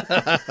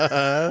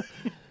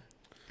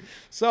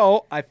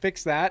 So I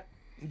fixed that,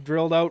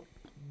 drilled out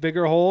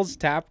bigger holes,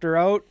 tapped her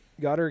out,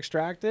 got her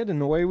extracted,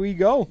 and away we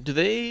go. Does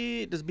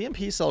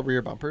BMP sell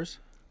rear bumpers?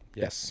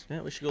 Yes.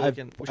 Yeah, we should go look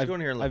in. We should go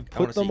in here and look. I've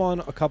put them on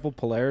a couple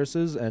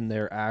Polarises, and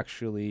they're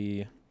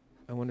actually.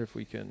 I wonder if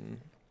we can.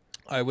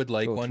 I would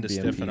like Go one to to BMP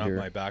stiffen up here.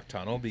 my back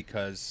tunnel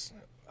because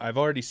I've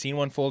already seen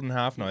one fold in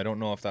half. Now I don't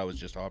know if that was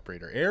just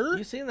operator error.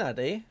 You seen that,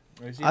 eh?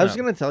 I've seen I was that.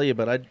 gonna tell you,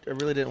 but I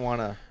really didn't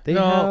want to. They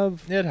no,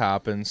 have it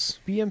happens.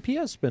 BMP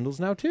has spindles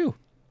now too.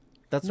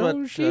 That's No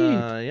what. shit.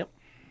 Yep.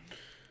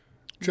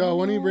 Chow,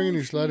 when are you bringing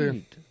your sled here?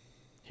 Shit.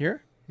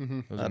 Here?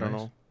 Those I are don't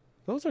nice. know.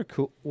 Those are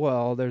cool.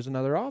 Well, there's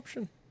another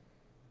option.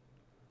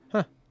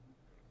 Huh.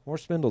 More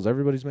spindles.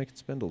 Everybody's making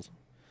spindles.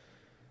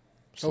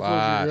 How full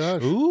is your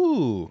garage?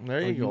 Ooh,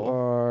 There you go.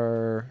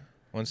 Are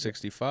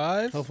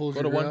 165. How full is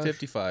Go to your garage?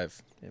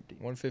 155. empty.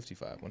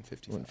 155.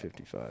 155.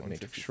 155.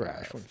 Make it 155.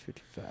 trash.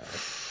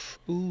 155.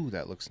 Ooh,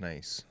 that looks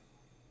nice.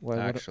 Why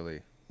would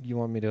Actually, you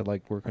want me to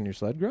like work on your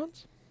sled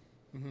grounds?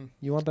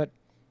 You want that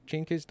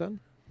chain case done?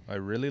 I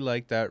really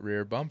like that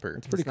rear bumper.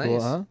 It's pretty It's cool,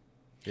 nice. huh?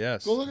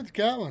 Yes. Go look at the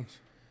cat ones.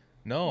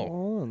 No.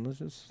 Hold on, let's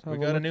just have We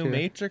got a look new here.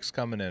 Matrix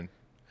coming in.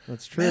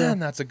 That's true. Man,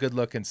 that's a good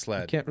looking You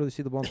sled. can't really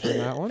see the bumper in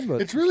that one,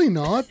 but It's really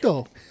not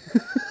though.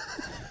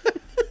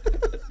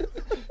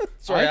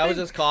 Sorry, I was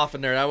think- just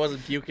coughing there. I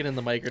wasn't puking in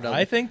the mic or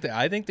nothing.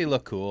 I think they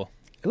look cool.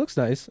 it looks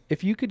nice.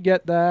 If you could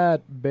get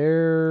that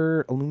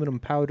bare aluminum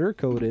powder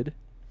coated.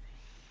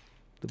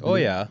 the Oh blue-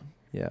 yeah.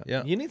 Yeah.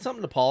 Yeah. You need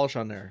something to polish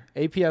on there.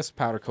 APS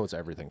powder coats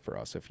everything for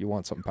us. If you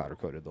want something powder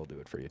coated, they'll do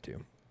it for you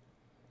too.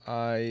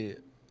 I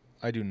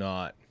do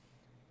not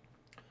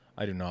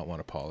want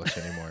to polish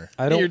anymore.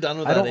 I don't. You're done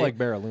with I that, don't eh? like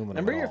bare aluminum.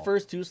 Remember at your all.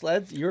 first 2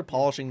 sleds? You were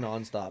polishing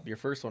nonstop. Your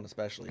first one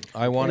especially.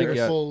 I want to Like a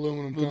get full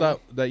aluminum. well,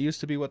 tunnel. that used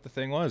to be what the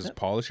thing was. is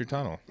polish your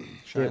tunnel.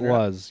 It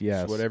was,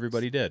 yes. That's what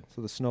everybody did.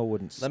 So the snow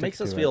wouldn't. That stick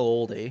makes us to feel it.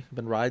 old, eh?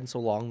 Been riding so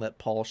long that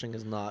polishing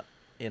is not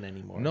in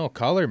anymore. No,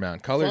 color, man.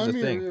 Color's Find the me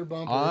a thing. rear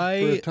bumper for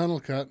a I tunnel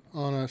cut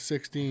on a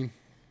 16.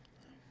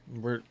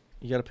 You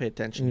got to pay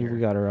attention We here.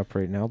 got her up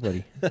right now,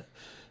 buddy.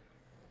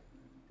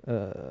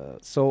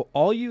 So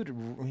all you'd.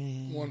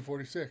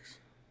 146.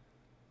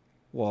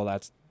 Well,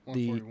 that's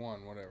the.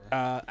 141,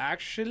 whatever.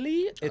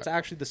 Actually, it's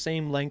actually the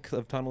same length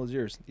of tunnel as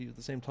yours. You use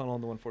the same tunnel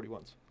on the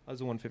 141s as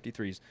the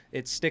 153s.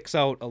 It sticks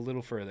out a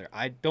little further.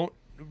 I don't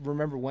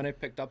remember when I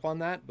picked up on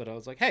that, but I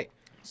was like, hey,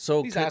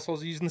 So these could,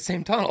 assholes are using the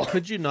same tunnel.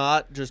 could you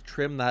not just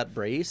trim that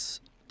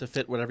brace to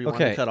fit whatever you want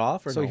to cut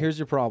off? Or so no? here's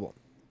your problem.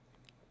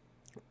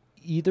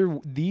 Either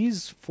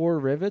these 4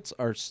 rivets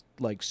are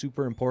like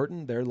super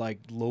important. They're like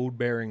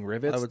load-bearing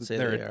rivets. I would say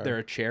they're they are. they're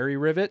a cherry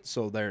rivet,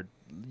 so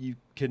you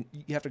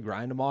have to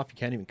grind them off. You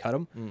can't even cut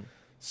them.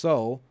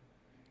 So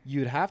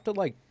you'd have to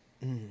like.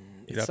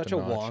 It's have such to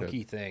a notch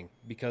wonky thing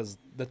because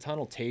the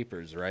tunnel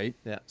tapers, right?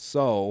 Yeah.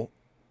 So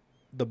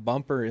the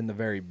bumper in the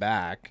very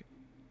back,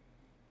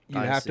 you'd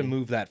I have see. to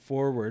move that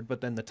forward,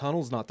 but then the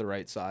tunnel's not the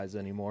right size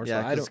anymore. Yeah, so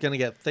I 'cause don't. it's going to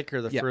get thicker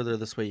the Yeah. further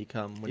this way you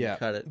come when you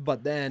cut it.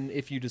 But then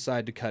if you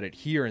decide to cut it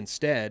here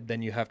instead,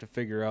 then you have to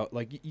figure out,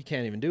 like, you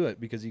can't even do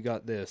it because you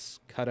got this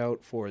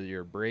cutout for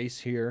your brace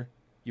here.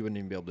 You wouldn't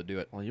even be able to do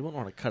it. Well, you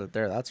wouldn't want to cut it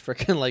there. That's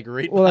freaking like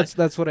right Well, by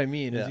that's what I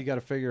mean, Yeah. is you got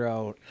to figure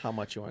out, how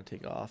much you want to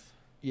take off.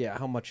 yeah,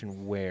 how much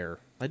and where.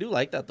 I do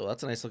like that, though.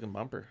 That's a nice looking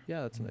bumper.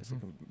 Yeah, that's a nice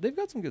looking. They've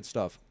got some good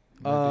stuff.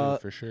 They do,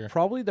 for sure.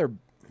 Probably their,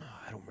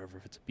 I don't remember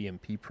if it's a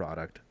BMP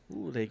product.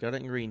 Ooh, they got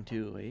it in green,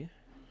 too, eh?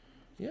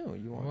 Yeah,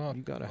 Well,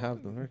 you got to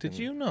have the. Did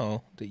you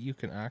know that you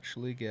can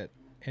actually get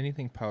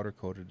anything powder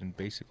coated in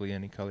basically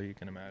any color you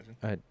can imagine?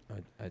 I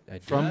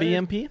did. From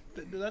BMP?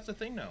 That's a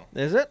thing now.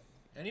 Is it?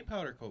 Any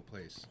powder coat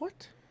place.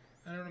 What?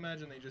 I don't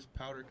imagine they just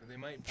powder. They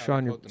might powder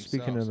Sean, you're coat speaking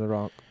themselves. in the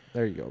wrong.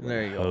 There you go. buddy.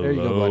 There you go. There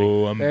you go, buddy.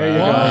 Hello, I'm There you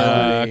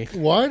back. go.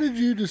 Why did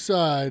you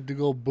decide to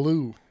go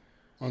blue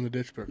on the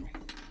ditch pickle?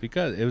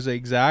 Because it was the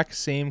exact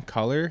same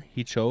color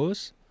he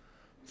chose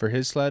for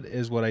his sled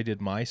is what I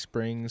did my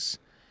springs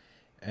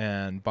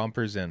and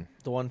bumpers in.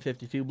 The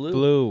 152 blue?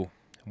 Blue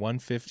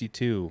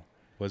 152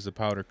 was the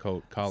powder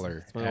coat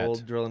color It's my at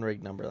old drill and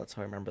rig number. That's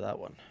how I remember that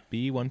one.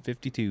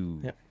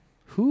 B152. Yep.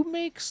 Who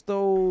makes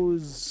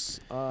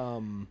those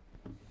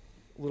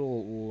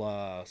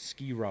little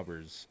ski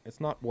rubbers? It's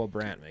not. Well,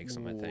 Brandt makes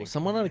them, I think.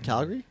 Someone out of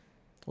Calgary?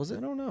 Was I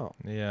it? don't know.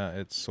 Yeah,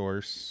 it's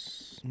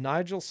Source.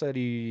 Nigel said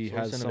he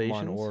Source has some on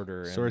Innovations?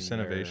 order. Source and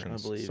they're-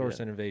 Innovations. I believe, Source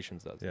yeah.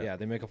 Innovations does. Yeah. Yeah,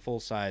 they make a full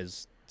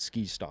size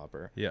ski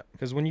stopper. Yeah.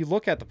 Because when you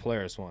look at the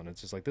Polaris one, it's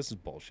just like, this is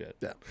bullshit.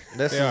 Yeah.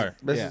 This They is, are.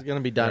 This Yeah. is going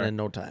to be done They are. in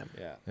no time.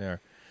 Yeah.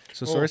 There.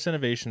 So Oh. Source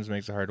Innovations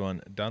makes a hard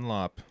one.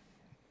 Dunlop.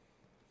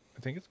 I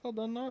think it's called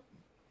Dunlop.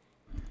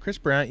 Chris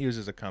Brandt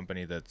uses a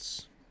company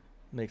that's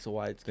Makes a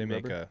wide ski they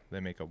make rubber.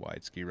 a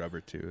wide ski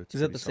rubber too. It's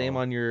Is it pretty the same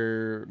solid. on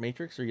your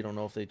Matrix, or you don't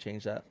know if they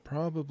changed that?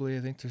 Probably. I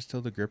think there's still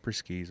the gripper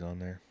skis on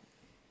there.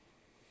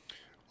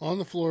 On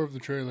the floor of the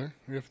trailer,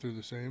 if they're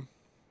the same,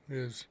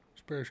 is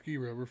spare ski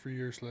rubber for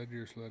your sled,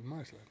 and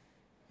my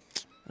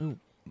sled.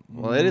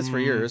 Well, it is for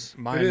yours.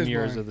 Mine It is and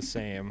yours mine. are the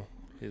same.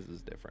 His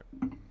is different.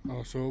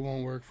 Oh, so it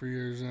won't work for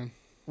yours then.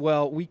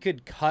 Well, we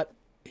could cut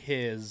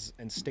his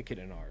and stick it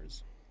in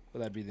ours. But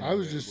that'd be the I only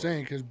was way it just would work.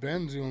 saying because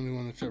Ben's the only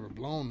one that's ever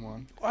blown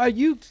one.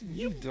 You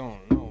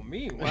don't know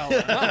me well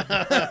enough.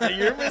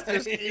 You're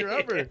Mr. Ski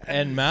Rubber.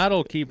 And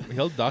Matt'll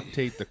he'll duct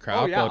tape the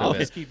crap Oh yeah, out I'll of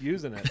just it. keep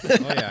using it. Oh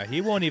yeah, he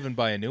won't even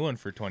buy a new one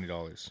for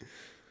 $20.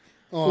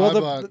 Oh, Well, I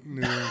the- bought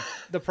new one.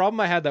 The problem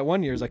I had that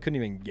one year is I couldn't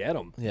even get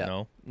them. Yeah.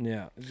 No.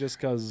 Yeah, just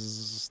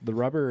because the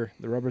rubber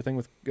thing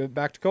with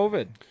back to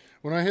COVID.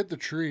 When I hit the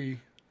tree,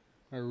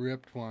 I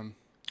ripped one.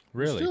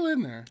 Really? It's still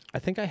in there. I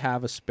think I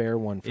have a spare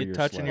one for It your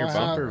touching sled. your I,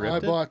 bumper I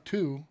ripped it? bought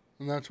two,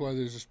 and that's why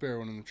there's a spare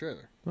one in the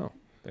trailer. Oh,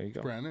 there you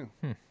go. Brand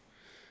new.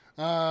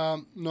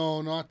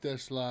 No, not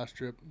this last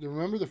trip.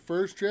 Remember the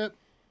first trip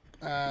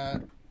at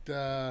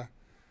the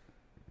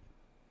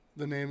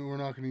name we're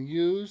not going to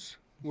use,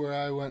 where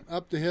I went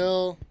up the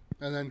hill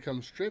and then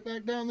come straight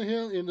back down the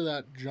hill into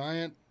that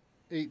giant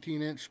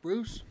 18-inch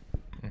spruce?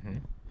 Mm-hmm.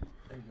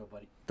 There you go,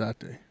 buddy. That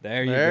day.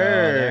 There you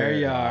There. go. There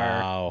you are.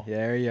 Wow.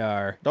 There you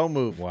are. Don't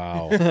move.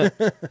 Wow.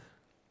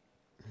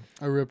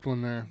 I ripped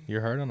one there.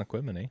 You're hard on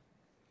equipment, eh?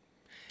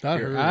 That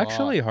You're hurt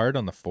actually a lot. hard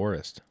on the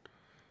forest.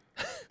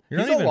 You're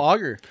He's not a even.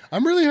 logger.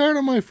 I'm really hard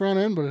on my front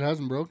end, but it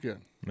hasn't broke yet.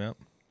 Yep.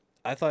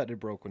 I thought it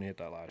broke when you hit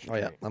that last Oh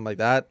yeah, tree. I'm like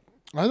that.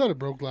 I thought it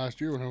broke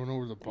last year when I went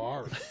over the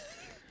bar.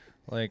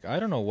 Like, I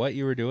don't know what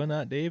you were doing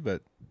that day,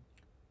 but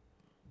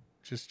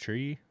just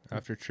tree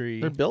after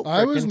tree. They're built.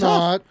 I was frickin' tough.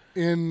 not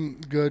in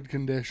good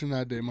condition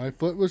that day. My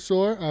foot was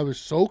sore. I was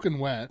soaking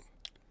wet.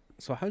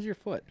 So how's your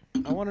foot?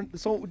 I want to.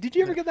 So did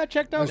you ever get that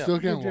checked out? I still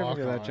can't Did you ever walk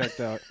get that on it. checked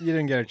out? You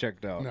didn't get it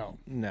checked out. No.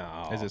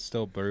 No. Is it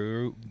still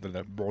bruised?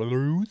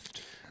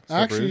 Still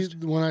Actually,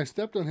 bruised? when I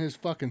stepped on his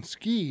fucking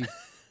ski,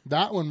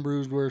 that one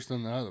bruised worse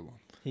than the other one.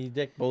 He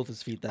dicked both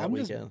his feet that I'm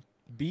just weekend.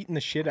 beating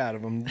the shit out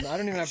of him? I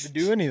don't even have to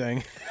do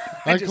anything.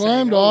 I just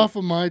climbed hang out. off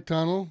of my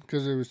tunnel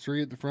because there was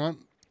 3 at the front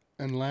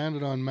and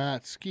landed on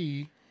Matt's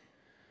ski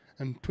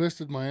and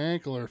twisted my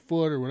ankle or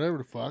foot or whatever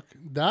the fuck.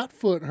 That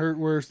foot hurt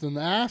worse than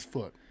the ass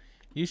foot.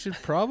 You should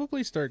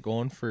probably start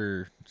going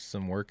for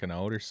some working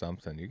out or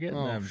something. You're getting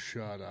Oh, them.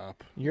 shut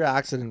up. You're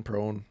accident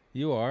prone.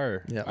 You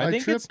are. Yeah. I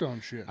think it's. tripped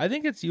on shit. I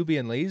think it's you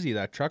being lazy.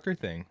 That trucker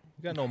thing.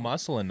 You got no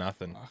muscle and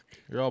nothing. Fuck.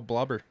 You're all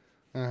blubber.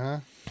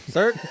 Uh-huh.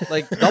 Start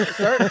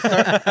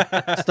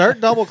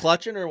double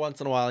clutching her once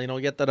in a while. You know,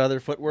 get that other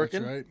foot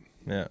working. That's right.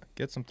 Yeah.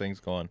 Get some things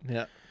going.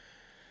 Yeah.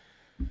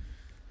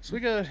 So we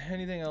got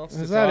anything else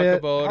Is to that talk it?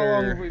 about? How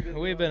long or have we been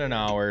we've going? been an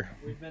hour.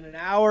 We've been an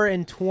hour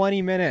and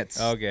 20 minutes.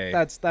 Okay.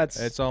 That's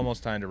It's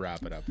almost time to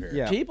wrap it up here.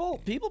 Yeah.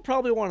 People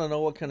probably want to know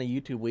what kind of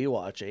YouTube we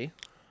watch, eh?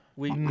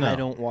 We No. I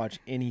don't watch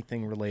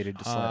anything related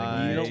to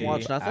sledding. You don't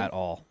watch nothing? at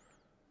all.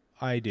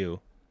 I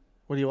do.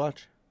 What do you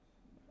watch?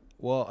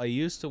 Well, I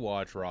used to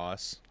watch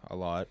Ross a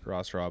lot,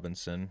 Ross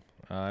Robinson.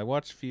 I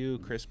watch a few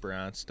Chris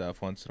Brandt stuff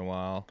once in a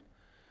while.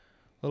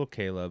 Little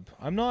Caleb.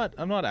 I'm not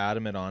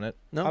adamant on it.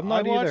 No, I'm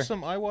not either.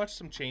 I watch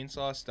some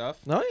chainsaw stuff.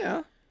 Oh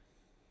yeah.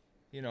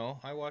 You know,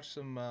 I watch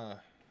some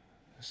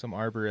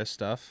arborist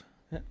stuff.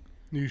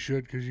 You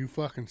should, because you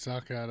fucking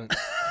suck at it.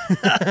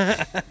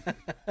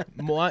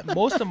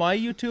 Most of my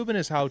YouTubing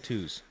is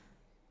how-tos.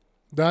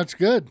 That's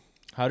good.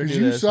 How to Because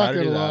do you this, suck how to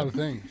at do a that. lot of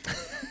things.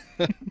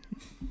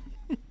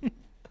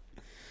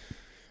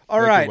 All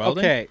Like right. you're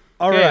welding? Okay.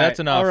 All Okay, right. that's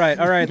enough. All right.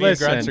 Me and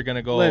Listen. Grunts are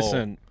gonna go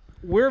Listen.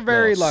 We're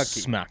very go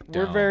lucky. smack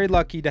We're down. very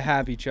lucky to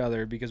have each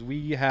other because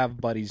we have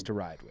buddies to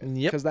ride with.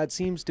 Yep. Because that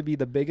seems to be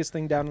the biggest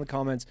thing down in the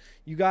comments.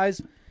 You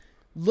guys,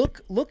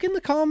 look in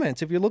the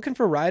comments. If you're looking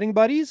for riding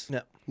buddies,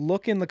 Yeah.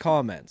 look in the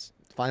comments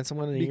Find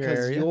someone in your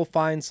because area. you'll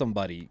find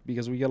somebody.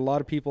 Because we get a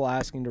lot of people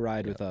asking to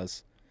ride with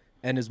us,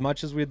 and as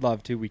much as we'd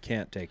love to, we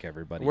can't take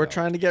everybody. We're out.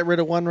 trying to get rid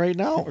of one right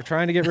now. We're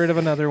trying to get rid of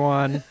another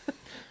one.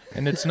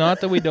 And it's not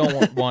that we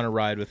don't want to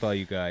ride with all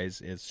you guys.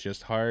 It's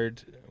just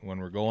hard when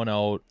we're going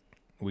out.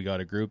 We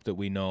got a group that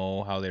we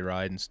know how they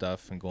ride and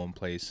stuff and going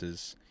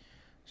places.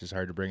 It's just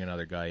hard to bring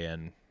another guy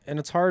in. And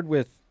it's hard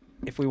with,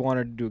 if we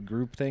wanted to do a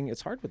group thing,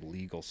 it's hard with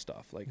legal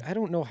stuff. Like, I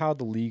don't know how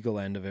the legal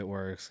end of it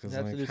works. Because, You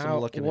have to do like, some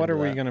looking what are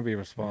into we that. going to be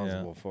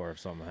responsible for if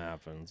something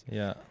happens?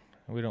 Yeah.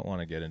 We don't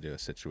want to get into a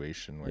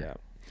situation where Yeah.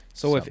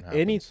 So, if something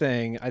happens.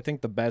 anything, I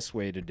think the best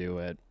way to do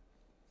it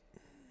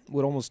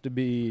would almost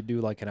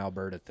do like an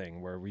Alberta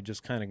thing where we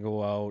just kind of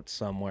go out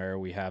somewhere,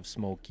 we have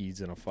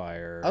smokies and a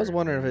fire. I was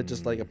wondering if it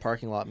just like a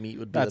parking lot meet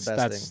would be That's the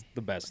best thing.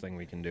 the best thing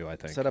we can do, I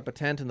think. Set up a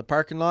tent in the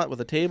parking lot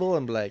with a table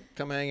and be like,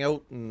 come hang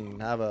out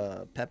and have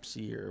a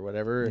Pepsi or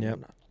whatever and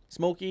Yep.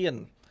 smoky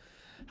and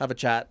have a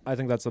chat. I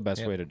think that's the best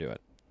Yep. way to do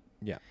it.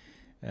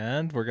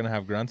 And we're going to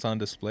have Grunts on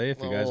display if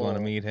you guys want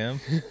to Oh. meet him.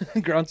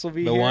 Grunts will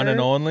be The one and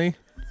only.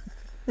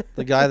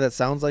 The guy that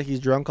sounds like he's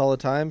drunk all the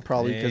time,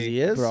 probably because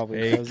he is.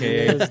 Probably because he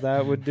AKA is.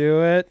 That would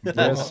do it.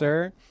 Yes,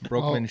 sir.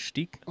 Brockman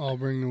Stiek. I'll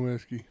bring the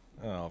whiskey.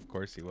 Oh, of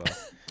course he will.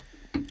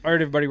 All right,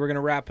 everybody, we're going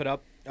to wrap it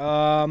up.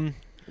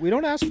 We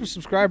don't ask for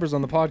subscribers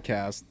on the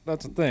podcast.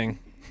 That's a thing.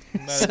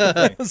 That's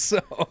the thing.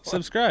 So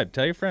Subscribe.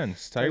 Tell your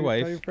friends. Tell your Tell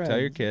your wife. friends. Tell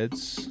your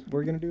kids.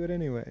 we're going to do it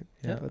anyway.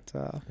 Yeah. But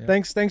Yeah.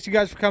 thanks you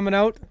guys for coming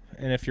out.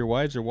 And if your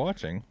wives are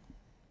watching,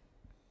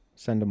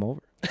 Send them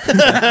over.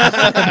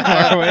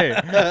 far away.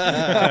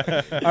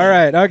 All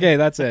right. Okay,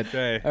 that's it.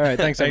 Okay. All right.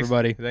 Thanks,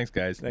 everybody. Thanks,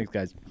 guys. Thanks,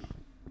 guys.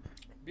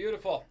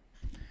 Beautiful.